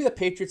give me the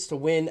Patriots to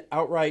win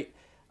outright.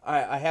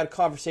 I had a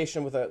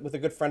conversation with a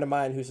good friend of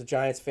mine who's a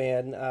Giants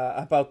fan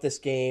about this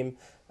game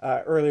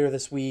earlier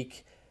this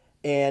week.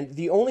 And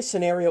the only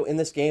scenario in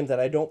this game that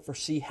I don't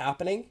foresee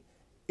happening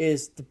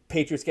is the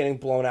Patriots getting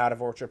blown out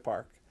of Orchard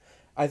Park.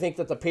 I think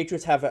that the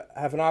Patriots have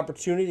an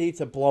opportunity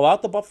to blow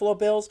out the Buffalo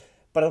Bills,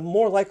 but a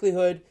more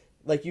likelihood,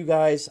 like you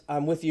guys,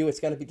 I'm with you,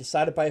 it's going to be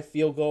decided by a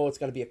field goal. It's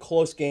going to be a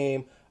close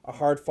game, a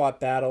hard-fought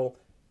battle.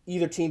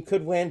 Either team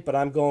could win, but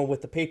I'm going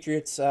with the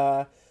Patriots,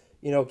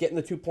 getting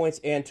the 2 points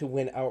and to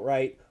win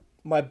outright.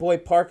 My boy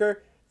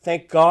Parker,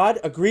 thank God,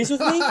 agrees with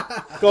me.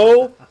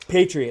 Go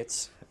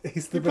Patriots.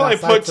 You probably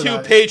put two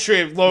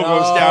Patriot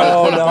logos down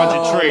and put a bunch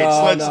of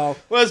traits.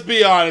 Let's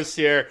be honest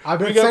here. I've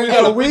been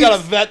we got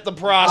to vet the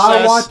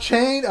process. I want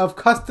chain of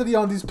custody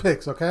on these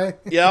picks, okay?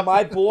 Yep.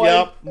 My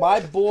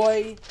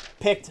boy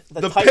picked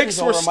the Titans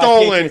picks were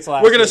stolen.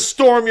 We're going to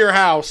storm your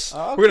house.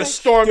 Okay. We're going to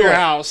storm your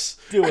house.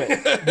 Do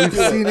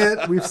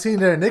it. We've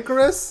seen it in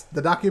Icarus,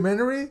 the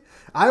documentary.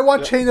 I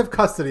want chain of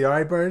custody, all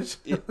right, Burge?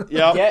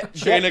 Yep.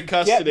 Chain of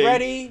custody. Get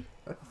ready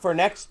for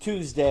next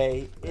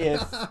Tuesday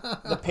if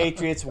the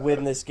Patriots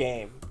win this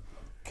game,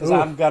 because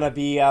I'm gonna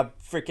be a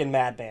freaking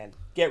madman.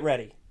 Get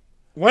ready.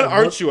 When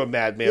aren't you a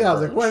madman? Yeah, I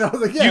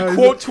was like, you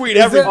quote tweet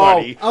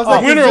everybody.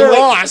 Win or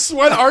loss.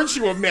 When aren't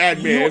you a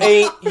madman?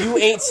 You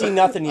ain't seen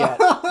nothing yet.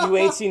 You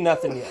ain't seen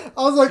nothing yet.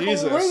 I was like,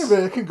 wait a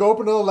minute, it can go up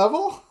another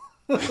level.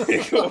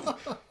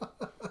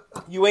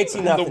 You ain't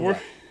seen nothing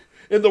yet.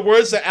 In the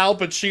words of Al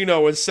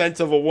Pacino in Scent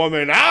of a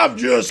Woman, I'm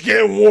just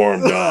getting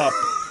warmed up.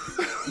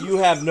 You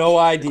have no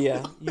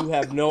idea.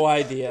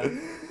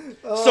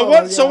 So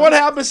what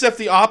happens if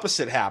the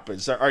opposite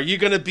happens? Are you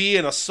going to be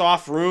in a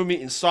soft room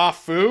eating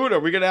soft food? Are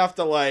we going to have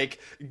to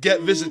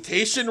get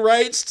visitation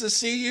rights to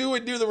see you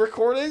and do the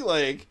recording?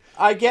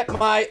 I get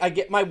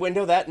my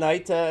window that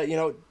night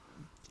to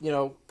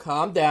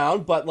calm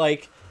down, but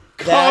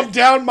calm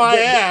down my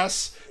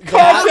ass.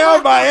 Calm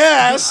down my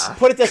ass.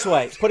 Put it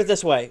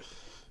this way.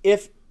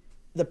 If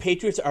the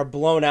Patriots are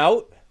blown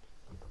out,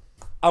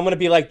 I'm going to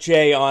be like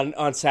Jay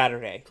on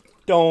Saturday.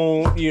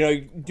 Don't,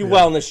 do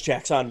wellness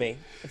checks on me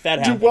if that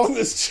happens. Do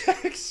wellness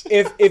checks?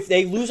 If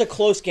they lose a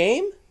close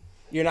game,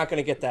 you're not going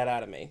to get that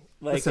out of me.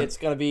 Listen. It's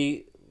going to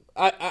be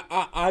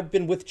I've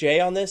been with Jay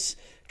on this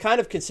kind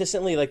of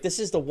consistently. This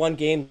is the one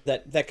game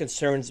that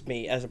concerns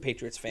me as a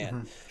Patriots fan.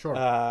 Mm-hmm. Sure.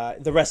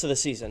 The rest of the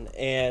season.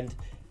 And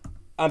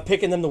I'm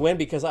picking them to win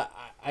because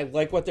I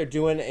like what they're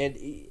doing. And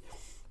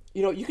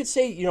you could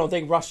say,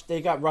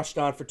 they got rushed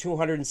on for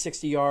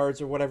 260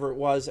 yards or whatever it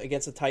was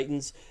against the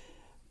Titans.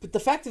 But the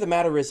fact of the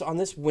matter is, on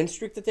this win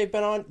streak that they've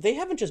been on, they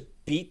haven't just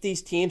beat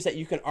these teams that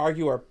you can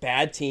argue are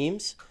bad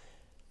teams.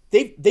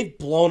 They've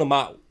blown them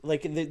out.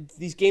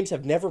 These games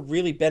have never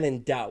really been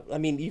in doubt. I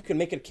mean, you can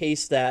make a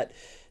case that,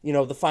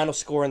 the final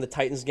score in the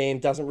Titans game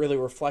doesn't really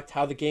reflect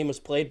how the game was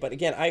played. But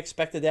again, I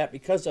expected that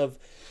because of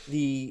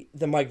the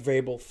Mike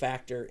Vrabel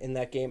factor in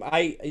that game.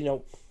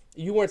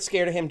 You weren't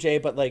scared of him, Jay,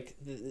 but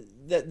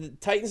the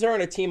Titans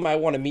aren't a team I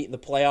want to meet in the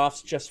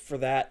playoffs just for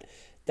that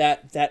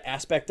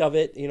aspect of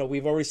it.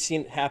 We've already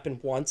seen it happen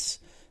once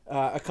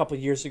a couple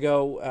of years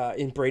ago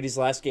in Brady's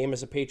last game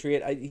as a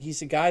Patriot.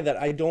 He's a guy that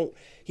I don't.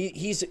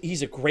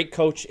 He's a great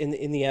coach in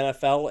the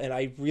NFL, and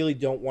I really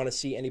don't want to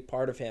see any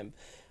part of him.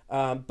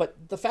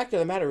 But the fact of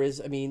the matter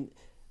is, I mean,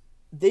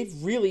 they've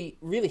really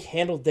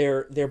handled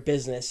their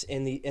business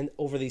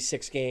over these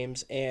 6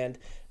 games, and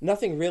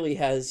nothing really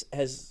has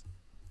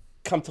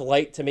come to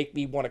light to make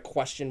me want to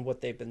question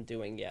what they've been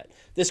doing yet.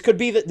 This could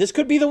be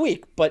the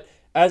week, but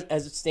as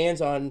it stands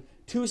on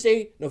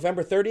Tuesday,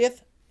 November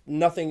 30th,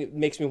 nothing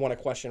makes me want to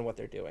question what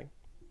they're doing.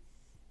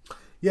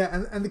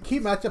 Yeah, and the key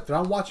matchup that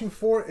I'm watching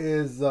for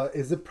is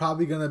it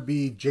probably going to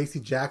be J.C.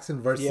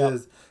 Jackson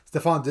versus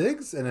Stephon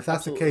Diggs? And if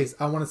that's the case,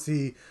 I want to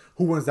see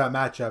who wins that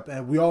matchup.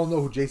 And we all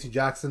know who J.C.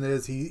 Jackson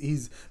is.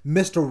 He's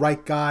Mr.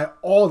 Right Guy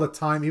all the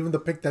time. Even the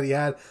pick that he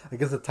had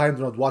against the Titans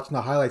when I was watching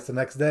the highlights the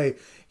next day,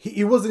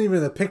 he wasn't even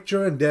in the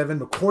picture, and Devin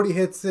McCourty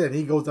hits it, and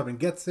he goes up and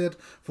gets it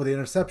for the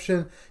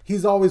interception.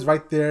 He's always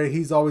right there.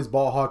 He's always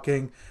ball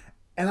hawking.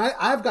 And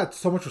I've got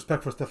so much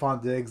respect for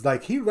Stephon Diggs.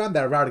 He ran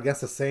that route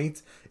against the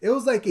Saints. It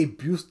was like a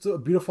beautiful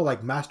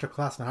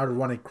masterclass on how to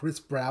run a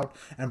crisp route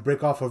and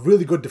break off a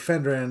really good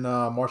defender in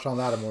Marshawn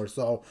Lattimore.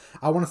 So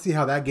I want to see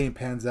how that game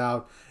pans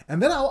out.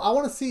 And then I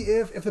want to see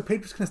if the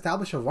Patriots can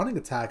establish a running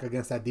attack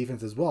against that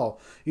defense as well.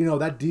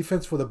 That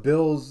defense for the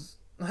Bills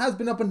has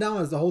been up and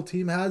down as the whole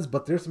team has,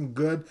 but there's some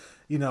good,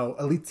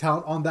 elite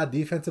talent on that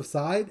defensive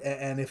side.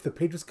 And if the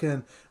Patriots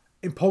can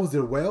impose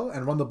their will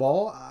and run the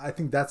ball, I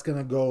think that's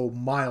gonna go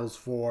miles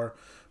for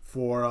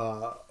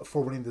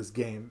winning this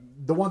game.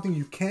 The one thing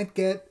you can't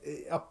get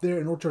up there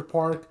in Orchard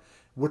Park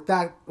with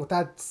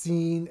that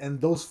scene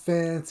and those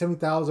fans,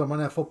 70,000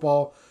 Monday Night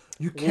Football,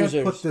 you can't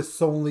put this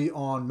solely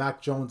on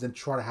Mac Jones and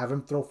try to have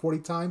him throw 40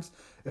 times.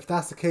 If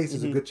that's the case,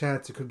 there's a good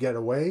chance it could get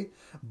away.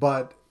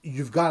 But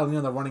you've got to lean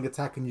on the running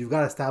attack, and you've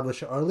got to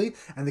establish it early.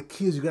 And the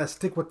key is you got to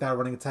stick with that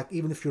running attack,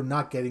 even if you're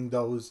not getting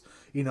those,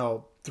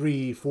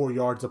 3-4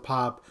 yards a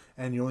pop,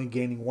 and you're only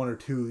gaining 1 or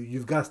 2.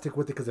 You've got to stick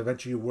with it because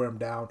eventually you wear them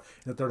down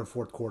in the third and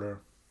fourth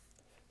quarter.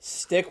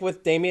 Stick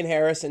with Damian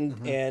Harris and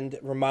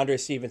Ramondre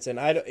Stevenson.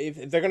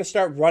 If they're going to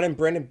start running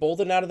Brandon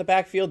Bolden out of the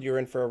backfield, you're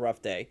in for a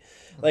rough day.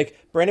 Like,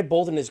 Brandon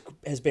Bolden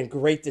has been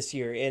great this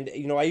year. And,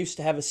 I used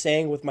to have a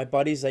saying with my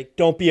buddies, like,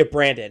 don't be a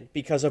Brandon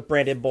because of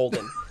Brandon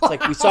Bolden. It's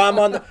like we saw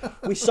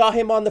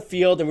him on the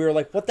field, and we were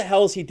like, what the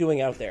hell is he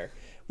doing out there?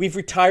 We've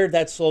retired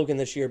that slogan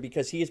this year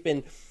because he has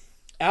been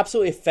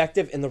absolutely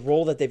effective in the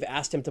role that they've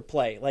asked him to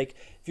play. Like,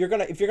 if you're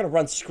gonna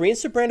run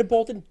screens to Brandon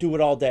Bolden, do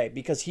it all day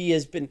because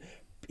he's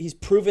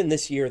proven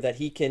this year that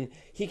he can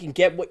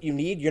get what you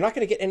need. You're not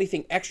going to get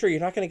anything extra. You're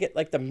not going to get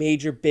like the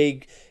major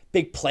big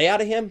play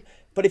out of him.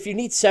 But if you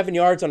need 7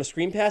 yards on a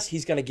screen pass,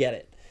 he's going to get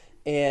it.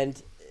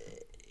 And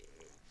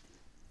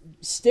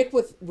stick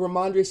with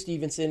Ramondre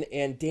Stevenson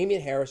and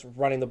Damian Harris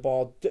running the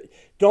ball.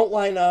 Don't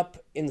line up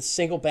in the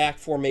single back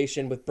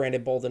formation with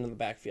Brandon Bolden in the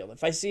backfield.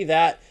 If I see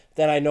that,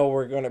 then I know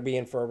we're going to be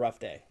in for a rough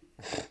day.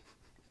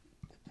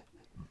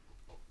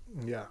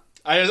 Yeah.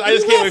 I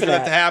just can't wait for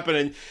that to happen,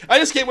 and I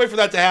just can't wait for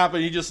that to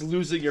happen. You're just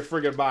losing your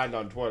friggin' mind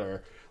on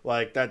Twitter.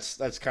 Like that's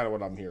kind of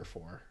what I'm here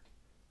for.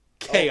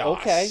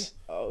 Chaos.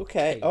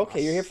 Okay.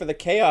 You're here for the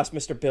chaos,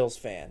 Mr. Bills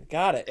fan.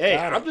 Got it.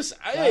 I'm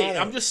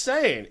just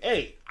saying.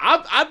 Hey,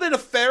 I've been a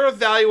fair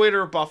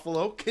evaluator of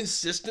Buffalo,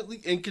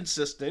 consistently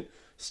inconsistent.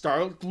 Star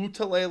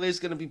Lotulelei is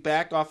going to be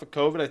back off of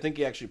COVID. I think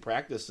he actually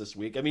practiced this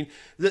week. I mean,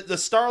 the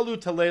Star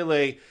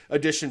Lotulelei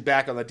addition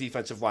back on the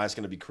defensive line is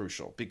going to be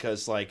crucial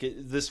because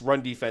this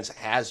run defense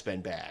has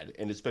been bad,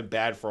 and it's been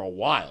bad for a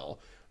while.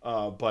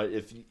 But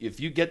if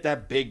you get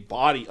that big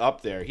body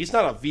up there, he's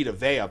not a Vita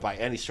Vea by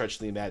any stretch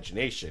of the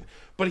imagination,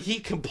 but he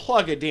can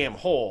plug a damn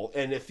hole.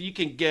 And if you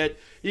can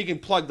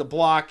plug the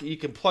block, you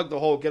can plug the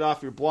hole, get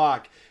off your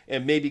block,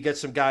 and maybe get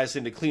some guys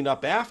in to clean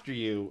up after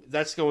you,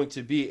 that's going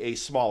to be a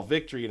small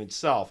victory in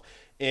itself.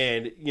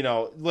 And,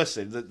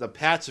 listen, the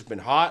Pats have been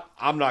hot.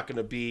 I'm not going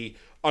to be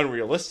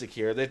unrealistic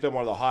here. They've been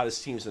one of the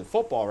hottest teams in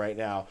football right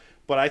now.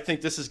 But I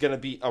think this is going to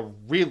be a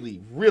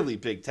really, really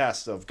big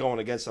test of going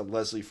against a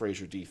Leslie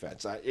Frazier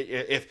defense.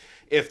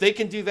 If they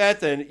can do that,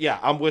 then yeah,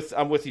 I'm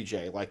with you,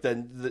 Jay.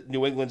 Then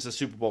New England's a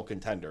Super Bowl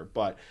contender.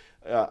 But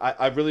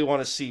I really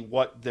want to see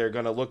what they're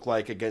going to look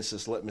like against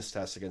this litmus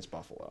test against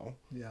Buffalo.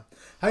 Yeah,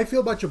 how you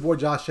feel about your boy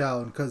Josh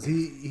Allen? Because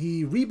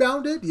he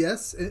rebounded,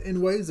 yes,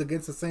 in ways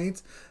against the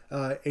Saints.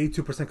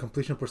 82%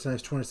 completion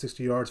percentage,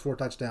 260 yards, 4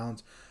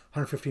 touchdowns,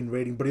 115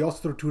 rating. But he also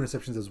threw 2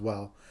 interceptions as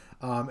well.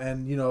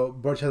 And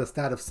Birch has a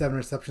stat of 7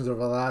 interceptions over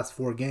the last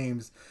 4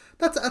 games.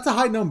 That's a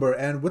high number.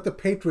 And with the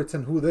Patriots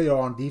and who they are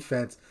on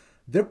defense,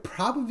 they're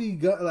probably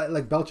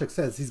like Belichick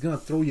says, he's gonna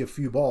throw you a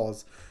few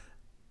balls.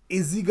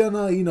 Is he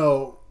gonna,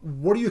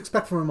 what do you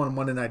expect from him on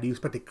Monday night? Do you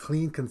expect a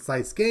clean,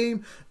 concise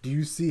game? Do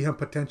you see him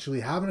potentially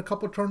having a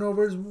couple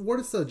turnovers? What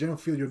is the general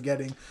feel you're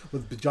getting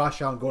with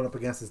Josh Allen going up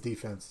against his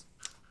defense?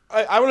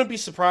 I wouldn't be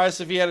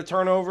surprised if he had a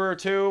turnover or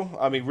 2.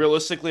 I mean,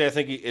 realistically, I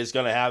think he is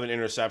going to have an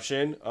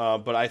interception.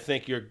 But I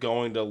think you're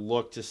going to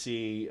look to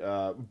see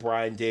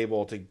Brian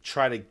Daboll to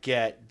try to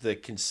get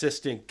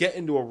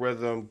into a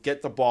rhythm,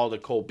 get the ball to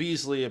Cole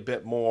Beasley a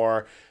bit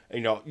more.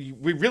 We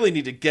really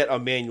need to get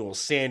Emmanuel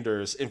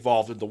Sanders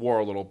involved in the war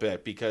a little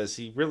bit because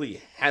he really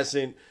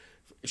hasn't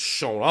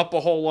shown up a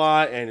whole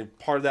lot, and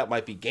part of that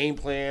might be game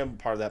plan,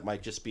 part of that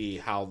might just be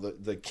how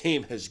the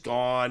game has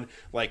gone.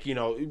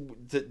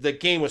 The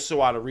game was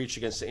so out of reach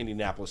against the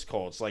Indianapolis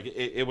Colts.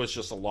 It was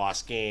just a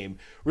lost game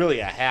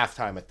really at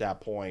halftime at that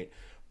point.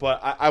 But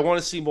I want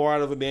to see more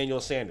out of Emmanuel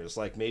Sanders.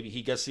 Maybe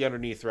he gets the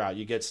underneath route.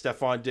 You get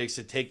Stephon Diggs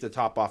to take the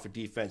top off of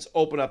defense,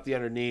 open up the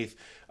underneath.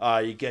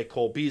 You get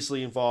Cole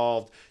Beasley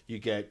involved. You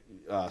get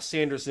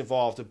Sanders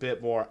involved a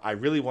bit more. I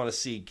really want to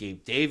see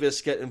Gabe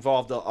Davis get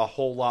involved a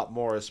whole lot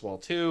more as well,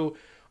 too.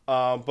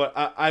 But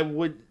I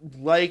would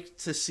like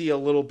to see a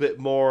little bit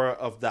more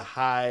of the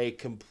high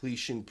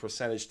completion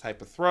percentage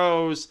type of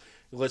throws.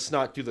 Let's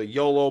not do the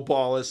YOLO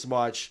ball as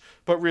much.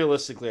 But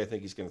realistically, I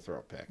think he's going to throw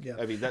a pick. Yeah.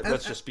 I mean,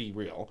 let's just be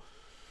real.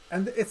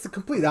 And it's the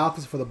complete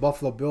opposite for the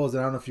Buffalo Bills, and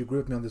I don't know if you agree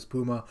with me on this,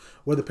 Puma,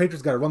 where the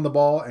Patriots got to run the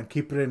ball and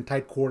keep it in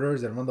tight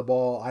quarters and run the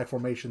ball, I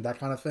formation, that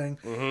kind of thing.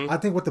 Mm-hmm. I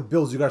think with the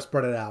Bills, you got to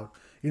spread it out.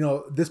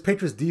 This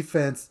Patriots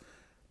defense,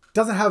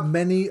 doesn't have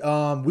many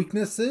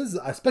weaknesses,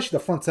 especially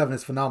the front seven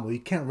is phenomenal. You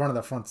can't run on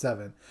the front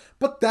seven.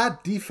 But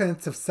that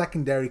defensive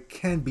secondary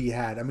can be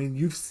had. I mean,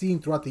 you've seen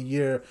throughout the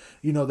year,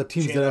 the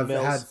teams that have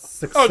had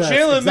success. Oh,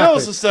 Jalen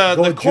Mills is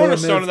the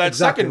cornerstone of that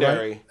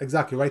secondary. Right?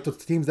 Exactly, right? Those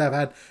teams that have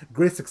had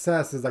great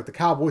success is like the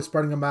Cowboys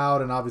spreading them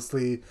out, and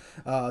obviously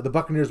the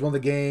Buccaneers won the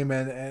game.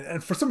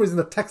 And for some reason,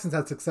 the Texans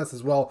had success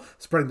as well,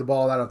 spreading the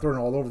ball out and throwing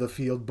it all over the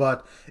field.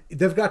 But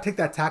they've got to take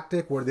that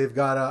tactic where they've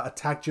got to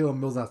attack Jalen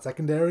Mills in that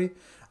secondary.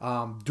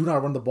 Do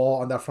not run the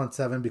ball on that front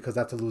seven because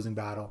that's a losing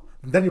battle.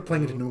 And then you're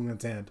playing into New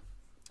England's hand.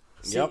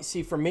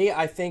 See, for me,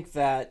 I think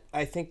that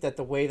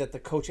the way that the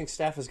coaching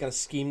staff is going to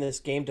scheme this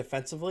game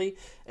defensively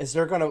is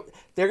they're going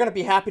to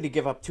be happy to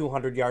give up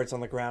 200 yards on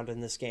the ground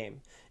in this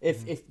game.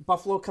 If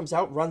Buffalo comes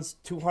out runs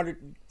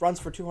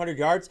for 200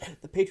 yards,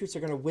 the Patriots are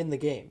going to win the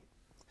game.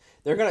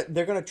 They're going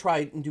to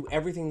try and do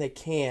everything they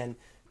can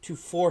to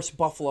force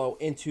Buffalo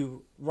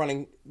into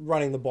running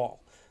the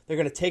ball. They're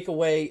going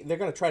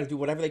to try to do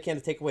whatever they can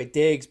to take away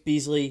Diggs,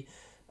 Beasley.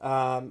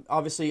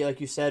 Obviously,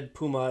 like you said,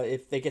 Puma,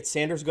 if they get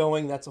Sanders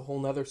going, that's a whole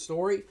nother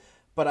story.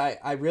 But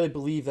I really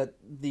believe that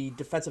the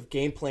defensive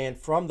game plan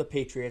from the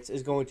Patriots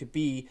is going to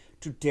be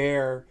to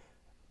dare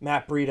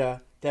Matt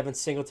Breida, Devin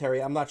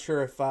Singletary. I'm not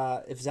sure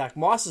if Zach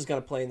Moss is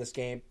going to play in this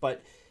game,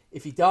 but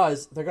if he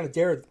does, they're going to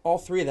dare all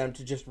three of them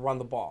to just run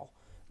the ball.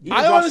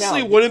 I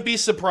honestly wouldn't be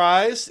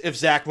surprised if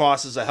Zach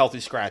Moss is a healthy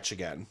scratch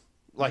again.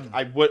 Like,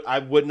 I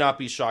would not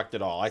be shocked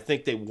at all. I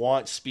think they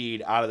want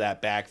speed out of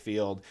that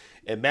backfield.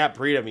 And Matt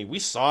Breida, I mean, we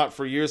saw it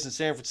for years in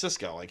San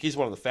Francisco. Like, he's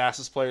one of the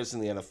fastest players in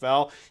the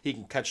NFL. He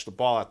can catch the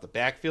ball at the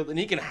backfield, and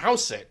he can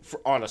house it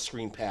on a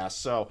screen pass.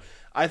 So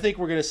I think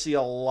we're going to see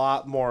a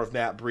lot more of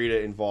Matt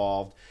Breida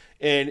involved.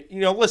 And,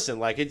 listen,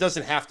 like, it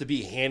doesn't have to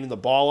be handing the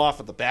ball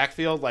off at the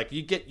backfield. Like,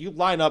 you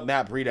line up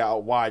Matt Breida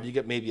out wide, you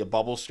get maybe a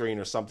bubble screen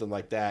or something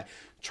like that.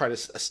 Try to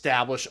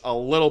establish a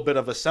little bit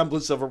of a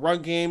semblance of a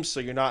run game so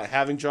you're not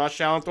having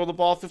Josh Allen throw the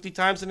ball 50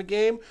 times in a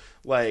game.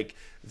 Like,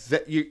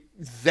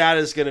 that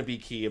is going to be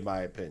key in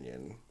my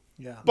opinion.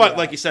 Yeah. But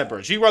like you said,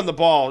 Burge, you run the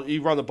ball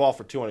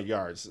for 200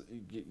 yards,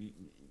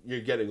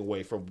 you're getting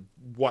away from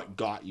what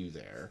got you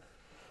there.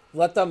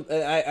 Let them.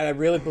 I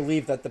really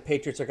believe that the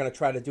Patriots are going to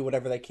try to do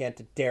whatever they can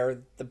to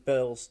dare the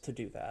Bills to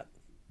do that.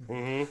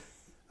 Mm-hmm.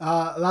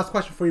 Last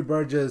question for you,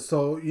 Burgess.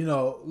 So,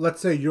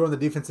 let's say you're in the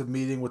defensive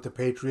meeting with the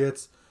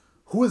Patriots.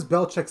 Who is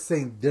Belichick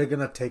saying they're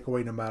going to take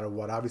away no matter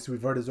what? Obviously,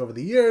 we've heard this over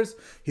the years.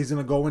 He's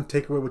going to go and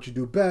take away what you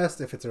do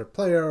best, if it's a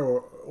player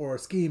or a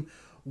scheme.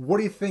 What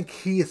do you think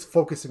he is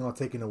focusing on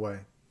taking away?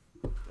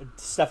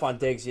 Stephon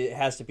Diggs, it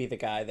has to be the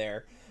guy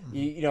there.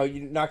 You're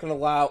not going to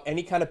allow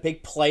any kind of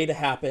big play to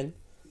happen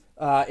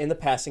in the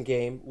passing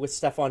game with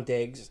Stephon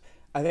Diggs.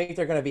 I think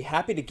they're going to be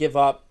happy to give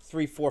up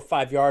 3, 4,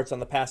 5 yards on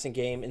the passing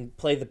game and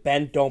play the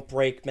bend, don't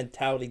break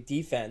mentality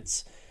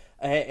defense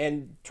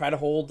and try to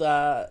hold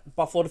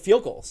Buffalo to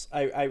field goals.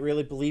 I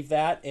really believe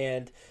that.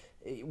 And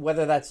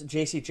whether that's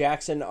J.C.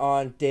 Jackson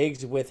on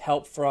Diggs with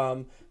help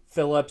from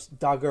Phillips,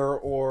 Duggar,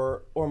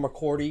 or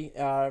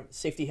McCourty,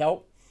 safety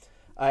help,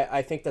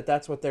 I think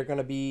that's what they're going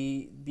to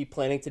be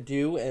planning to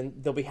do,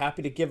 and they'll be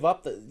happy to give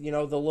up the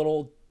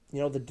little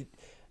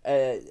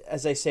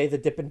as they say, the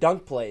dip and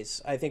dunk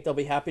plays. I think they'll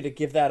be happy to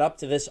give that up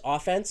to this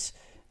offense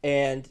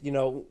and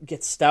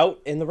get stout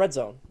in the red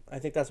zone. I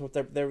think that's what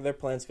their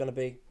plan's going to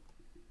be.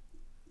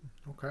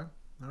 Okay.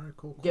 All right.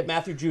 Cool. Get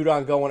Matthew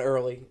Judon going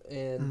early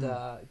and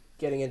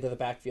getting into the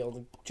backfield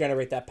and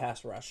generate that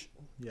pass rush.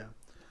 Yeah.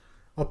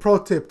 Well, pro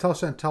tip: tell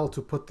Chantel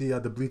to put the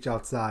bleach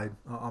outside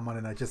on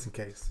Monday night just in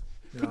case.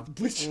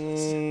 She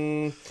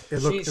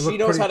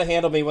knows how to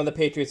handle me when the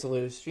Patriots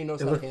lose. She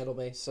knows how to handle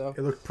me. So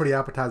it looked pretty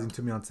appetizing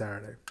to me on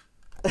Saturday.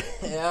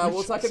 Yeah, well,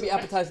 it's not gonna be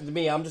appetizing to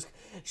me.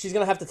 She's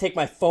gonna have to take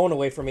my phone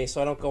away from me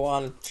so I don't go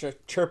on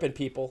chirping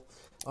people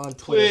on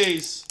Twitter.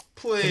 Please.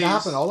 Can that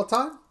happen all the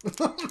time?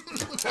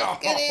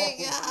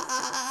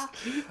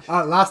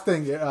 Last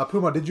thing,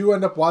 Puma, did you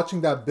end up watching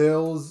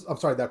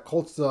that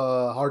Colts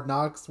Hard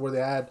Knocks where they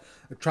had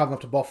traveling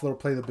up to Buffalo to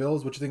play the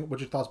Bills? What you think?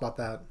 What's your thoughts about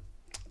that?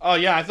 Oh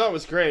yeah, I thought it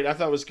was great. I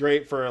thought it was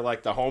great for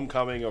like the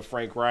homecoming of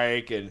Frank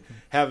Reich and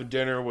having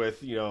dinner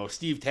with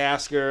Steve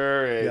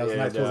Tasker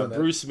and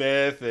Bruce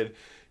Smith, and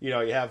you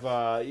had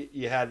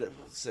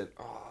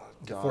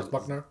DeForest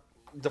Buckner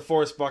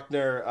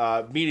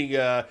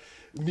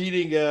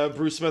meeting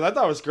Bruce Smith. I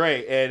thought it was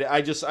great, and I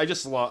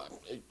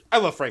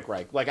love Frank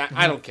Reich. Like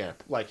I don't care.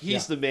 Like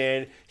he's the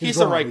man. He's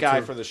the right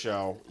guy for the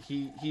show.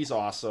 He's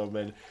awesome,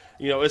 and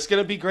it's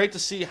gonna be great to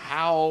see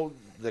how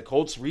the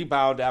Colts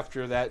rebound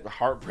after that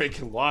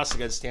heartbreaking loss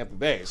against Tampa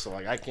Bay. So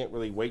I can't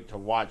really wait to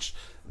watch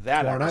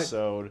that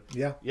episode.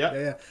 Yeah.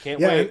 Can't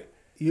wait.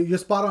 You're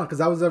spot on because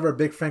I was never a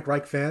big Frank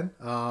Reich fan,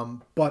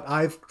 but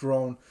I've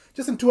grown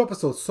just in 2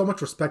 episodes so much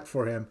respect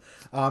for him.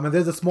 And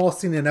there's a small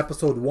scene in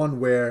episode 1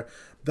 where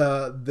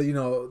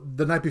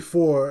the night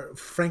before,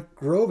 Frank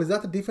Grove, is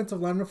that the defensive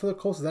lineman for the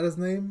Colts? Is that his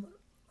name?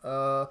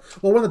 One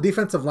of the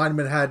defensive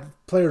linemen had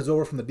players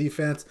over from the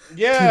defense.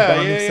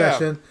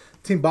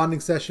 Team bonding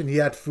session. He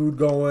had food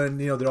going.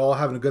 They're all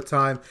having a good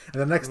time.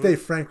 And the next day,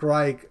 Frank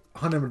Reich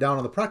hunted him down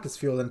on the practice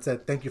field and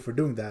said, "Thank you for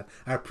doing that.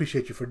 I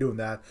appreciate you for doing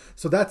that."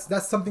 So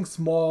that's something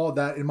small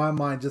that in my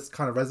mind just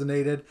kind of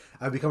resonated.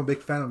 I've become a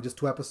big fan of just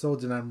 2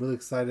 episodes, and I'm really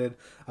excited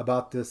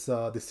about this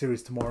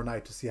series tomorrow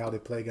night to see how they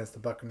play against the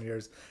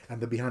Buccaneers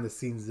and the behind the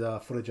scenes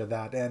footage of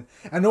that.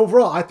 And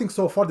overall, I think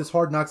so far this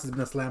Hard Knocks has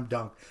been a slam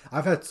dunk.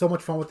 I've had so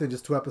much fun with it in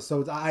just 2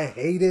 episodes. I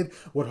hated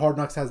what Hard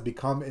Knocks has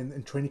become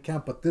in training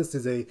camp, but this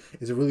is a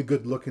really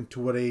good look into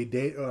what a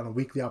day on a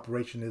weekly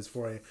operation is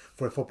for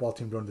a football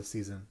team during the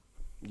season.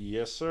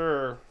 Yes,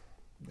 sir.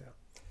 Yeah.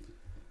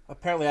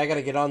 Apparently, I got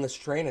to get on this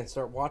train and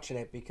start watching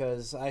it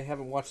because I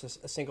haven't watched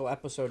a single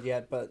episode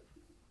yet. But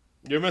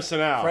You're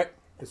missing out.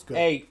 It's good.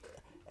 Hey,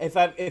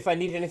 if I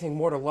need anything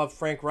more to love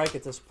Frank Reich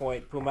at this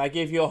point, Puma, I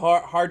gave you a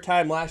hard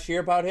time last year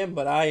about him,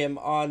 but I am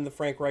on the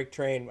Frank Reich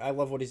train. I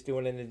love what he's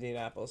doing in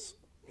Indianapolis.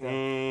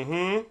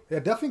 Mm-hmm. Yeah,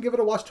 definitely give it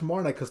a watch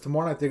tomorrow night, because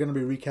tomorrow night they're going to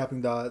be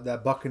recapping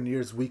that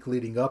Buccaneers week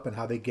leading up and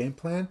how they game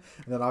plan,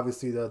 and then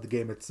obviously the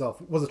game itself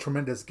was a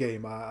tremendous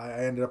game. I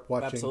ended up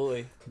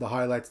watching the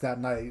highlights that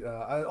night.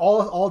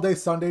 All day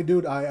Sunday,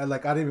 dude. I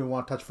didn't even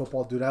want to touch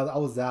football, dude. I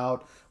was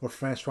out with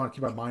friends trying to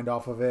keep my mind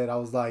off of it. I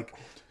was like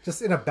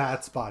just in a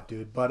bad spot,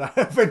 dude. But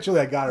eventually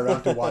I got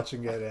around to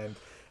watching it,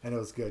 and it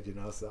was good,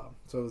 So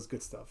it was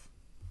good stuff.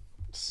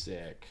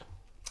 Sick.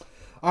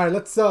 All right,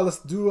 let's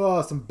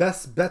do some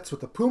best bets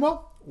with the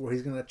Puma, where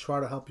he's gonna try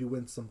to help you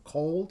win some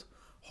cold,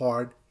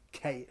 hard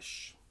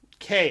cash.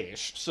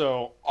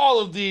 So all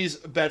of these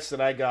bets that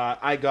I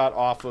got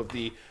off of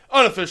the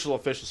official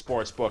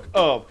sports book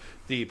of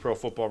the Pro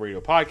Football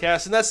Radio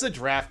podcast, and that's the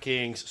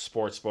DraftKings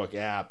Sportsbook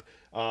app.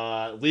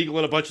 Legal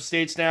in a bunch of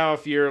states now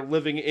if you're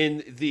living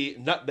in the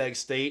nutmeg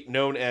state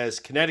known as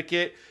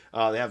Connecticut.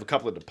 They have a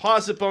couple of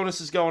deposit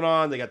bonuses going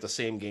on. They got the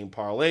same game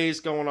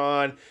parlays going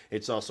on.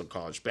 It's also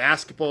college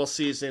basketball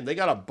season. They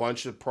got a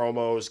bunch of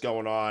promos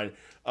going on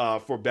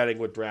for betting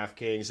with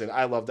DraftKings, and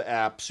I love the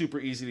app. Super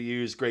easy to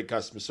use, great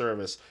customer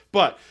service.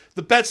 But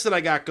the bets that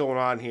I got going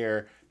on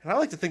here, and I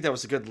like to think that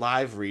was a good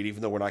live read,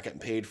 even though we're not getting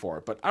paid for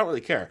it, but I don't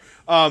really care.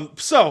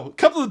 So a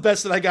couple of the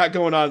bets that I got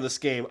going on in this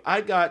game,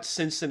 I got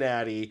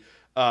Cincinnati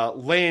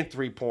laying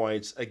 3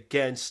 points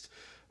against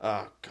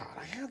God,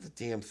 I have the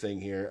damn thing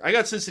here. I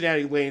got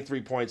Cincinnati laying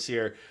 3 points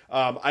here.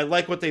 I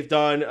like what they've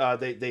done.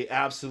 They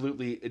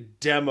absolutely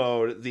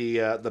demoed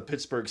the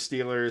Pittsburgh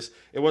Steelers.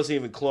 It wasn't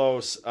even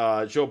close.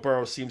 Joe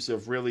Burrow seems to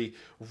have really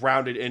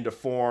rounded into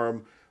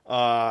form.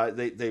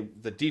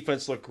 The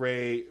defense looked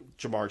great.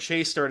 Jamar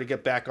Chase started to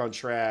get back on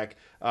track.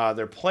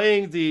 They're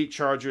playing the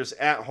Chargers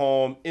at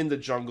home in the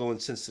jungle in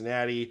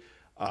Cincinnati.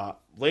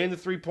 Laying the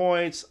 3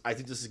 points, I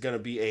think this is going to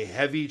be a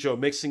heavy Joe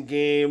Mixon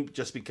game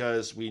just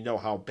because we know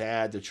how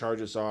bad the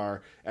Chargers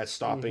are at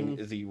stopping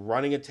the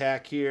running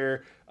attack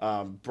here.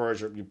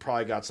 Berger, you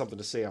probably got something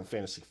to say on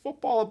fantasy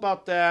football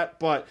about that,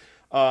 but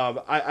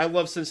I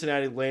love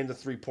Cincinnati laying the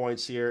 3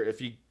 points here.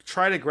 If you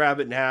try to grab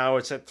it now,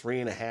 it's at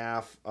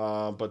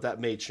 3.5, but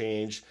that may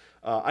change.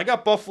 I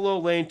got Buffalo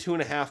laying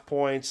 2.5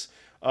 points.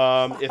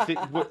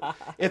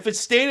 If it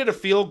stayed at a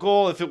field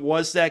goal, if it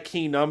was that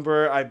key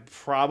number, I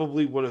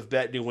probably would have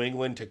bet New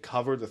England to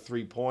cover the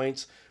 3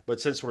 points.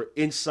 But since we're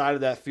inside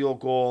of that field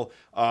goal,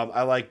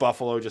 I like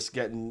Buffalo just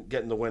getting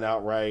the win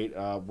outright,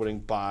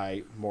 winning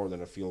by more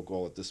than a field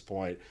goal at this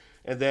point.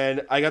 And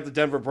then I got the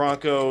Denver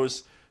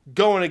Broncos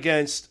going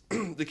against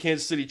the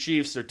Kansas City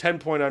Chiefs. They're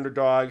 10-point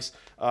underdogs.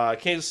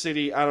 Kansas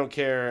City, I don't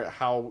care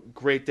how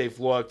great they've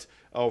looked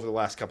over the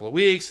last couple of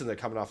weeks, and they're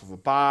coming off of a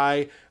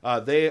bye.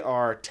 They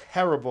are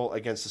terrible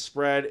against the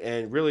spread,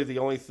 and really the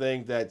only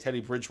thing that Teddy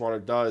Bridgewater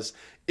does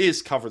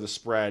is cover the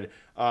spread.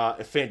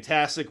 A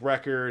fantastic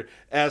record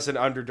as an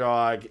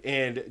underdog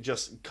and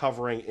just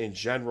covering in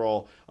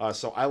general.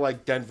 So I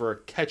like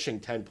Denver catching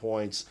 10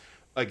 points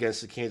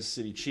against the Kansas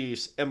City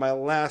Chiefs. And my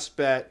last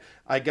bet,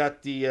 I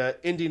got the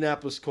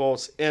Indianapolis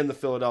Colts and the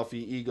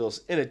Philadelphia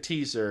Eagles in a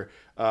teaser.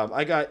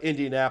 I got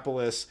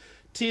Indianapolis,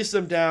 teased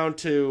them down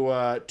to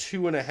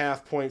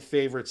 2.5 point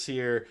favorites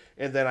here,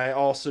 and then I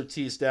also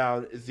teased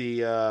down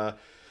the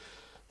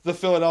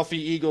Philadelphia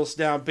Eagles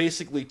down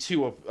basically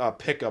to a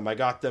pick 'em. I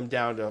got them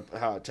down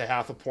to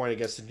half a point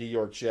against the New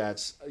York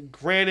Jets.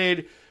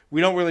 Granted, we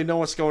don't really know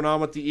what's going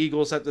on with the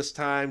Eagles at this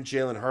time.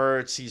 Jalen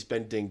Hurts, he's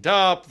been dinged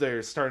up.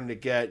 They're starting to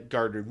get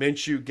Gardner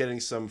Minshew getting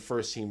some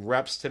first-team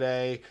reps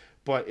today.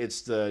 But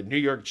it's the New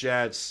York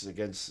Jets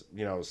against,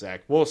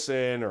 Zach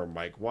Wilson or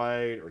Mike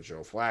White or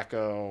Joe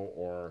Flacco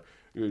or,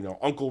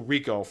 Uncle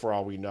Rico for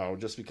all we know,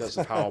 just because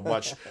of how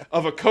much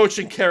of a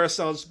coaching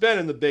carousel it's been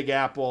in the Big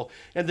Apple.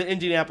 And the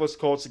Indianapolis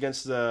Colts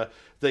against the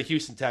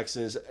Houston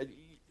Texans.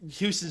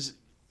 Houston's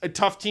a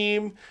tough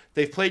team.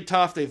 They've played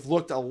tough. They've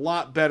looked a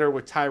lot better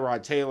with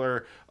Tyrod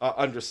Taylor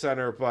under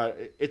center,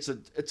 but it's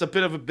a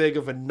bit of a big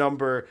of a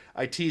number.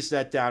 I teased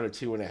that down to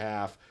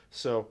 2.5.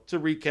 So to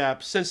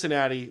recap,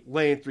 Cincinnati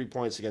laying 3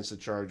 points against the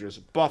Chargers,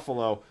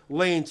 Buffalo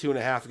laying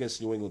 2.5 against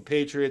the New England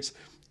Patriots,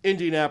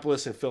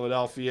 Indianapolis and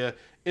Philadelphia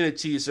in a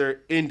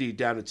teaser, Indy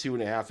down to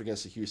 2.5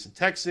 against the Houston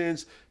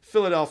Texans,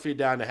 Philadelphia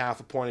down to half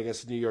a point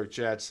against the New York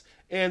Jets,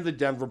 and the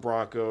Denver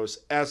Broncos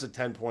as a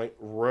 10-point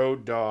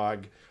road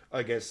dog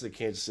against the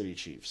Kansas City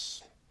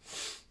Chiefs.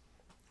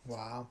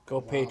 Wow. Go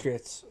Wow.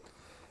 Patriots.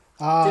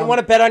 Didn't want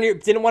to bet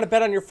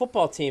on your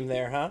football team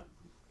there, huh?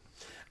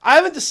 I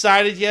haven't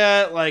decided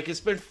yet. Like, it's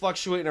been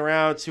fluctuating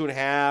around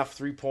 2.5,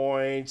 3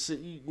 points.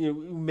 You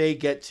may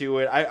get to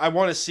it. I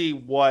want to see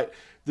what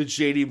the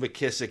J.D.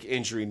 McKissick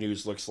injury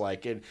news looks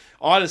like, and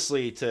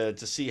honestly, to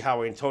see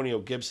how Antonio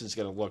Gibson's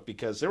going to look,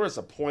 because there was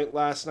a point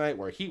last night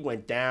where he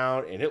went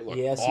down and it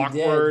looked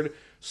awkward. He did.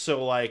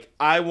 So, like,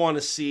 I want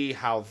to see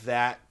how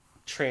that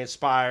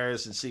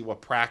transpires and see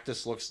what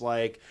practice looks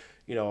like.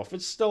 You know, if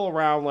it's still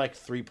around like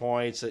 3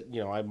 points,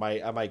 I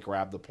might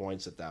grab the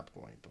points at that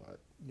point, but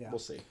we'll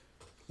see.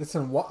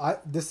 Listen,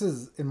 this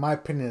is, in my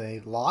opinion,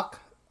 a lock.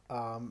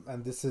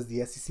 And this is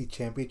the SEC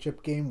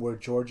championship game where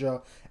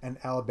Georgia and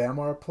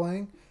Alabama are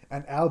playing.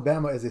 And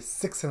Alabama is a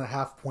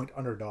 6.5 point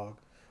underdog.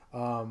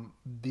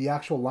 The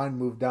actual line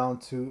moved down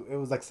to, it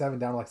was like 7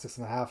 down to like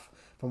 6.5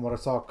 from what I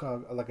saw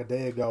like a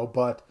day ago.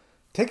 But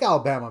take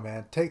Alabama,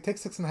 man. Take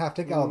 6.5.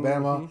 Take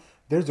Alabama.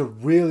 There's a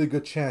really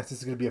good chance this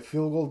is going to be a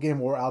field goal game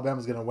where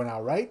Alabama's going to win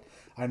outright.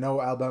 I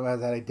know Alabama has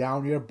had a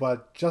down year,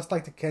 but just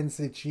like the Kansas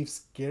City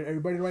Chiefs scare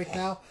everybody right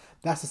now,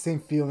 that's the same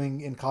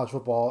feeling in college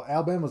football.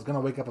 Alabama's going to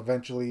wake up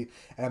eventually,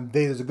 and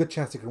there's a good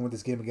chance they can win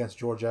this game against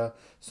Georgia.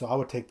 So I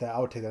would take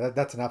that.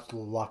 That's an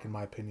absolute lock in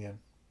my opinion.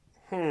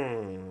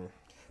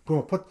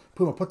 Puma,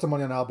 put some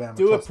money on Alabama.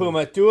 Do it,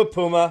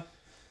 Puma.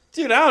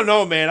 Dude, I don't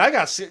know, man.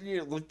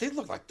 They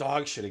look like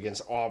dog shit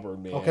against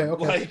Auburn, man. Okay.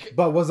 Like,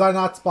 but was I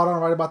not spot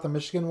on right about the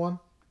Michigan one?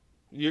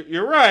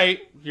 You're right.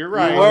 You're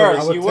right.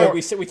 You were.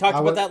 We talked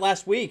about that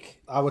last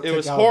week. It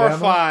was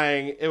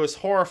horrifying. It was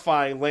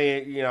horrifying.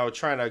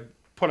 Trying to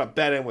put a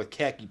bet in with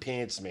khaki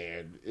pants,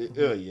 man.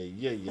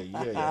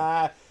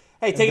 Yeah.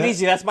 Hey, take it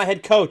easy. That's my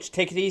head coach.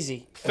 Take it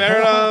easy. Fair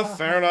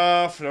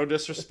enough. No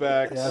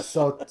disrespect. Yeah.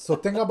 So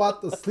think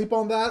about sleep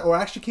on that, or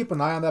actually keep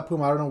an eye on that,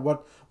 Puma. I don't know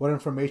what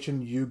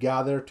information you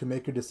gather to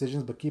make your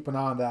decisions, but keep an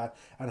eye on that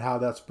and how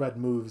that spread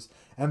moves.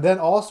 And then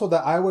also the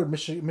Iowa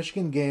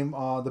Michigan game,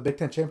 the Big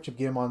Ten championship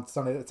game on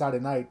Saturday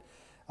night.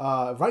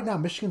 Right now,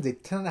 Michigan's a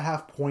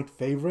 10.5 point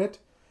favorite.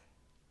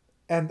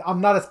 And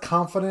I'm not as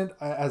confident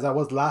as I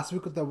was last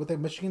week with the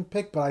Michigan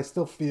pick, but I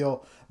still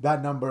feel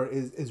that number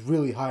is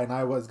really high, and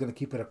Iowa is going to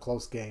keep it a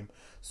close game.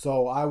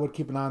 So I would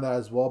keep an eye on that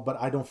as well,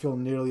 but I don't feel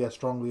nearly as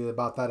strongly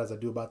about that as I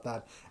do about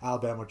that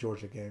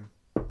Alabama-Georgia game.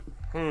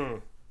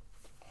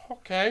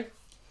 Okay.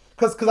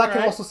 Because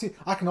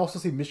I can also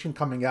see Michigan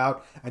coming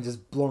out and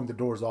just blowing the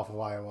doors off of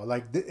Iowa.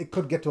 Like it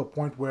could get to a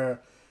point where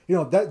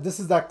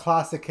this is that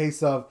classic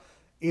case of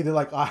either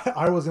like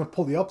Iowa's going to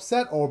pull the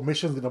upset or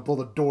Michigan's going to blow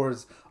the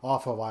doors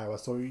off of Iowa.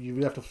 So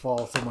you have to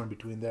fall somewhere in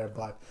between there.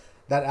 But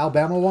that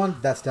Alabama one,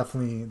 that's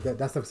definitely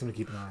something to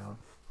keep an eye on.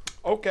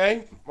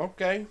 Okay.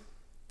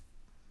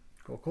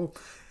 Cool.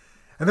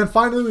 And then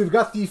finally, we've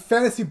got the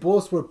Fantasy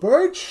Bullets with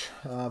Burge,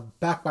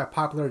 back by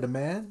popular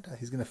demand.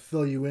 He's going to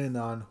fill you in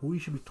on who you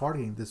should be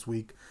targeting this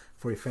week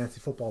for your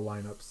fantasy football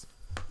lineups.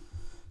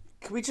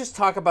 Can we just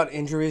talk about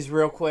injuries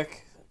real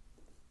quick?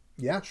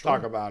 Yeah, sure.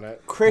 Talk about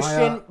it.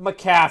 Christian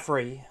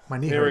McCaffrey. My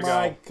knee Here hurts. we go.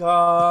 My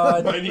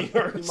God. My knee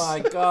hurts. My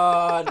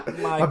God.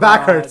 My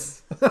back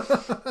hurts.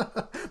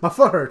 My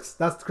foot hurts.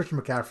 That's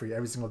Christian McCaffrey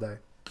every single day.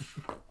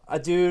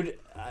 Dude,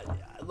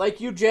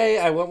 like you, Jay,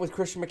 I went with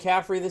Christian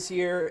McCaffrey this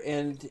year,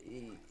 and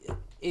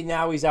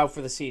now he's out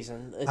for the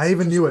season. I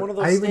even knew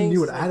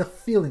it. I had a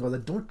feeling. I was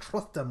like, don't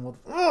trust them.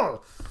 I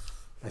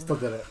still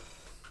did it.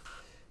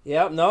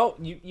 Yeah, no,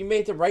 you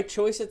made the right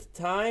choice at the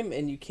time,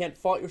 and you can't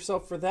fault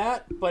yourself for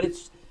that. But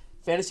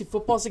fantasy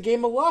football's a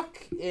game of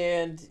luck,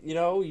 and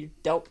you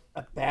dealt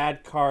a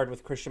bad card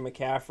with Christian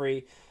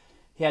McCaffrey.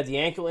 He had the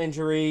ankle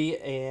injury,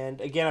 and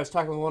again, I was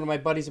talking with one of my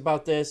buddies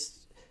about this.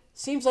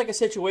 Seems like a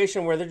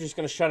situation where they're just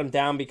going to shut him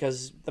down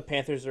because the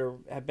Panthers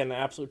have been an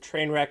absolute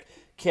train wreck.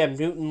 Cam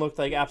Newton looked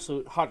like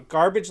absolute hot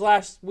garbage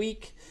last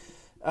week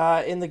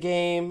in the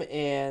game,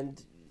 and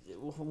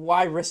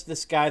why risk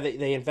this guy that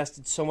they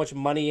invested so much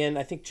money in?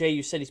 I think, Jay,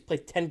 you said he's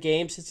played 10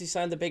 games since he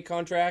signed the big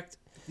contract.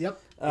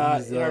 Yep.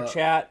 In our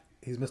chat.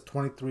 He's missed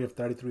 23 of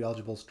 33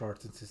 eligible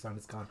starts since he signed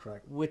his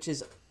contract. Which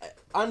is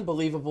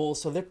unbelievable.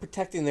 So they're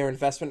protecting their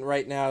investment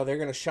right now. They're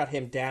going to shut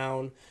him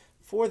down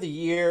for the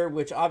year,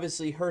 which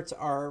obviously hurts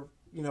our,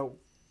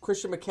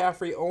 Christian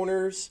McCaffrey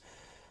owners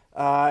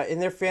in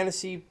their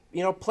fantasy,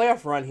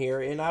 playoff run here.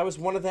 And I was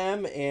one of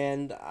them.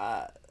 And,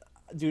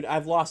 dude,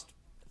 I've lost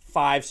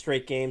 5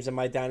 straight games in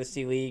my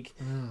Dynasty League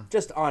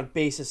just on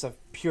basis of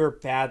pure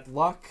bad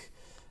luck.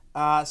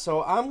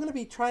 So I'm going to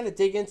be trying to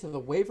dig into the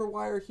waiver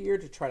wire here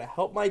to try to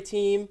help my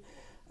team.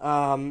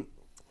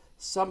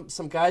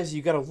 Some guys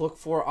you got to look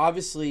for,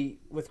 obviously,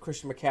 with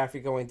Christian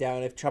McCaffrey going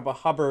down. If Chuba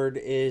Hubbard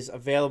is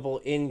available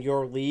in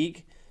your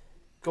league,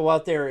 go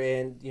out there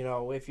and,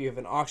 if you have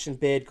an auction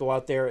bid, go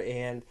out there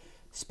and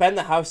spend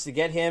the house to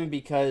get him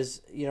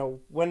because,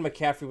 when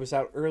McCaffrey was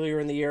out earlier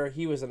in the year,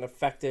 he was an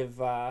effective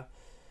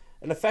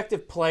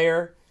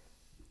player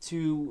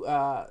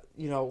to,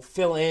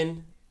 fill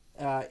in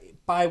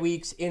bye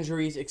weeks,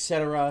 injuries,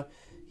 etc.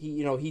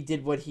 He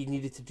did what he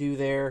needed to do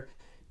there.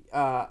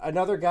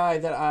 Another guy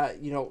that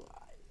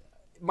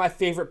my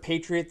favorite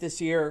Patriot this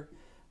year,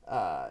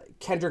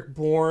 Kendrick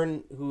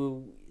Bourne,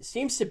 who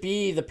seems to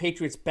be the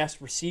Patriots'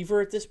 best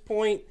receiver at this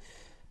point,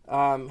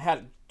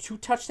 had 2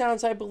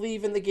 touchdowns, I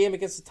believe, in the game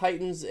against the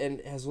Titans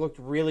and has looked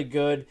really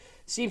good.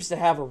 Seems to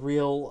have a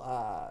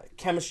real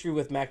chemistry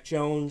with Mac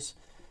Jones.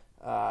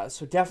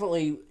 So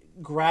definitely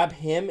grab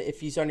him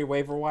if he's on your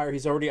waiver wire.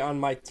 He's already on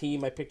my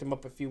team. I picked him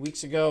up a few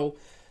weeks ago.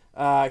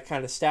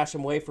 Kind of stash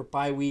him away for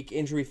bye week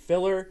injury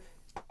filler.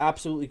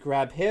 Absolutely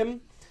grab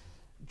him.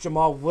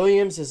 Jamal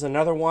Williams is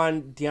another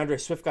one. DeAndre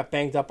Swift got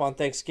banged up on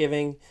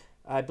Thanksgiving.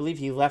 I believe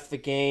he left the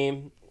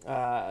game,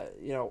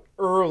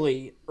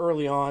 early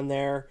on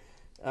there.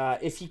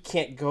 If he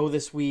can't go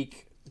this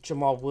week,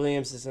 Jamal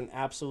Williams is an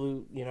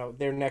absolute,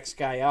 their next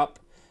guy up.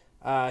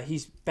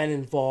 He's been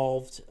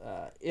involved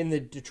in the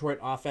Detroit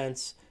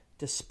offense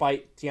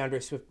despite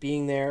DeAndre Swift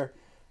being there.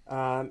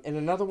 And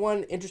another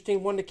one,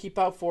 interesting one to keep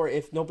out for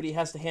if nobody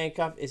has to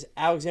handcuff, is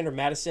Alexander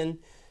Mattison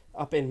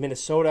up in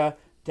Minnesota.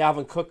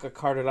 Dalvin Cook got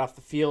carted off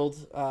the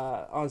field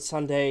on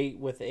Sunday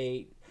with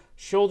a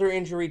shoulder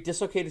injury,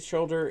 dislocated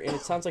shoulder, and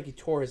it sounds like he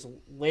tore his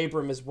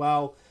labrum as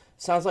well.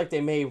 Sounds like they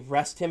may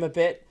rest him a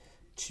bit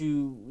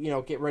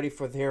to get ready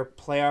for their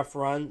playoff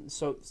run.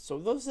 So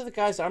those are the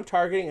guys I'm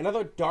targeting.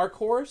 Another dark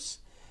horse,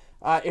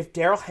 if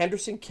Darrell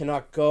Henderson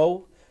cannot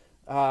go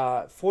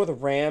for the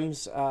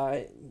Rams,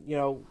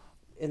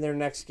 in their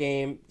next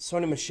game,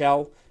 Sony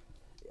Michel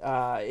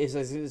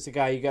is a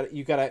guy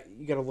you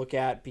gotta look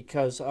at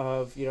because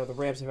of the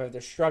Rams have had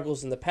their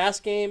struggles in the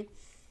past game.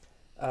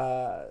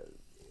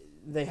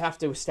 They have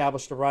to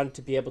establish the run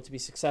to be able to be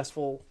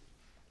successful.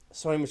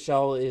 Sony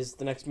Michel is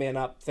the next man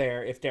up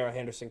there if Darrell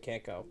Henderson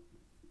can't go.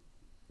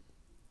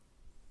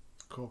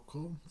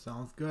 Cool.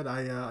 Sounds good.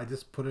 I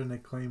just put in a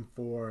claim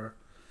for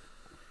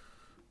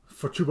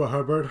Chuba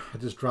Hubbard. I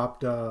just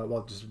dropped.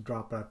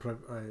 I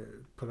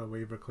put a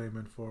waiver claim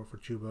in for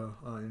Chuba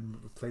in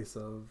place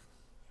of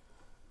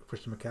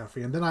Christian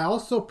McCaffrey, and then I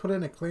also put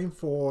in a claim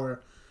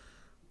for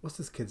what's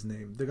this kid's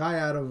name? The guy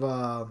out of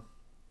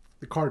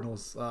the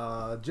Cardinals,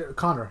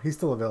 Connor. He's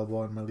still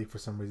available in my league for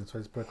some reason, so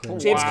I just put a claim.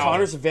 James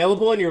Conner's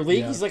available in your league.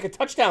 Yeah. He's like a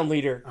touchdown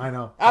leader. I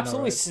know.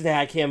 Absolutely, right?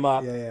 Snag him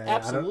up. Yeah.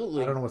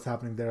 Absolutely. I don't know what's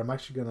happening there. I'm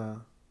actually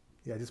gonna.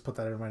 Yeah, I just put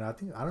that in right now.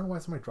 I don't know why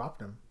somebody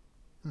dropped him.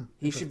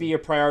 He should be your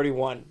priority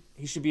one.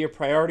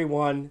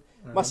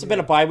 Must have been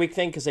a bye week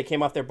thing because they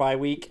came off their bye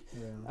week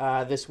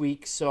this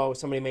week, so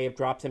somebody may have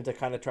dropped him to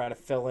kind of try to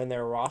fill in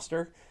their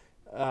roster.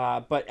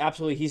 But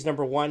absolutely, he's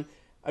number one.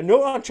 A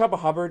note on Chuba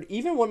Hubbard,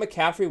 even when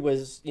McCaffrey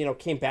was,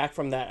 came back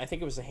from that, I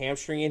think it was a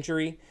hamstring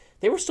injury,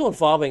 they were still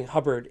involving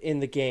Hubbard in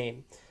the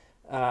game,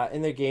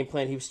 in their game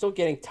plan. He was still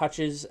getting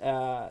touches,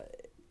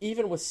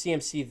 even with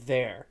CMC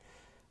there.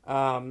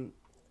 I'm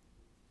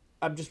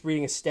just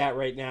reading a stat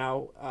right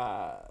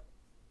now.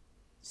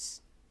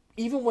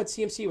 Even when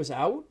CMC was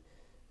out,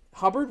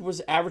 Hubbard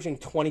was averaging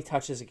 20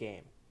 touches a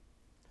game.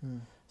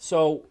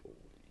 So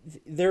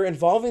they're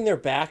involving their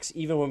backs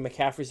even when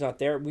McCaffrey's not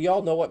there. We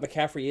all know what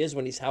McCaffrey is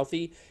when he's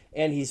healthy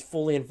and he's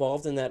fully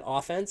involved in that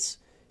offense.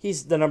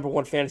 He's the number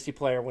one fantasy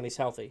player when he's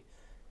healthy.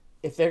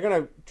 If they're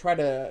going to try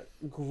to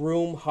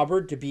groom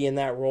Hubbard to be in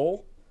that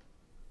role,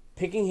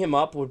 picking him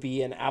up would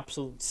be an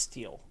absolute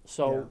steal.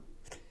 So,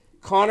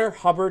 Connor,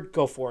 Hubbard,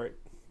 go for it.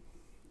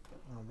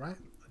 All right.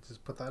 I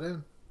just put that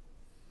in.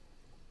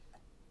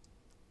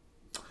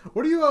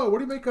 What do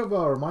you make of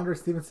Ramondre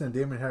Stevenson and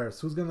Damon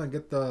Harris? Who's gonna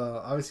get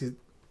the? Obviously,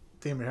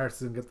 Damon Harris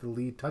doesn't get the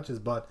lead touches,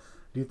 but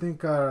do you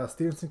think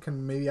Stevenson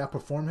can maybe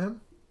outperform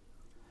him?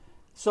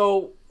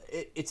 So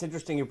it's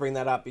interesting you bring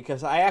that up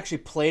because I actually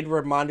played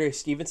Ramondre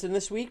Stevenson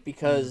this week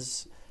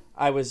because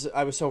I was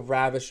so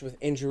ravished with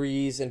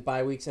injuries and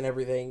bye weeks and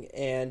everything,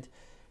 and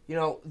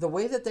the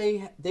way that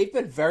they've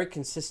been very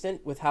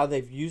consistent with how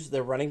they've used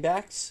their running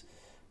backs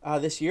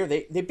this year.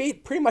 They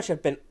pretty much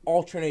have been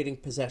alternating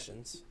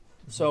possessions.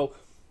 So.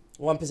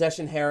 One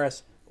possession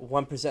Harris,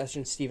 one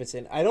possession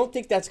Stevenson. I don't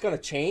think that's going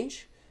to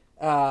change,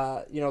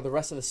 the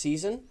rest of the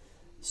season.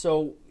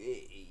 So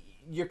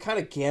you're kind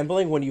of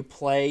gambling when you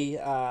play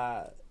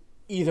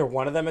either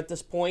one of them at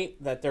this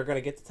point that they're going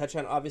to get the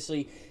touchdown.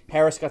 Obviously,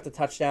 Harris got the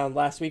touchdown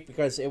last week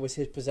because it was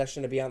his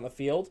possession to be on the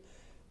field.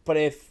 But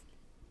if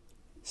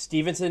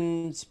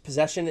Stevenson's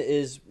possession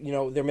is,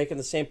 they're making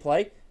the same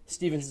play,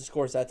 Stevenson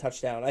scores that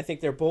touchdown. I think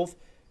they're both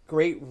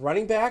great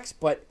running backs,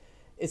 but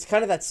it's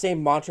kind of that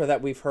same mantra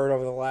that we've heard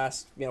over the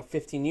last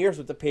 15 years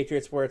with the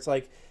Patriots where it's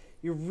like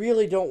you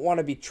really don't want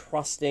to be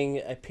trusting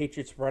a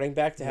Patriots running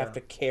back to have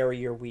to carry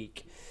your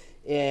week.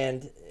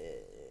 And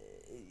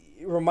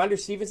Ramondre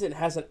Stevenson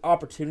has an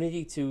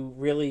opportunity to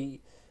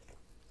really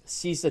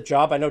seize the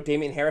job. I know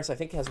Damian Harris, I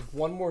think, has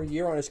one more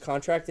year on his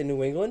contract in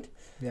New England.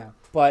 Yeah.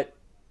 But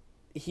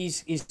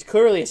he's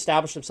clearly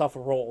established himself a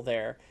role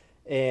there.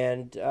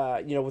 And,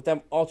 with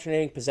them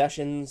alternating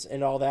possessions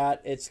and all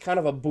that, it's kind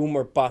of a boom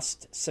or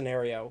bust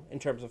scenario in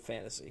terms of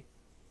fantasy.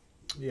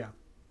 Yeah.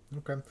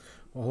 Okay.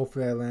 Well,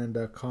 hopefully I land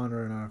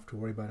Connor and I don't have to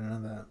worry about none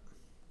of that.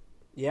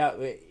 Yeah,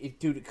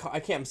 dude, I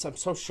can't. I'm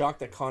so shocked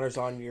that Connor's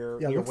on Yeah, your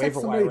looks like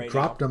waiver wire somebody right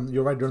dropped now. him.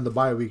 You're right, during the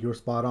bye week. You were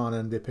spot on,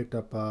 and they picked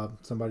up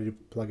somebody to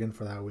plug in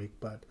for that week.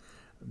 But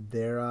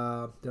their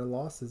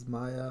loss is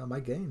my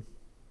gain.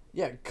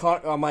 Yeah,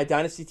 my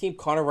dynasty team,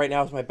 Connor right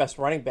now is my best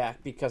running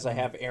back because I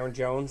have Aaron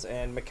Jones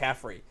and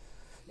McCaffrey.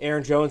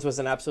 Aaron Jones was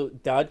an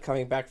absolute dud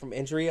coming back from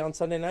injury on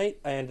Sunday night.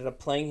 I ended up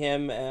playing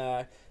him.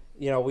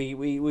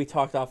 We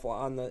talked off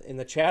in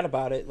the chat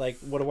about it. Like,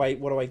 what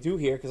do I do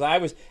here? Because I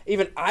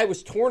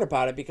was torn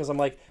about it because I'm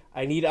like,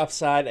 I need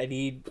upside. I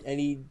need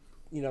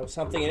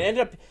something. And it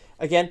ended up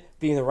again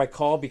being the right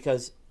call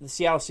because the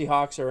Seattle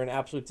Seahawks are in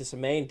absolute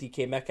disarray, and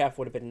DK Metcalf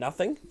would have been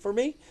nothing for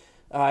me.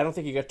 I don't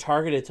think he got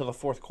targeted till the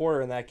fourth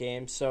quarter in that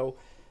game. So,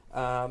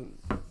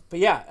 but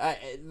yeah,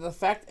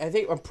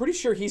 I'm pretty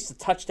sure he's the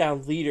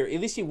touchdown leader.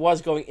 At least he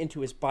was going into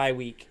his bye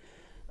week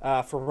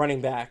for running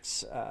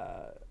backs.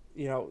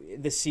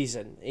 This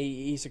season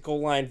he's a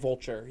goal line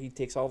vulture. He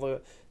takes all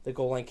the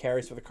goal line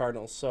carries for the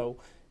Cardinals. So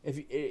if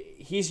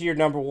he's your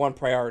number one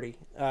priority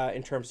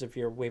in terms of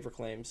your waiver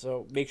claims,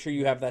 so make sure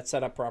you have that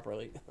set up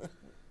properly.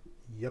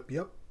 Yep.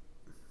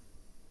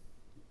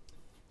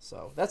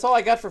 So that's all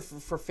I got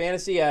for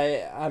fantasy.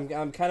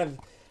 I'm kind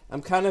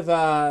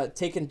of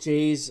taking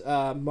Jay's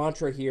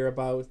mantra here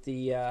about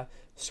the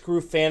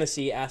screw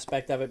fantasy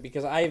aspect of it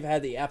because I've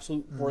had the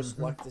absolute worst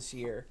luck this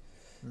year.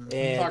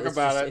 And Talk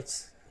about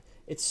it.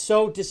 It's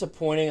so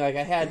disappointing. Like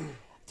I had,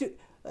 dude,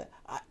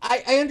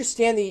 I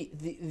understand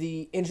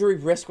the injury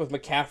risk with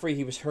McCaffrey.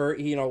 He was hurt.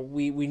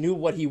 We knew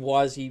what he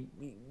was. He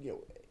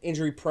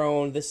injury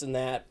prone, this and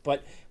that.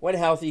 But when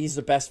healthy, he's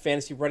the best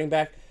fantasy running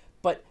back.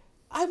 But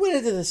I went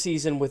into the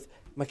season with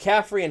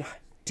McCaffrey and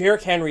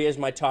Derrick Henry as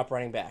my top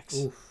running backs.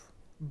 Oof.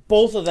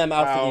 Both of them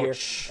out for the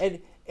Ouch. year.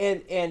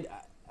 And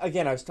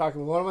again, I was talking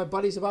with one of my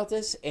buddies about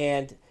this,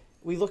 and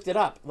we looked it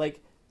up.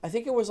 Like, I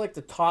think it was like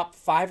the top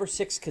 5 or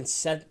 6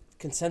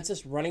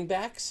 consensus running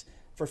backs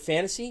for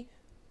fantasy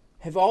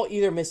have all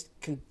either missed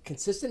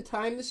consistent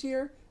time this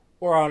year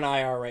or on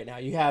IR right now.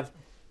 You have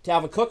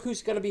Dalvin Cook,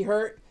 who's going to be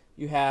hurt.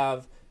 You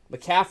have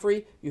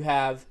McCaffrey. You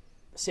have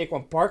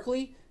Saquon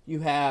Barkley. You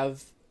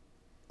have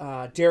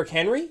Derrick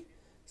Henry.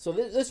 So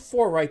there's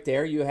 4 right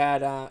there. You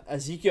had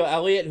Ezekiel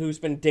Elliott, who's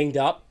been dinged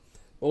up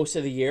most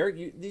of the year.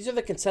 These are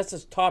the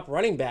consensus top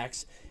running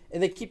backs,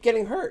 and they keep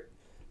getting hurt.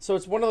 So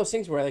it's one of those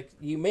things where like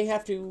you may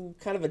have to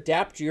kind of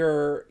adapt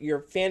your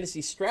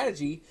fantasy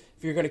strategy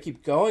if you're going to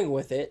keep going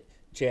with it,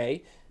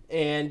 Jay.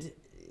 And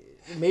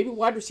maybe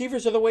wide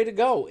receivers are the way to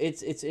go.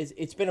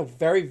 It's been a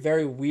very,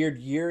 very weird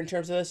year in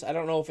terms of this. I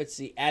don't know if it's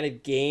the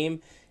added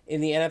game in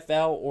the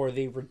NFL or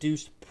the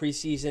reduced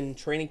preseason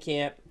training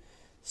camp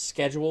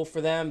schedule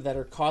for them that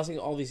are causing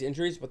all these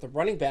injuries, but the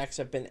running backs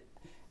have been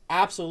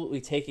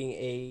absolutely taking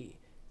a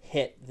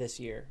hit this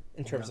year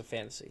in terms of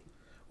fantasy.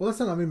 Well,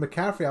 listen, I mean,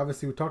 McCaffrey,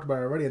 obviously, we talked about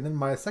it already. And then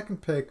my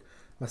second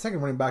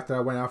running back that I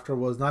went after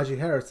was Najee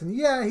Harris. And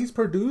yeah, he's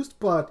produced,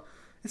 but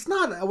it's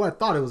not what I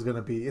thought it was going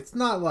to be. It's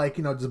not like,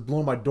 just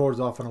blowing my doors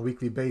off on a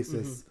weekly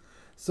basis. Mm-hmm.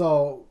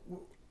 So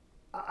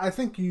I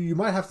think you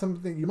might have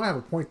something, you might have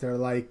a point there.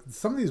 Like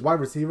some of these wide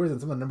receivers and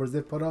some of the numbers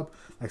they've put up,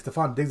 like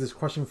Stephon Diggs is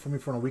crushing for me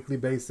on a weekly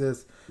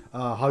basis.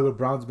 Hollywood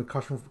Brown's been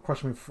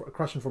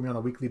crushing for me on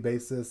a weekly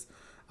basis.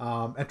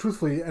 And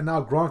truthfully, and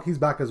now Gronk, he's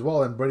back as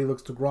well, and Brady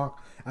looks to Gronk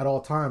at all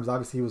times.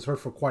 Obviously, he was hurt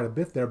for quite a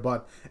bit there,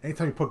 but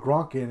anytime you put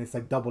Gronk in, it's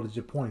like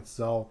double-digit points.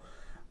 So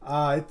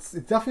it's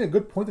definitely a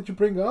good point that you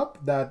bring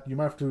up, that you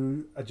might have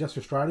to adjust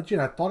your strategy.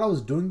 And I thought I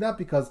was doing that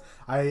because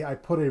I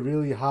put a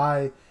really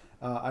high...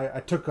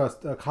 I took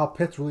Kyle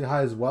Pitts really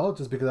high as well,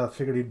 just because I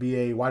figured he'd be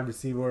a wide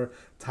receiver,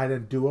 tight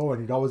end duo,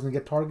 and he'd always going to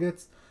get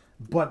targets.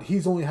 But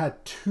he's only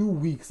had 2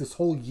 weeks this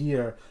whole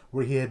year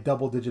where he had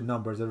double-digit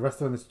numbers. The rest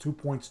of them is 2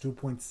 points,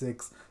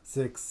 2.6,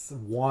 6,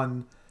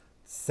 1,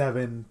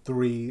 7,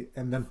 3,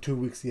 and then 2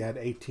 weeks he had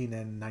 18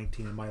 and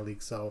 19 in my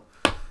league. So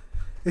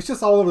it's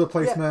just all over the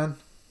place, man.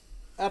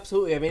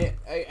 Absolutely. I mean,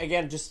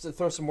 again, just to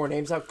throw some more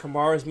names out,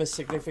 Kamara's missed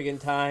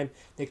significant time.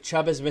 Nick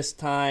Chubb has missed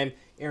time.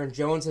 Aaron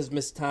Jones has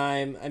missed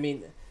time. I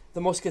mean,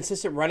 the most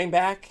consistent running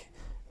back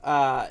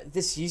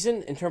this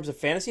season in terms of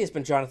fantasy has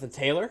been Jonathan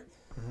Taylor,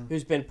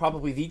 who's been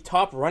probably the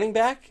top running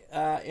back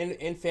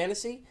in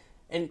fantasy.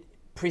 And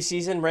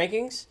preseason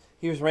rankings,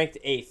 he was ranked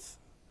 8th.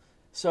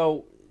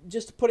 So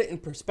just to put it in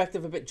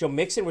perspective a bit, Joe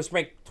Mixon was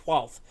ranked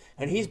 12th.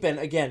 And he's been,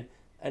 again,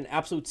 an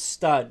absolute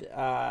stud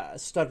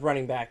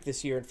running back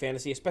this year in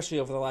fantasy, especially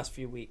over the last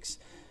few weeks.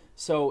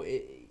 So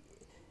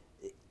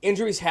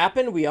injuries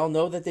happen. We all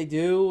know that they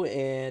do,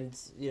 and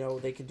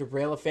they can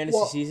derail a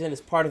fantasy season.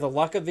 It's part of the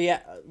luck of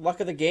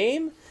the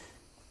game,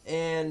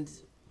 and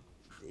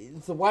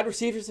the wide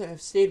receivers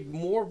have stayed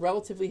more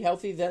relatively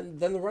healthy than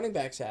the running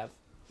backs have.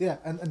 Yeah,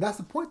 and that's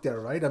the point there,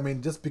 right? I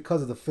mean, just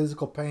because of the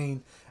physical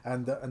pain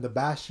and the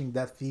bashing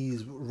that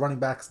these running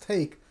backs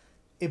take,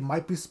 it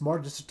might be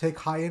smart just to take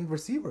high-end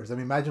receivers. I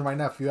mean, imagine right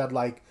now if you had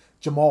like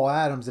Jamal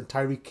Adams and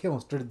Tyreek Hill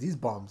instead of these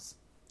bums.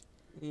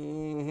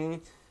 Mm-hmm.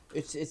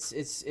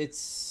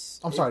 It's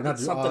I'm sorry, not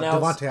it's something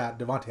else.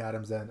 Devontae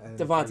Adams and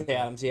Devontae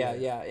Adams,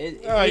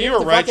 yeah. You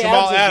were right.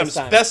 Jamal Adams,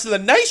 best in the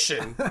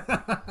nation.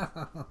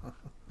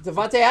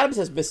 Devontae Adams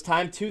has missed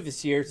time too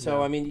this year,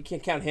 so I mean you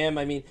can't count him.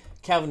 I mean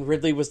Calvin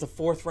Ridley was the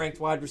 4th ranked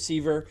wide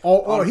receiver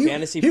on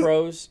Fantasy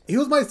Pros.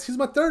 He's my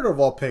 3rd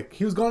overall pick.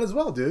 He was gone as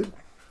well, dude.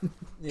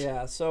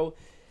 Yeah, so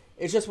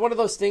it's just one of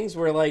those things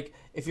where, like,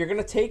 if you're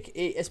gonna take,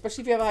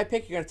 especially if you have a high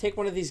pick, you're gonna take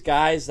one of these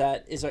guys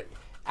that is an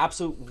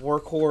absolute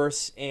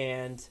workhorse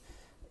and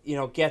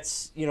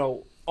gets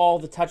all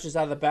the touches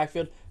out of the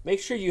backfield. Make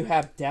sure you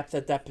have depth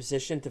at that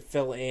position to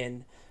fill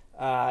in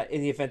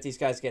the event these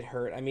guys get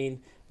hurt. I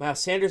mean, Miles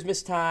Sanders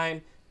missed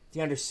time.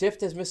 DeAndre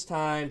Swift has missed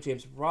time.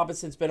 James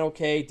Robinson's been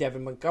okay.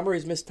 Devin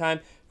Montgomery's missed time.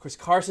 Chris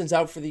Carson's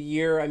out for the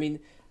year. I mean,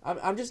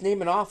 I'm just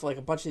naming off like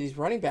a bunch of these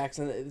running backs,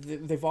 and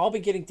they've all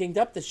been getting dinged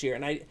up this year.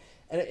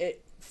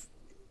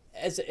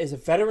 As a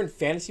veteran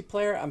fantasy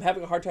player, I'm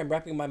having a hard time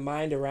wrapping my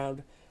mind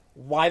around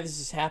why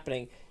this is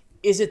happening.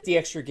 Is it the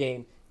extra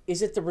game?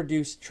 Is it the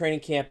reduced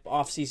training camp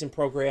off-season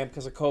program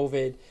because of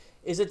COVID?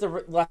 Is it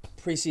the less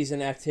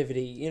preseason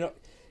activity?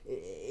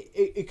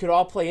 It could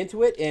all play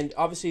into it, and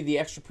obviously the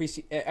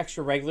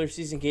extra regular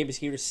season game is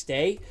here to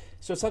stay.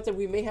 So it's something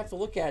we may have to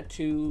look at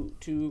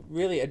to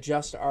really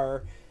adjust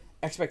our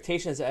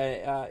expectations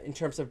in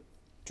terms of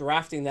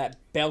drafting that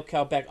bell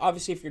cow back.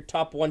 Obviously, if you're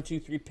top 1, 2,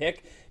 3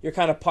 pick, you're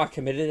kind of pot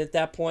committed at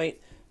that point.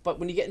 But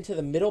when you get into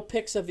the middle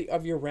picks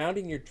of your round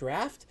in your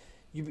draft,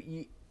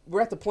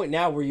 we're at the point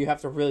now where you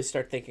have to really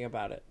start thinking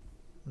about it.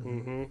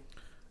 Mm-hmm.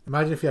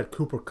 Imagine if you had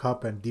Cooper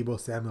Kupp and Deebo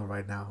Samuel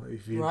right now.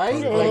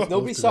 Right? Like,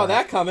 nobody saw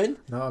that coming.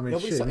 No, I mean,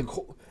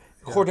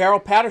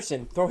 Cordero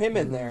Patterson, throw him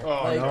in there.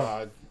 Oh, my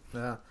God.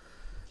 Yeah.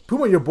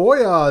 Puma, your boy,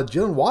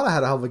 Jalen Waddle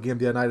had a hell of a game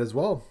the other night as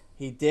well.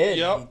 He did.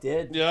 Yep. He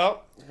did.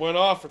 Yep. Went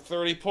off for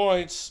 30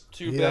 points.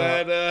 Too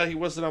bad he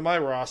wasn't on my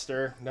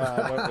roster. No,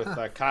 I went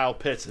with Kyle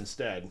Pitts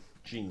instead.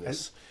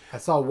 Genius. I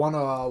saw one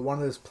of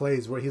his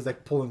plays where he's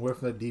like pulling away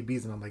from the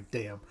DBs, and I'm like,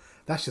 damn,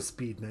 that's just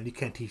speed, man. You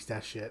can't teach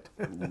that shit.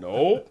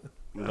 Nope.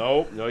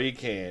 No, you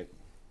can't.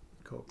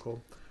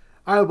 Cool.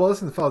 All right, well,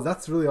 listen, fellas,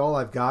 that's really all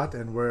I've got,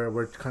 and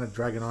we're kind of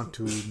dragging on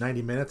to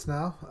 90 minutes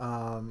now.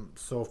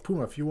 So,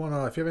 Puma, if you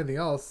have anything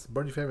else,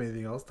 Bird, if you have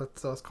anything else,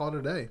 let's call it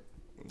a day.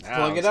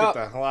 Now, let's get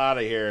the hell out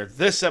of here.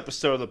 This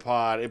episode of the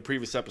pod and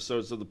previous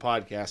episodes of the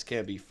podcast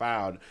can be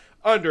found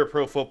under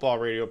Pro Football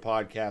Radio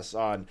Podcasts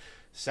on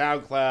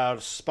SoundCloud,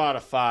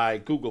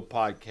 Spotify, Google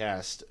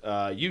Podcast,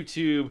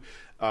 YouTube,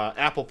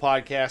 Apple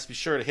Podcasts. Be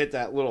sure to hit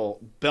that little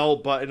bell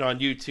button on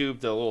YouTube,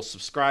 the little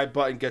subscribe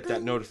button, get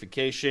that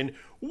notification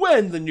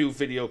when the new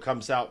video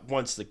comes out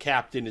once the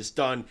captain is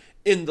done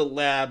in the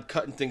lab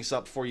cutting things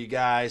up for you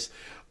guys.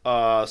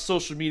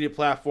 Social media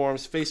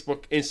platforms,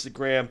 Facebook,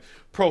 Instagram,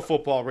 Pro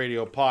Football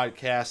Radio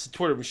Podcast, the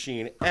Twitter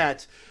machine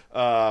at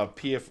oh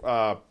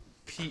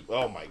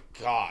my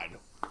God.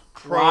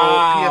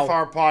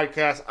 PFR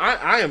Podcast.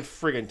 I am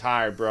friggin'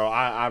 tired, bro.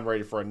 I'm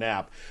ready for a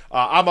nap.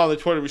 I'm on the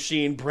Twitter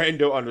machine,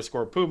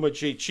 Brando_Puma,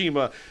 Jay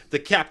Chima. The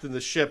captain of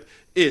the ship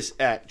is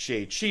at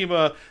Jay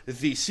Chima.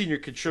 The senior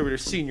contributor,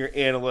 senior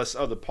analyst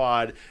of the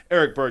pod,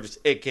 Eric Burgess,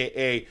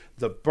 a.k.a.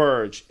 The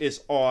Burge,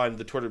 is on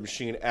the Twitter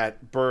machine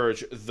at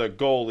Burge the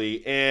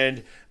Goalie.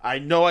 And I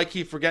know I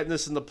keep forgetting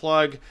this in the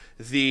plug.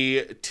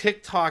 The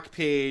TikTok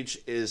page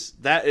is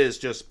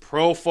just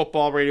Pro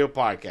Football Radio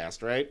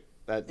Podcast, right?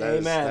 That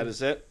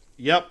is it.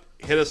 Yep.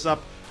 Hit us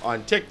up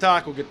on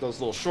TikTok. We'll get those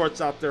little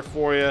shorts out there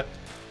for you.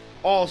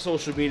 All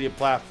social media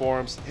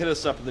platforms. Hit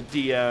us up in the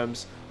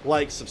DMs.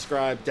 Like,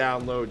 subscribe,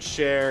 download,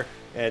 share.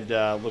 And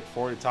look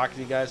forward to talking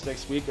to you guys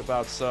next week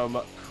about some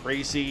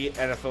crazy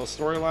NFL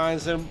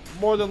storylines and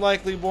more than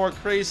likely more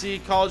crazy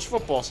college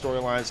football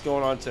storylines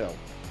going on too.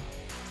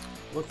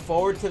 Look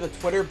forward to the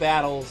Twitter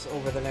battles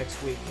over the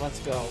next week. Let's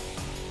go.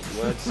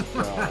 Let's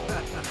go.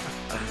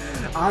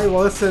 All right,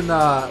 well, listen,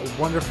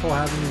 wonderful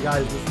having you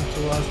guys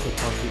listen to us. We'll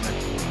talk to you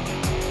next week.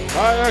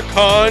 Via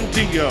con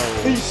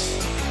Dios. Peace.